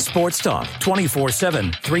Talk? Sports Talk,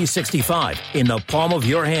 24/7, 365, in the palm of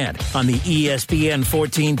your hand on the ESPN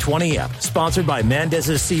 1420 app. Sponsored by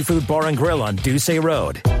Mendez's Seafood Bar and Grill on Ducey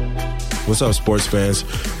Road. What's up, sports fans?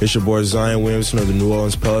 It's your boy Zion Williamson of the New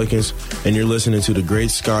Orleans Pelicans, and you're listening to The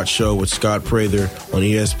Great Scott Show with Scott Prather on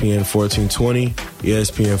ESPN 1420,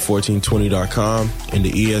 ESPN1420.com, and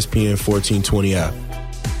the ESPN 1420 app.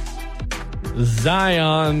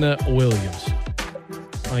 Zion Williamson.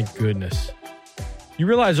 My goodness. You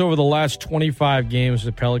realize over the last 25 games,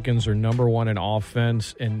 the Pelicans are number one in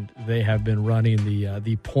offense, and they have been running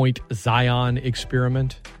the Point Zion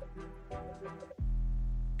experiment.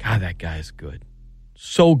 God, that guy is good.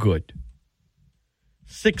 So good.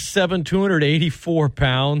 6'7", 284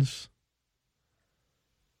 pounds.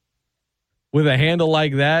 With a handle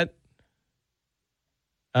like that,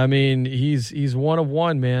 I mean, he's one of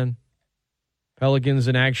one, man. Pelicans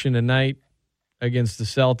in action tonight against the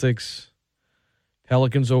Celtics.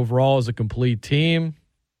 Pelicans overall is a complete team.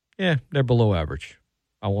 Yeah, they're below average.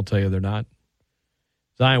 I won't tell you they're not.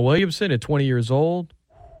 Zion Williamson at 20 years old.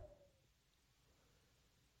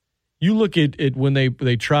 You look at it when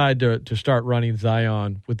they tried to start running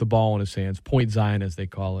Zion with the ball in his hands, Point Zion as they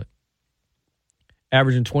call it.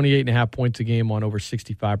 Averaging 28.5 points a game on over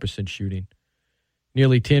 65% shooting.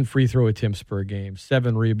 Nearly 10 free throw attempts per game,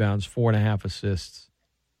 7 rebounds, 4.5 assists.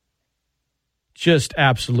 Just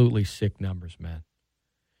absolutely sick numbers, man.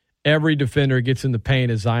 Every defender gets in the paint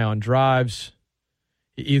as Zion drives.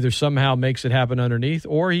 He either somehow makes it happen underneath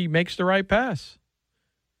or he makes the right pass.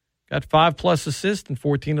 Got 5+ assists in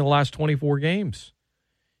 14 of the last 24 games.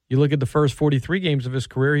 You look at the first 43 games of his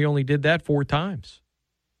career, he only did that 4 times.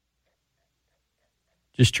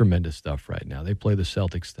 Just tremendous stuff right now. They play the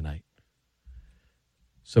Celtics tonight.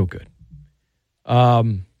 So good.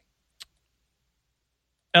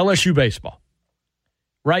 LSU baseball.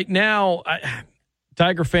 Right now,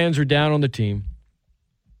 Tiger fans are down on the team,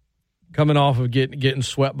 coming off of getting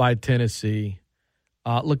swept by Tennessee.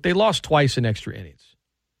 Look, they lost twice in extra innings.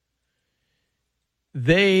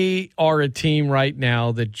 They are a team right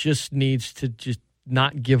now that just needs to just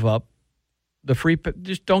not give up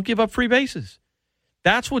just don't give up free bases.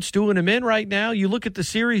 That's what's doing them in right now. You look at the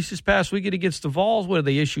series this past weekend against the Vols. What did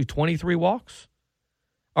they issue? 23 walks?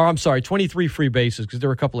 Or I'm sorry, 23 free bases because there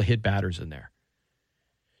were a couple of hit batters in there.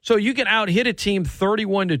 So you can out-hit a team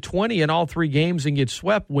 31-20 in all three games and get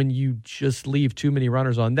swept when you just leave too many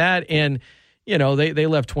runners on that. And, you know, they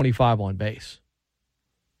left 25 on base.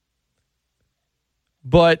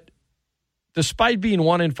 But despite being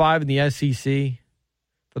 1-5 in the SEC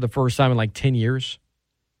for the first time in like 10 years,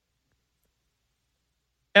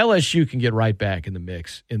 LSU can get right back in the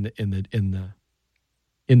mix in the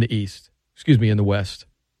East. Excuse me, in the West.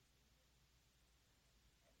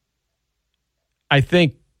 I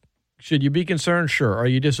think, should you be concerned? Sure. Are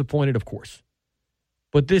you disappointed? Of course.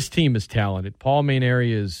 But this team is talented. Paul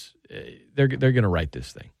Mainieri is they're going to right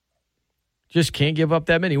this thing. Just can't give up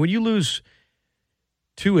that many. When you lose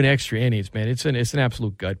 2 in extra innings, man, it's an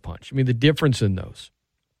absolute gut punch. I mean, the difference in those.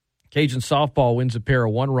 Cajun softball wins a pair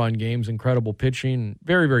of one-run games, incredible pitching.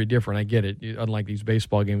 Very, very different. I get it. Unlike these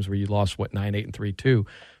baseball games where you lost, 9-8 and 3-2.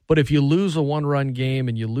 But if you lose a one-run game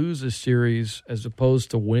and you lose a series as opposed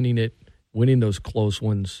to winning those close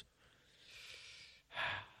ones,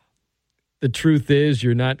 the truth is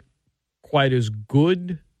you're not quite as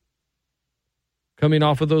good coming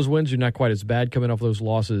off of those wins. You're not quite as bad coming off those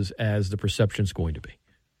losses as the perception's going to be.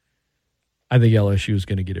 I think LSU is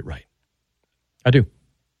going to get it right. I do.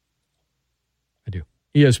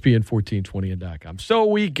 ESPN1420.com. So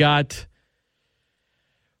we got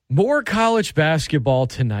more college basketball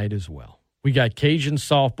tonight as well. We got Cajun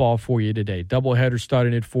softball for you today. Doubleheader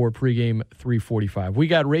starting at 4, pregame 3:45. We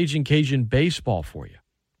got Ragin Cajun baseball for you.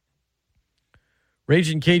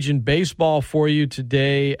 Ragin Cajun baseball for you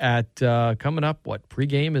today at coming up.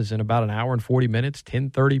 Pregame is in about an hour and 40 minutes.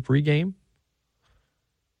 10:30 pregame.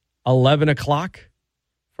 11 o'clock.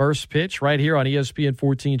 First pitch right here on ESPN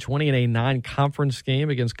 1420 in a non-conference game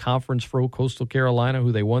against Conference Pro Coastal Carolina,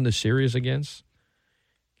 who they won the series against.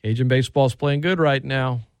 Cajun baseball's playing good right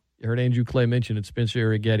now. You heard Andrew Clay mention it, Spencer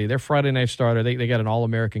Arrighetti. Their Friday night starter, they got an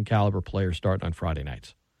All-American caliber player starting on Friday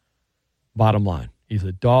nights. Bottom line, he's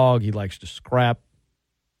a dog. He likes to scrap.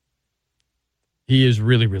 He is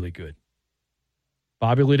really, really good.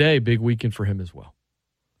 Bobby Leday, big weekend for him as well.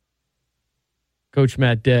 Coach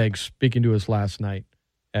Matt Deggs speaking to us last night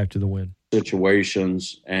after the win.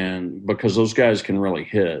 Situations, and because those guys can really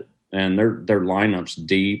hit, and their lineup's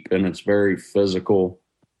deep and it's very physical.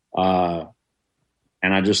 And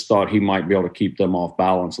I just thought he might be able to keep them off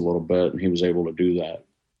balance a little bit, and he was able to do that.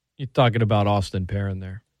 You're talking about Austin Perrin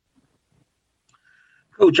there.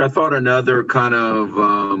 Coach, I thought another kind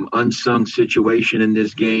of unsung situation in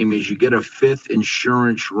this game is you get a fifth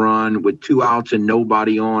insurance run with 2 outs and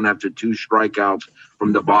nobody on after 2 strikeouts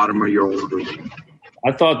from the bottom of your order.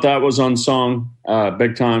 I thought that was unsung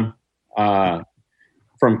big time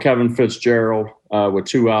from Kevin Fitzgerald with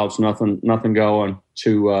 2 outs, nothing going,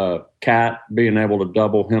 to Cat being able to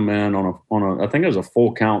double him in on a I think it was a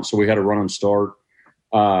full count, so we had a run and start.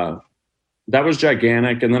 That was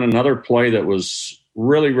gigantic. And then another play that was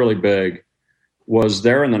really, really big was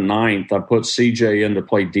there in the 9th. I put CJ in to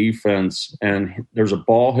play defense, and there's a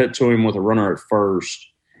ball hit to him with a runner at first.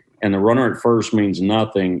 And the runner at first means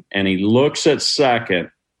nothing. And he looks at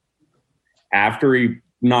second after he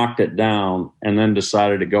knocked it down and then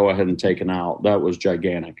decided to go ahead and take an out. That was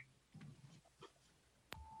gigantic.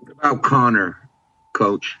 What about Connor,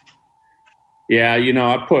 Coach? Yeah,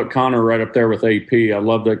 I put Connor right up there with AP. I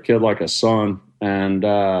love that kid like a son. And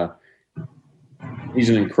he's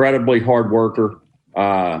an incredibly hard worker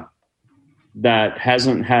that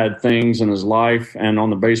hasn't had things in his life and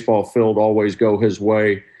on the baseball field always go his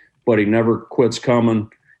way. But he never quits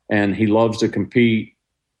coming, and he loves to compete,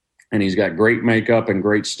 and he's got great makeup and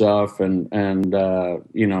great stuff, and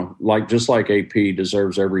just like AP,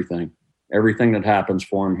 deserves everything. Everything that happens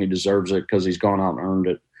for him, he deserves it because he's gone out and earned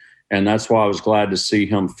it. And that's why I was glad to see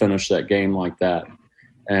him finish that game like that.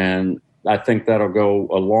 And I think that'll go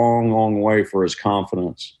a long, long way for his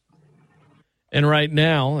confidence. And right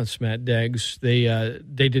now, that's Matt Deggs.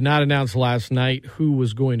 They did not announce last night who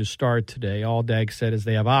was going to start today. All Deggs said is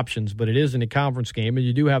they have options, but it isn't a conference game, and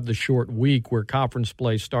you do have the short week where conference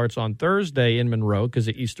play starts on Thursday in Monroe because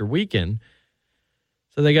of Easter weekend.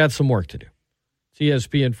 So they got some work to do. It's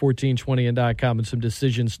ESPN1420.com and some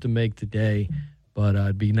decisions to make today, but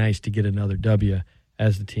it'd be nice to get another W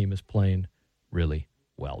as the team is playing really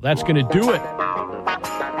Well, that's going to do it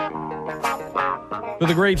for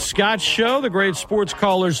the Great Scott Show, the Great Sports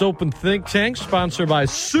Callers Open Think Tank, sponsored by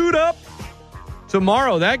Suit Up.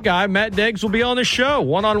 Tomorrow, that guy, Matt Deggs, will be on the show,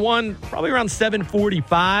 one-on-one, probably around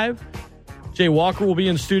 7:45. Jay Walker will be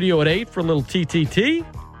in studio at 8 for a little TTT.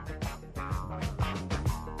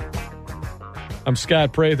 I'm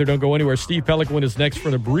Scott Prather. Don't go anywhere. Steve Pelican is next for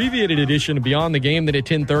an abbreviated edition of Beyond the Game. Then at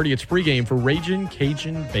 10:30, it's pregame for Ragin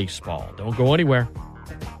Cajun Baseball. Don't go anywhere.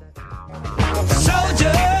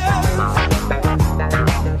 Soldier,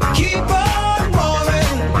 keep on.